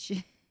much?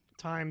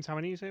 Times how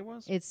many you say it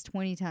was? It's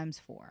 20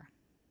 times 4.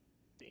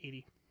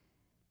 80.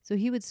 So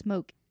he would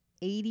smoke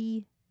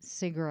 80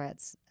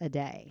 cigarettes a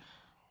day.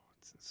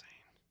 That's insane.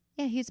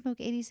 Yeah, he'd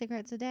smoke 80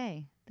 cigarettes a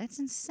day. That's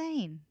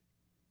insane.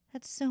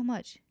 That's so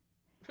much.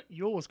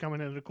 Yul was coming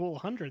in at a cool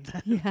 100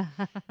 then.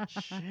 Yeah.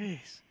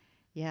 Jeez.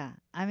 Yeah.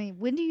 I mean,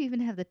 when do you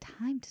even have the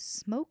time to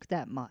smoke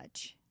that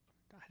much?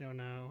 I don't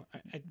know.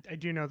 I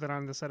do know that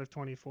on the set of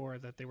 24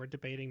 that they were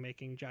debating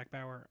making Jack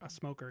Bauer a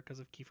smoker because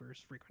of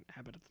Kiefer's frequent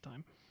habit at the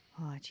time.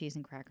 Oh, cheese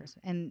and crackers.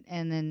 And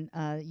then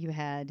you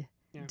had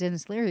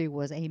Dennis Leary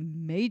was a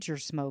major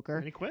smoker.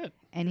 And he quit.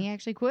 And he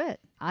actually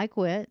quit. I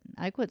quit.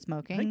 I quit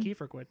smoking. I think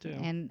Kiefer quit too.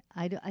 And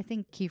I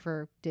think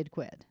Kiefer did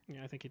quit.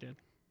 Yeah, I think he did.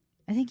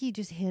 I think he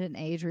just hit an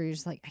age where you're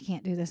just like, I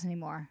can't do this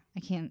anymore. I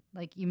can't.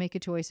 Like, you make a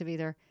choice of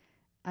either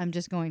I'm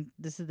just going,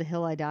 this is the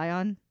hill I die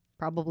on,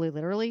 probably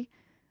literally,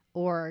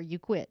 or you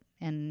quit.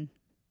 And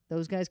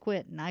those guys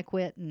quit, and I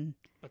quit.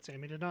 But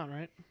Sammy did not,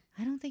 right?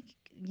 I don't think,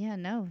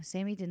 no,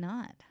 Sammy did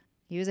not.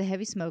 He was a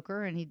heavy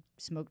smoker, and he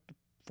smoked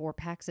 4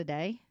 packs a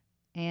day.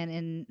 And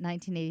in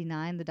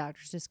 1989, the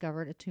doctors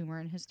discovered a tumor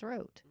in his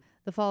throat.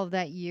 The fall of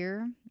that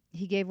year,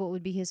 he gave what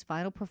would be his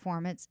final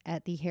performance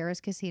at the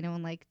Harris Casino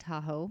in Lake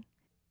Tahoe.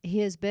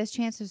 His best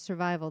chance of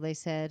survival, they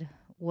said,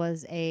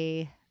 was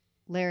a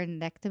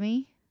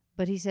laryngectomy,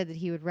 but he said that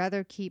he would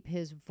rather keep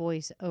his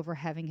voice over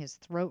having his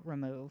throat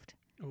removed.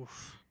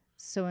 Oof.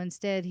 So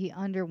instead, he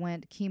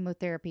underwent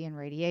chemotherapy and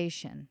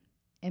radiation.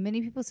 And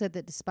many people said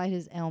that despite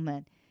his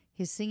ailment,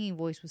 his singing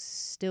voice was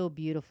still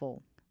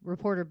beautiful.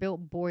 Reporter Bill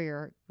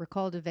Boyer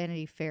recalled to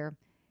Vanity Fair,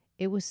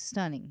 "It was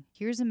stunning.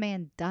 Here's a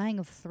man dying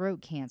of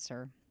throat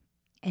cancer,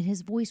 and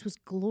his voice was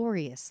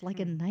glorious, like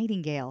a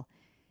nightingale.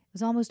 It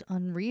was almost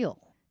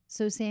unreal."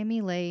 So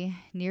Sammy lay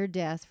near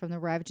death from the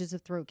ravages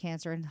of throat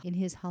cancer in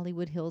his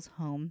Hollywood Hills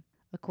home,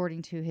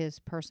 according to his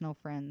personal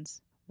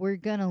friends. "We're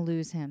gonna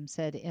lose him,"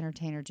 said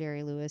entertainer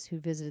Jerry Lewis, who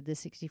visited the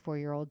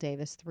 64-year-old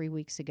Davis 3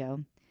 weeks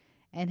ago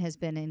and has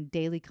been in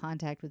daily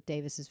contact with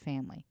Davis's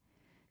family.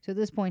 So at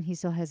this point, he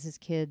still has his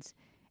kids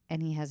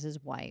and he has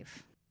his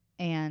wife,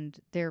 and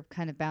they're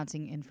kind of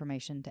bouncing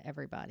information to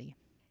everybody.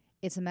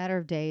 "It's a matter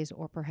of days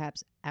or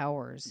perhaps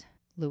hours,"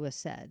 Lewis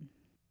said.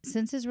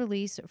 Since his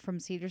release from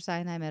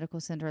Cedars-Sinai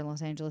Medical Center in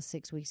Los Angeles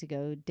 6 weeks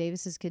ago,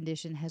 Davis's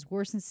condition has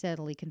worsened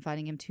steadily,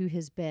 confining him to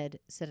his bed,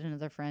 said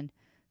another friend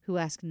who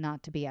asked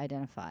not to be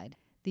identified.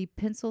 The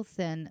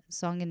pencil-thin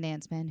song and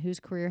dance man, whose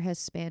career has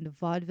spanned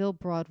vaudeville,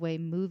 Broadway,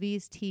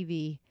 movies,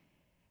 TV,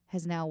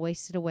 has now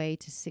wasted away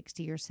to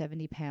 60 or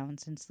 70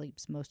 pounds and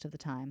sleeps most of the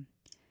time.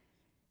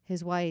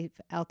 His wife,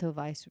 Alto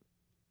Weiss,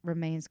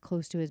 remains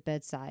close to his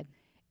bedside.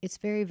 "It's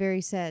very,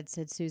 very sad,"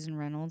 said Susan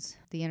Reynolds,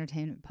 the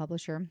entertainment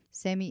publisher.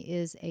 "Sammy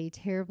is a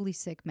terribly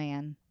sick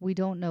man. We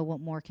don't know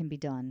what more can be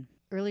done."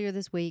 Earlier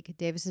this week,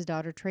 Davis's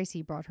daughter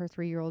Tracy brought her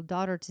 3-year-old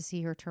daughter to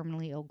see her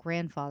terminally ill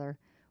grandfather,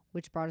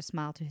 which brought a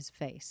smile to his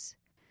face.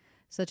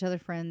 Such other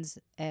friends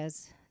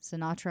as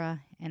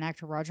Sinatra and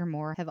actor Roger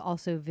Moore have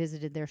also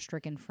visited their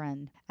stricken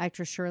friend.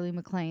 Actress Shirley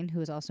MacLaine,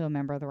 who is also a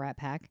member of the Rat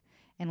Pack,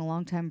 and a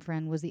longtime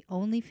friend, was the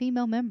only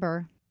female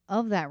member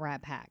of that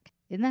Rat Pack.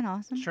 Isn't that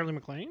awesome? Shirley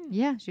MacLaine?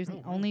 Yeah, she was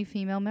the only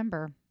female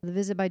member. The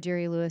visit by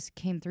Jerry Lewis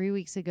came 3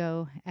 weeks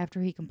ago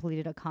after he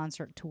completed a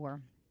concert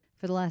tour.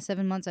 "For the last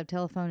 7 months, I've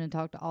telephoned and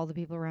talked to all the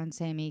people around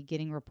Sammy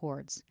getting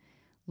reports,"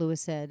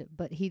 Lewis said,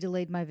 "but he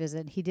delayed my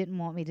visit. He didn't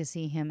want me to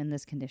see him in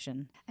this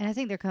condition." And I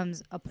think there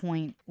comes a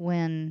point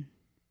when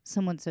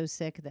someone's so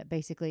sick that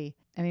basically,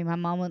 my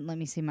mom wouldn't let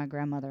me see my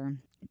grandmother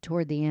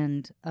toward the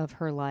end of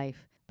her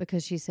life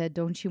because she said,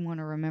 "Don't you want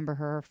to remember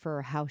her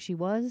for how she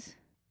was?"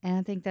 And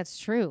I think that's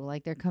true.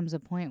 Like, there comes a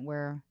point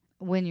where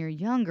when you're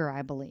younger,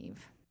 I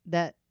believe,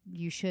 that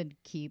you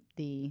should keep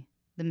the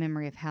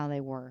memory of how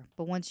they were.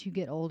 But once you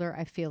get older,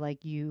 I feel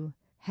like you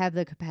have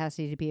the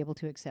capacity to be able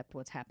to accept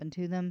what's happened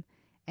to them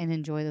and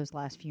enjoy those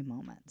last few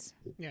moments.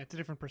 Yeah, it's a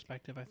different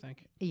perspective, I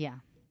think. Yeah.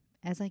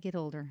 As I get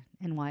older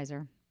and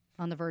wiser,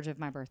 on the verge of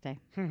my birthday.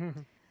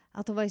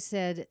 Alto Weiss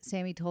said,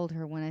 "Sammy told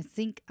her, 'When I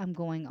think I'm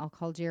going, I'll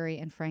call Jerry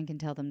and Frank and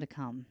tell them to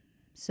come.'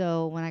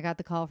 So when I got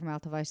the call from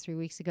Alto Weiss 3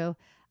 weeks ago,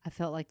 I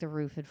felt like the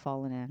roof had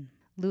fallen in."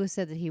 Lewis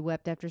said that he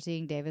wept after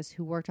seeing Davis,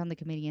 who worked on the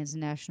comedian's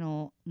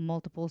National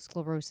Multiple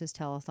Sclerosis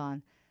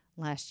Telethon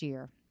last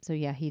year. So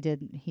yeah, he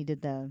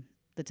did the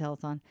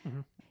telethon.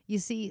 Mm-hmm. You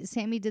see,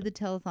 Sammy did the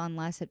telethon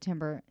last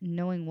September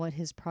knowing what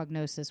his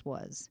prognosis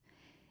was.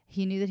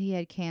 He knew that he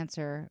had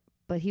cancer,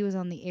 but he was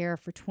on the air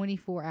for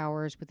 24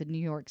 hours with the New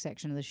York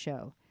section of the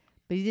show.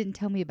 But he didn't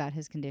tell me about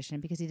his condition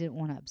because he didn't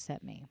want to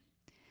upset me.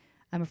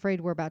 "I'm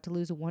afraid we're about to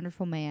lose a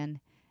wonderful man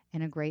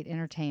and a great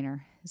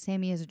entertainer.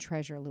 Sammy is a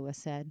treasure," Lewis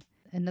said.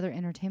 Another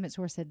entertainment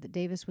source said that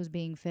Davis was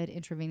being fed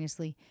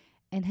intravenously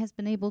and has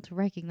been able to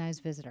recognize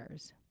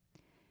visitors.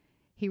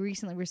 He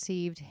recently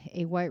received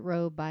a white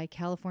robe by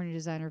California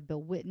designer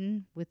Bill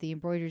Witten with the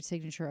embroidered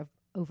signature of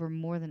over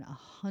more than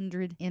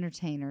 100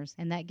 entertainers,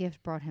 and that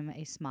gift brought him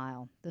a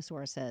smile, the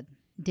source said.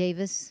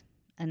 Davis,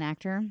 an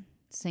actor,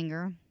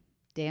 singer,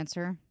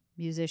 dancer,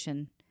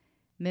 musician,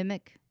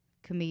 mimic,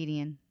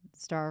 comedian,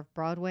 star of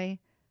Broadway,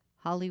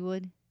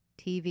 Hollywood,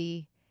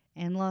 TV,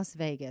 and Las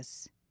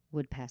Vegas,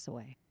 would pass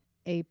away.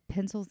 A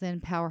pencil-thin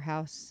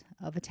powerhouse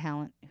of a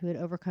talent who had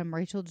overcome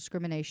racial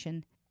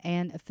discrimination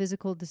and a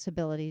physical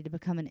disability to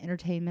become an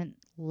entertainment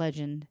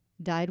legend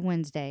died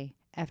Wednesday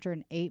after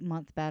an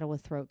 8-month battle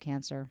with throat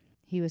cancer.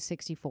 He was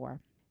 64.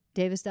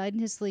 Davis died in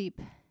his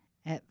sleep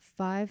at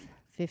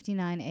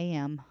 5:59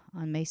 a.m.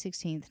 on May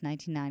 16,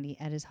 1990,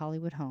 at his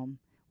Hollywood home,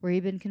 where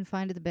he'd been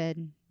confined to the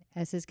bed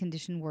as his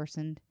condition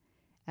worsened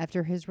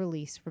after his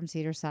release from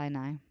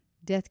Cedars-Sinai.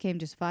 Death came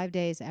just 5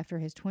 days after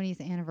his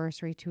 20th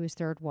anniversary to his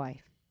third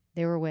wife.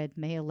 They were wed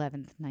May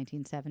 11,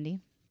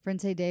 1970.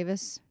 Friends say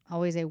Davis,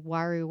 always a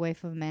wiry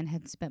waif of a man,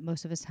 had spent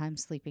most of his time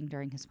sleeping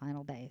during his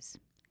final days.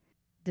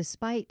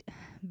 Despite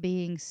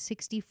being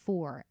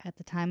 64 at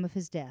the time of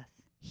his death,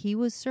 he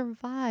was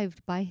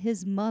survived by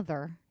his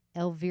mother,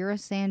 Elvira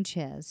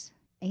Sanchez,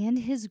 and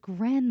his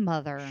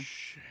grandmother.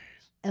 Jeez.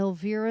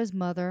 Elvira's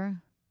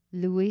mother,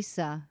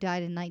 Luisa,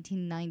 died in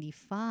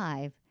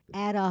 1995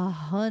 at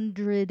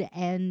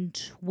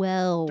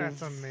 112.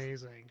 That's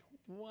amazing.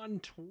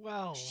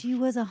 112. She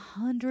was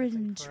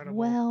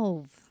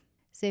 112.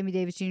 Sammy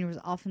Davis Jr. was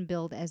often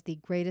billed as the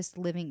greatest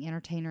living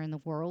entertainer in the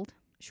world.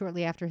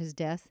 Shortly after his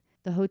death,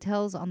 the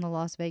hotels on the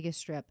Las Vegas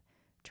Strip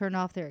turned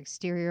off their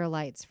exterior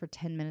lights for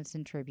 10 minutes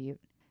in tribute.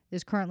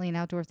 There's currently an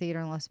outdoor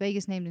theater in Las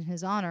Vegas named in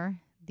his honor,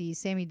 the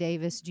Sammy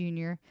Davis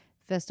Jr.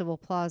 Festival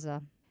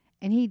Plaza.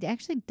 And he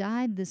actually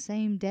died the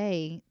same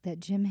day that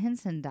Jim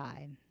Henson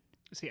died.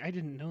 See, I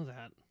didn't know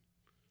that.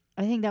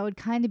 I think that would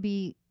kind of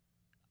be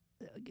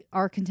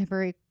our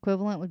contemporary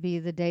equivalent would be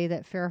the day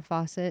that Farrah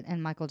Fawcett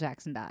and Michael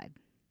Jackson died.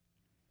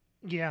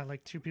 Yeah,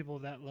 like two people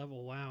of that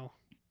level. Wow.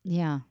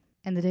 Yeah.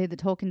 And the day that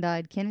Tolkien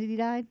died, Kennedy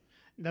died?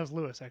 That was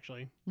Lewis,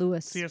 actually.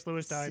 Lewis. C.S.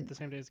 Lewis died the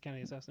same day as the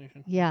Kennedy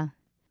assassination. Yeah.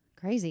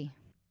 Crazy.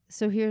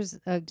 So here's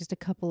just a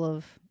couple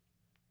of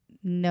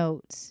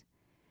notes.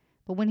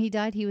 But when he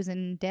died, he was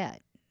in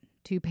debt.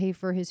 To pay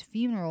for his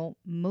funeral,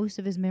 most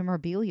of his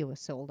memorabilia was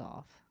sold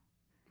off.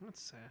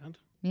 That's sad.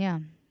 Yeah.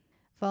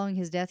 Following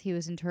his death, he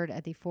was interred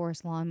at the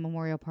Forest Lawn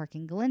Memorial Park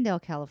in Glendale,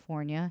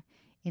 California,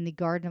 in the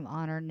Garden of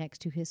Honor next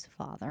to his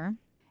father.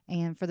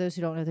 And for those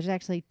who don't know, there's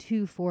actually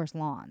two forest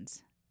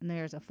lawns. And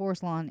there's a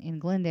forest lawn in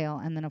Glendale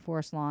and then a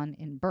forest lawn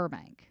in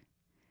Burbank.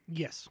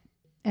 Yes.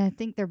 And I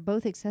think they're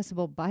both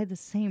accessible by the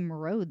same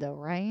road, though,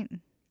 right?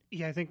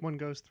 Yeah, I think one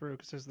goes through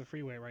because there's the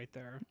freeway right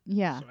there.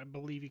 Yeah. So I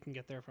believe you can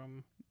get there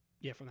from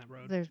that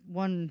road. There's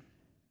one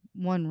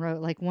road,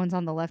 like one's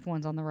on the left,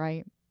 one's on the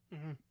right.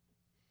 Mm-hmm.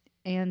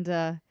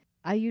 And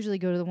I usually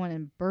go to the one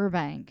in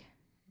Burbank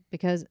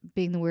because,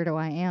 being the weirdo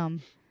I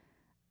am,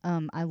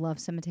 I love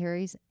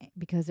cemeteries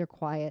because they're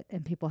quiet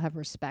and people have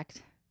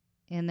respect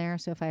in there.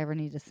 So if I ever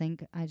need to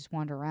think, I just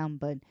wander around.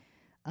 But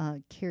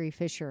Carrie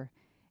Fisher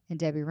and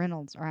Debbie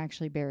Reynolds are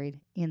actually buried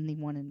in the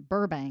one in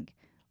Burbank,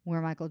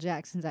 where Michael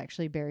Jackson's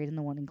actually buried in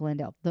the one in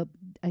Glendale.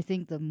 I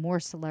think the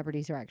more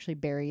celebrities are actually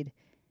buried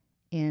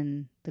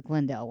in the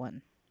Glendale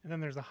one. And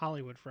then there's the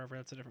Hollywood Forever.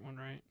 That's a different one,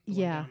 right?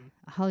 Yeah.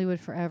 Hollywood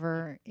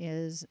Forever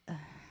is... it's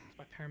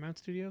by Paramount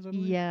Studios, I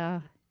believe?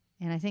 Yeah.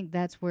 And I think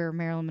that's where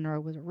Marilyn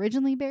Monroe was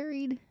originally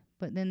buried,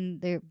 but then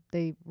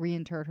they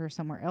reinterred her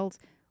somewhere else.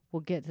 We'll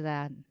get to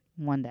that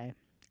one day.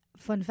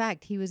 Fun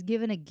fact, he was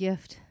given a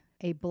gift,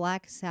 a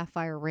black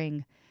sapphire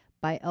ring,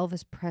 by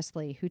Elvis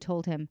Presley, who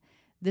told him,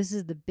 "This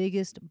is the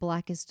biggest,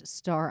 blackest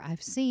star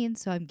I've seen,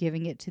 so I'm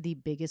giving it to the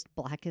biggest,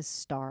 blackest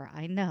star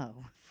I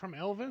know." From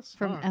Elvis?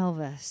 From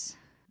Elvis.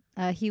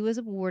 He was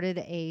awarded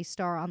a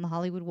star on the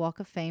Hollywood Walk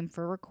of Fame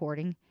for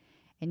recording,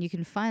 and you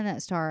can find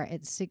that star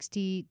at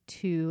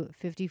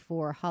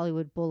 6254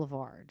 Hollywood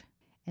Boulevard.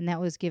 And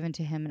that was given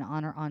to him in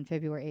honor on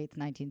February 8th,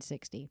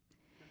 1960.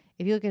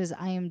 If you look at his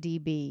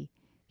IMDb,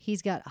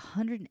 he's got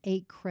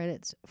 108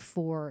 credits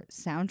for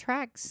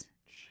soundtracks,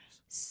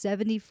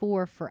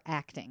 74 for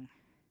acting.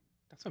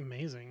 That's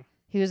amazing.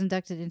 He was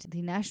inducted into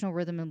the National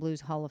Rhythm and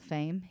Blues Hall of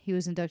Fame. He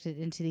was inducted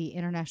into the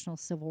International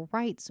Civil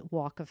Rights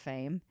Walk of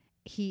Fame.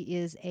 He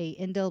is a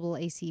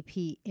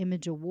NAACP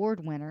Image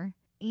Award winner.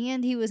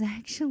 And he was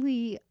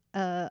actually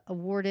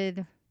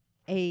awarded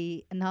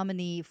a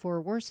nominee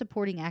for Worst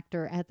Supporting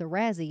Actor at the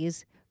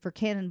Razzies for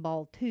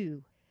Cannonball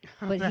 2.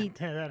 But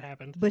that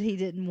happened. But he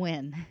didn't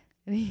win.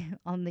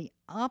 On the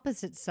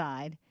opposite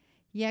side,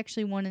 he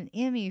actually won an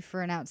Emmy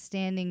for an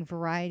outstanding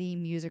variety,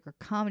 music, or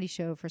comedy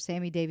show for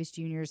Sammy Davis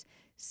Jr.'s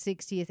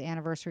 60th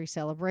anniversary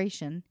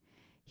celebration.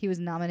 He was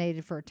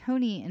nominated for a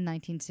Tony in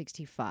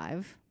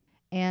 1965.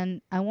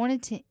 And I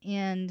wanted to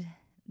end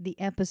the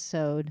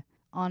episode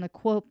on a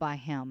quote by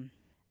him.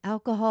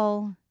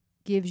 "Alcohol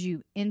gives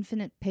you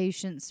infinite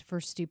patience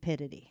for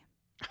stupidity."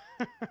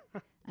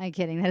 I'm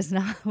kidding. That is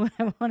not what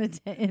I wanted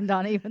to end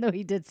on, even though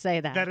he did say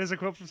that. That is a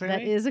quote from Sammy?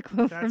 That is a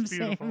quote That's from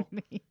beautiful.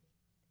 Sammy.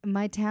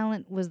 "My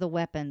talent was the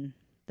weapon,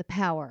 the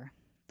power,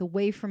 the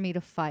way for me to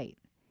fight.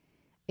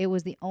 It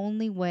was the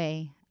only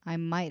way I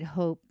might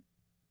hope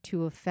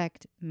to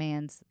affect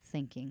man's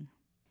thinking."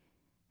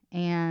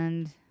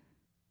 And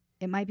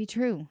it might be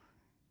true.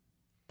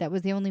 That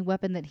was the only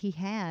weapon that he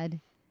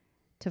had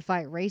to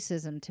fight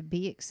racism, to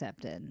be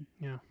accepted.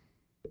 Yeah.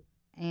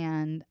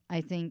 And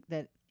I think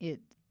that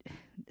it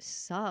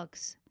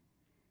sucks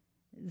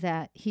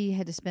that he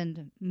had to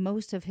spend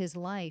most of his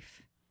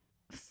life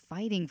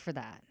fighting for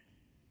that.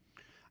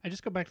 I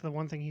just go back to the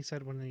one thing he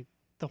said when he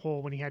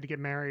had to get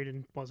married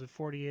in, was it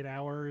 48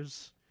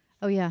 hours?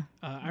 Oh, yeah.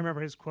 I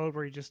remember his quote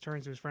where he just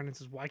turns to his friend and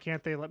says, "Why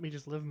can't they let me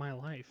just live my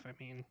life?" I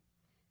mean,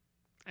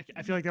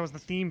 I feel like that was the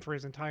theme for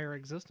his entire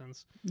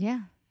existence.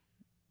 Yeah.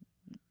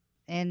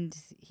 And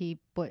he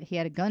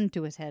had a gun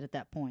to his head at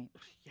that point.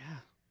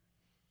 Yeah.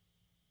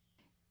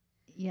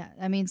 Yeah,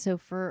 I mean, so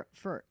for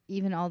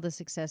even all the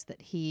success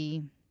that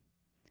he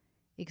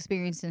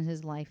experienced in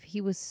his life,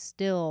 he was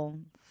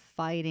still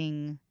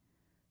fighting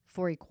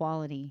for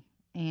equality.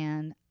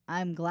 And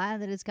I'm glad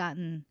that it's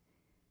gotten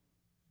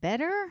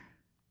better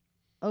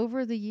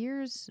over the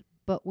years,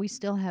 but we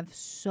still have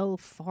so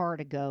far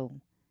to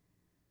go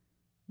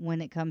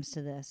when it comes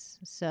to this.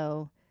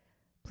 So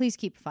please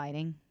keep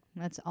fighting.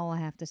 That's all I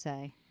have to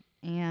say.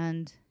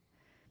 And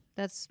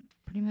that's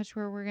pretty much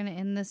where we're going to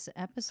end this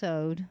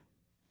episode.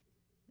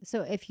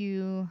 So if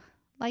you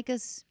like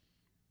us,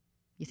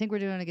 you think we're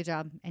doing a good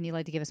job, and you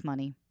like to give us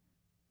money.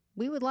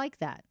 We would like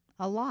that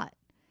a lot.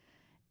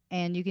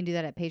 And you can do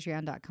that at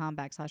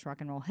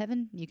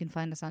patreon.com/rockandrollheaven. You can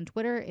find us on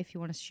Twitter if you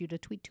want to shoot a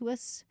tweet to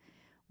us.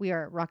 We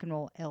are at Rock and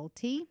Roll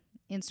LT.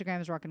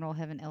 Instagram is Rock and Roll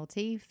Heaven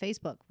LT.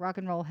 Facebook, Rock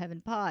and Roll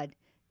Heaven Pod.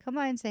 Come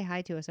by and say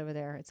hi to us over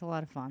there. It's a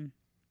lot of fun.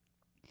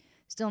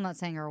 Still not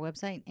saying our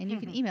website. And you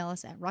can email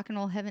us at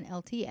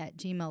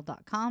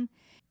rockandrollheavenlt@gmail.com.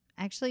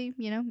 Actually,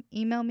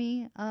 email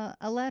me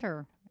a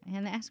letter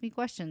and ask me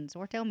questions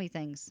or tell me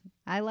things.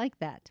 I like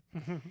that.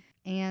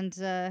 And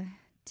to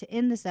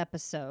end this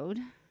episode,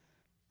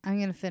 I'm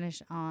going to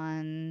finish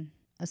on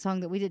a song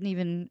that we didn't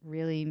even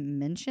really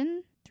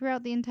mention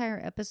throughout the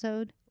entire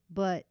episode,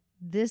 but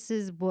this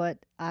is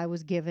what I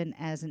was given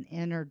as an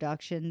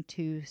introduction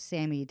to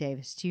Sammy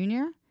Davis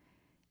Jr.,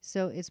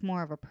 so it's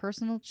more of a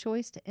personal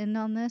choice to end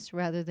on this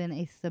rather than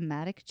a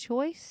thematic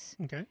choice.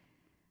 Okay.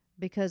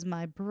 Because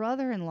my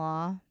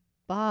brother-in-law,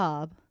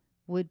 Bob,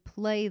 would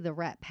play the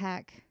Rat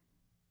Pack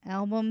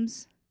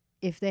albums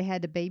if they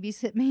had to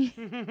babysit me.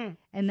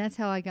 And that's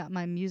how I got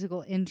my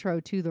musical intro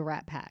to the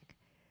Rat Pack.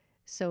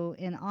 So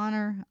in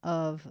honor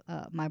of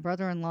my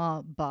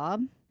brother-in-law,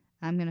 Bob,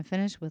 I'm going to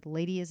finish with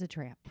Lady is a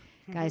Tramp.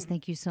 Guys,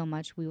 thank you so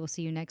much. We will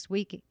see you next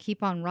week.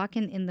 Keep on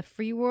rocking in the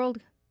free world.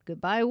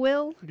 Goodbye,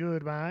 Will.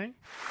 Goodbye.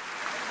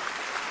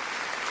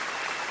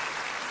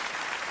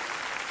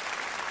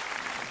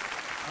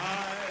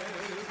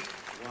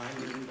 I've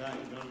wined and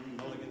dined on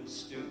mulligan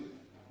stew.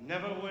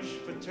 Never wished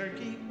for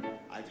turkey.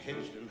 I've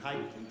hitched and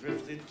hiked and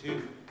drifted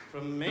too.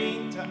 From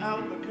Maine to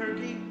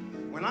Albuquerque.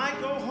 When I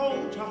go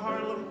home to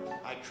Harlem,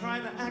 I try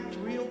to act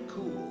real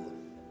cool.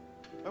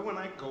 But when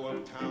I go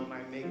uptown,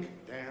 I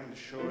make damn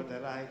sure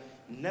that I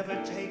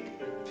never take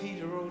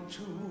Peter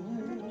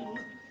O'Toole.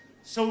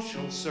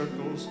 Social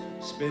circles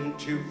spin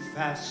too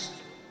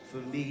fast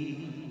for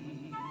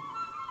me.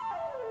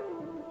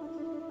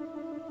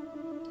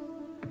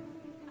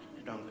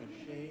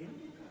 Dankeschön.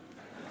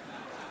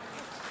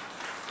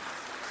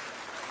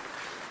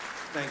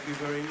 Thank you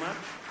very much.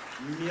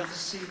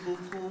 Merci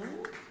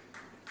beaucoup.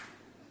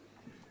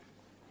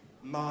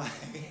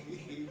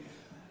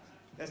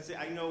 That's it.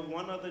 I know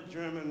one other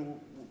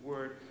German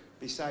word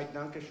beside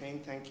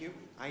Dankeschön, thank you.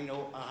 I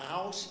know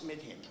raus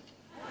mit him.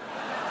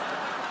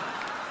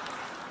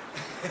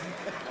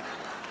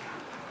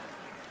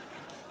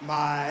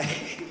 My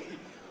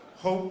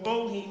Hope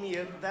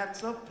Bohemia,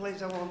 that's the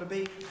place I want to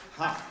be.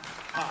 Ha,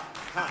 ha,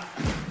 ha.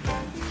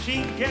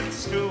 She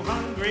gets too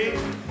hungry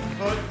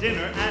for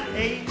dinner at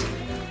 8.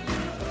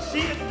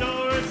 She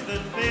adores the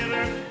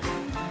theater,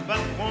 but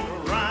won't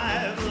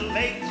arrive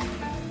late.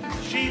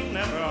 She'll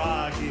never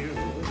argue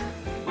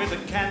with a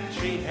cat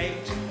she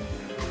hates.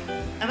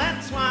 And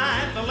that's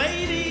why the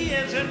lady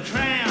is a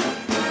tramp.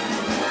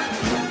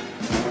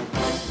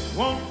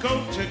 Won't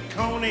go to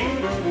Coney,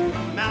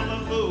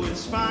 Malibu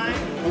is fine.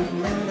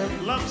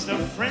 Loves the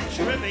French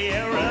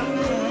Riviera,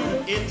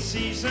 it's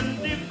season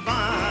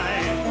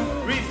divine.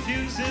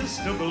 Refuses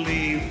to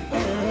believe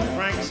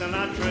Frank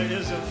Sinatra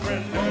is a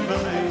friend of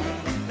mine.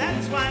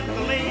 That's why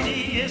the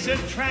lady is a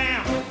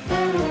tramp.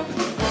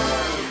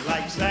 She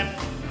likes that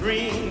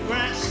green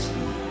grass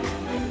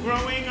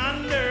growing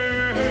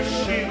under her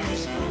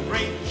shoes.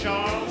 Ray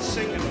Charles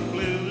singing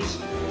blues.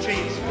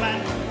 She's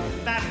flat,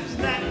 that is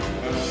that.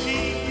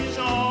 She's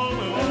all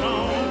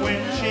alone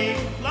when she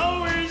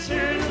lowers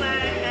her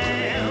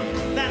lamp.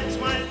 That's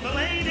why the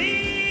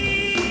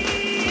lady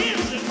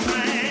is a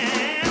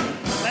tramp.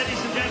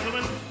 Ladies and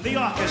gentlemen, the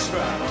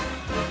orchestra.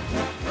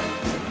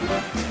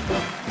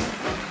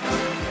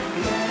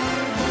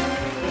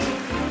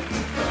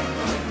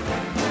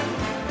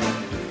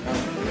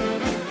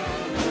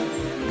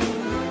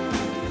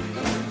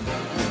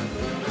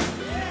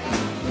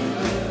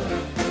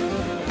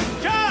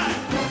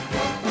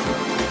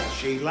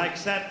 She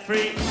likes that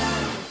free,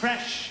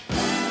 fresh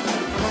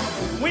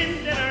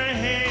wind in her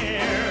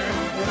hair.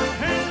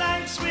 Her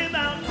life's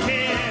without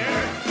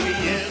care. She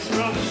is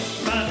broke,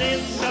 but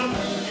it's so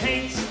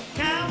hates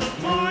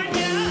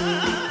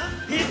California.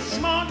 It's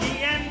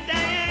smoky and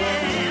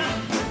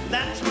damp.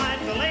 That's why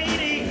the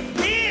lady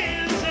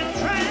is a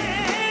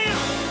tramp.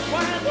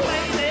 Why the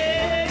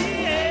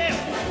lady, yeah.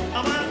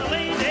 Why the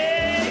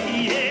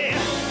lady, yeah.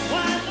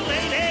 Why the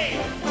lady.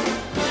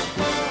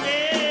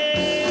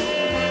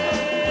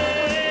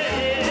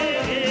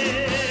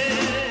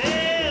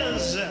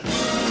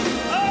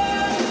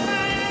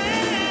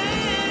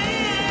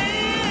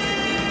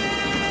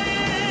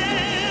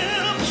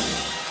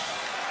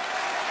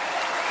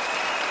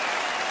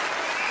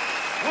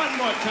 One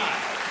more time.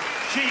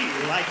 She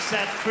likes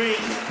that free,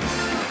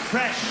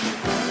 fresh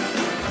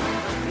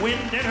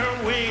wind in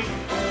her wing.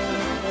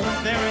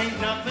 There ain't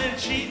nothing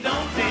she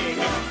don't dig.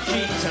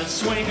 She's a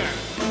swinger,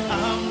 a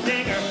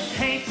humdinger,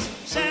 hates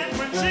San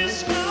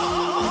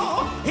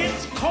Francisco.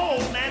 It's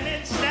cold and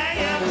it's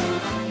damp.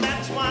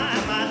 That's why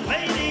my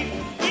lady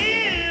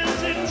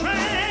is a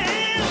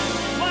tramp.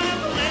 Why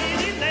the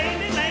lady,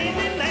 lady,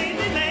 lady,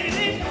 lady,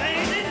 lady,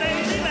 lady,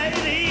 lady,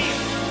 lady.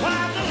 Why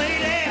the lady,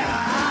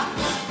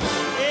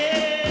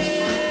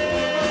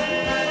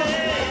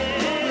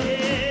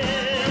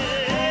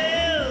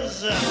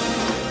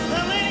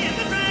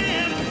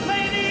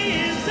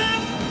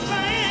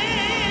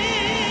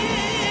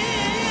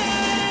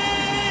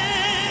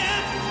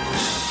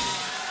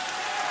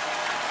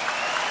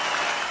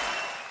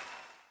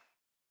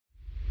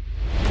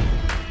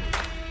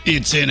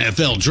 It's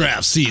NFL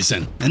draft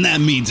season, and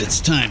that means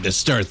it's time to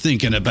start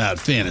thinking about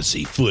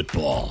fantasy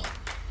football.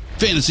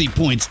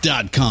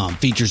 FantasyPoints.com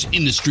features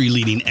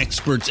industry-leading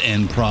experts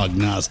and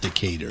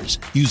prognosticators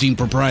using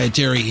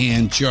proprietary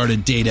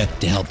hand-charted data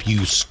to help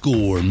you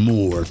score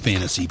more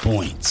fantasy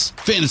points.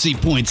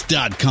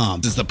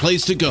 FantasyPoints.com is the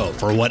place to go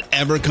for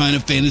whatever kind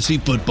of fantasy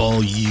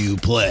football you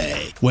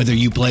play. Whether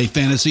you play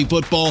fantasy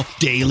football,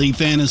 daily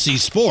fantasy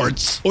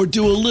sports, or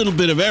do a little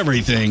bit of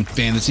everything,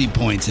 Fantasy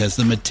Points has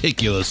the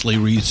meticulously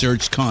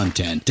researched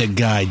content to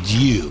guide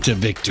you to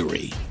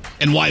victory.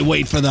 And why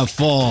wait for the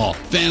fall?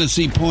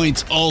 Fantasy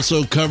Points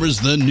also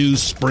covers the new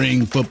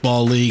spring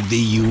football league,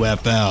 the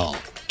UFL.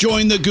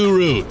 Join the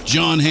guru,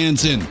 John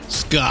Hansen,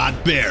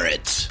 Scott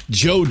Barrett,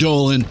 Joe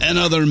Dolan, and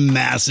other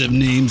massive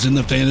names in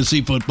the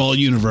fantasy football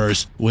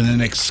universe with an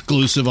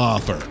exclusive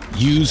offer.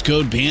 Use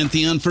code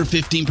Pantheon for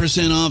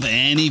 15% off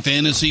any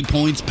Fantasy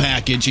Points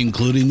package,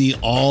 including the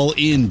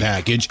all-in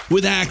package,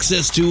 with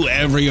access to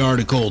every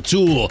article,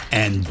 tool,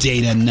 and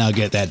data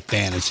nugget that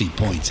Fantasy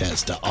Points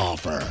has to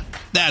offer.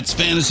 That's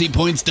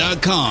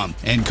FantasyPoints.com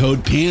and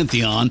code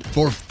Pantheon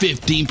for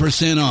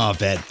 15%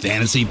 off at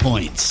Fantasy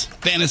Points.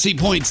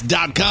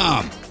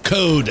 FantasyPoints.com,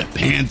 code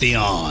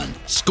Pantheon.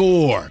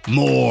 Score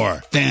more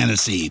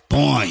fantasy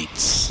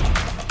points.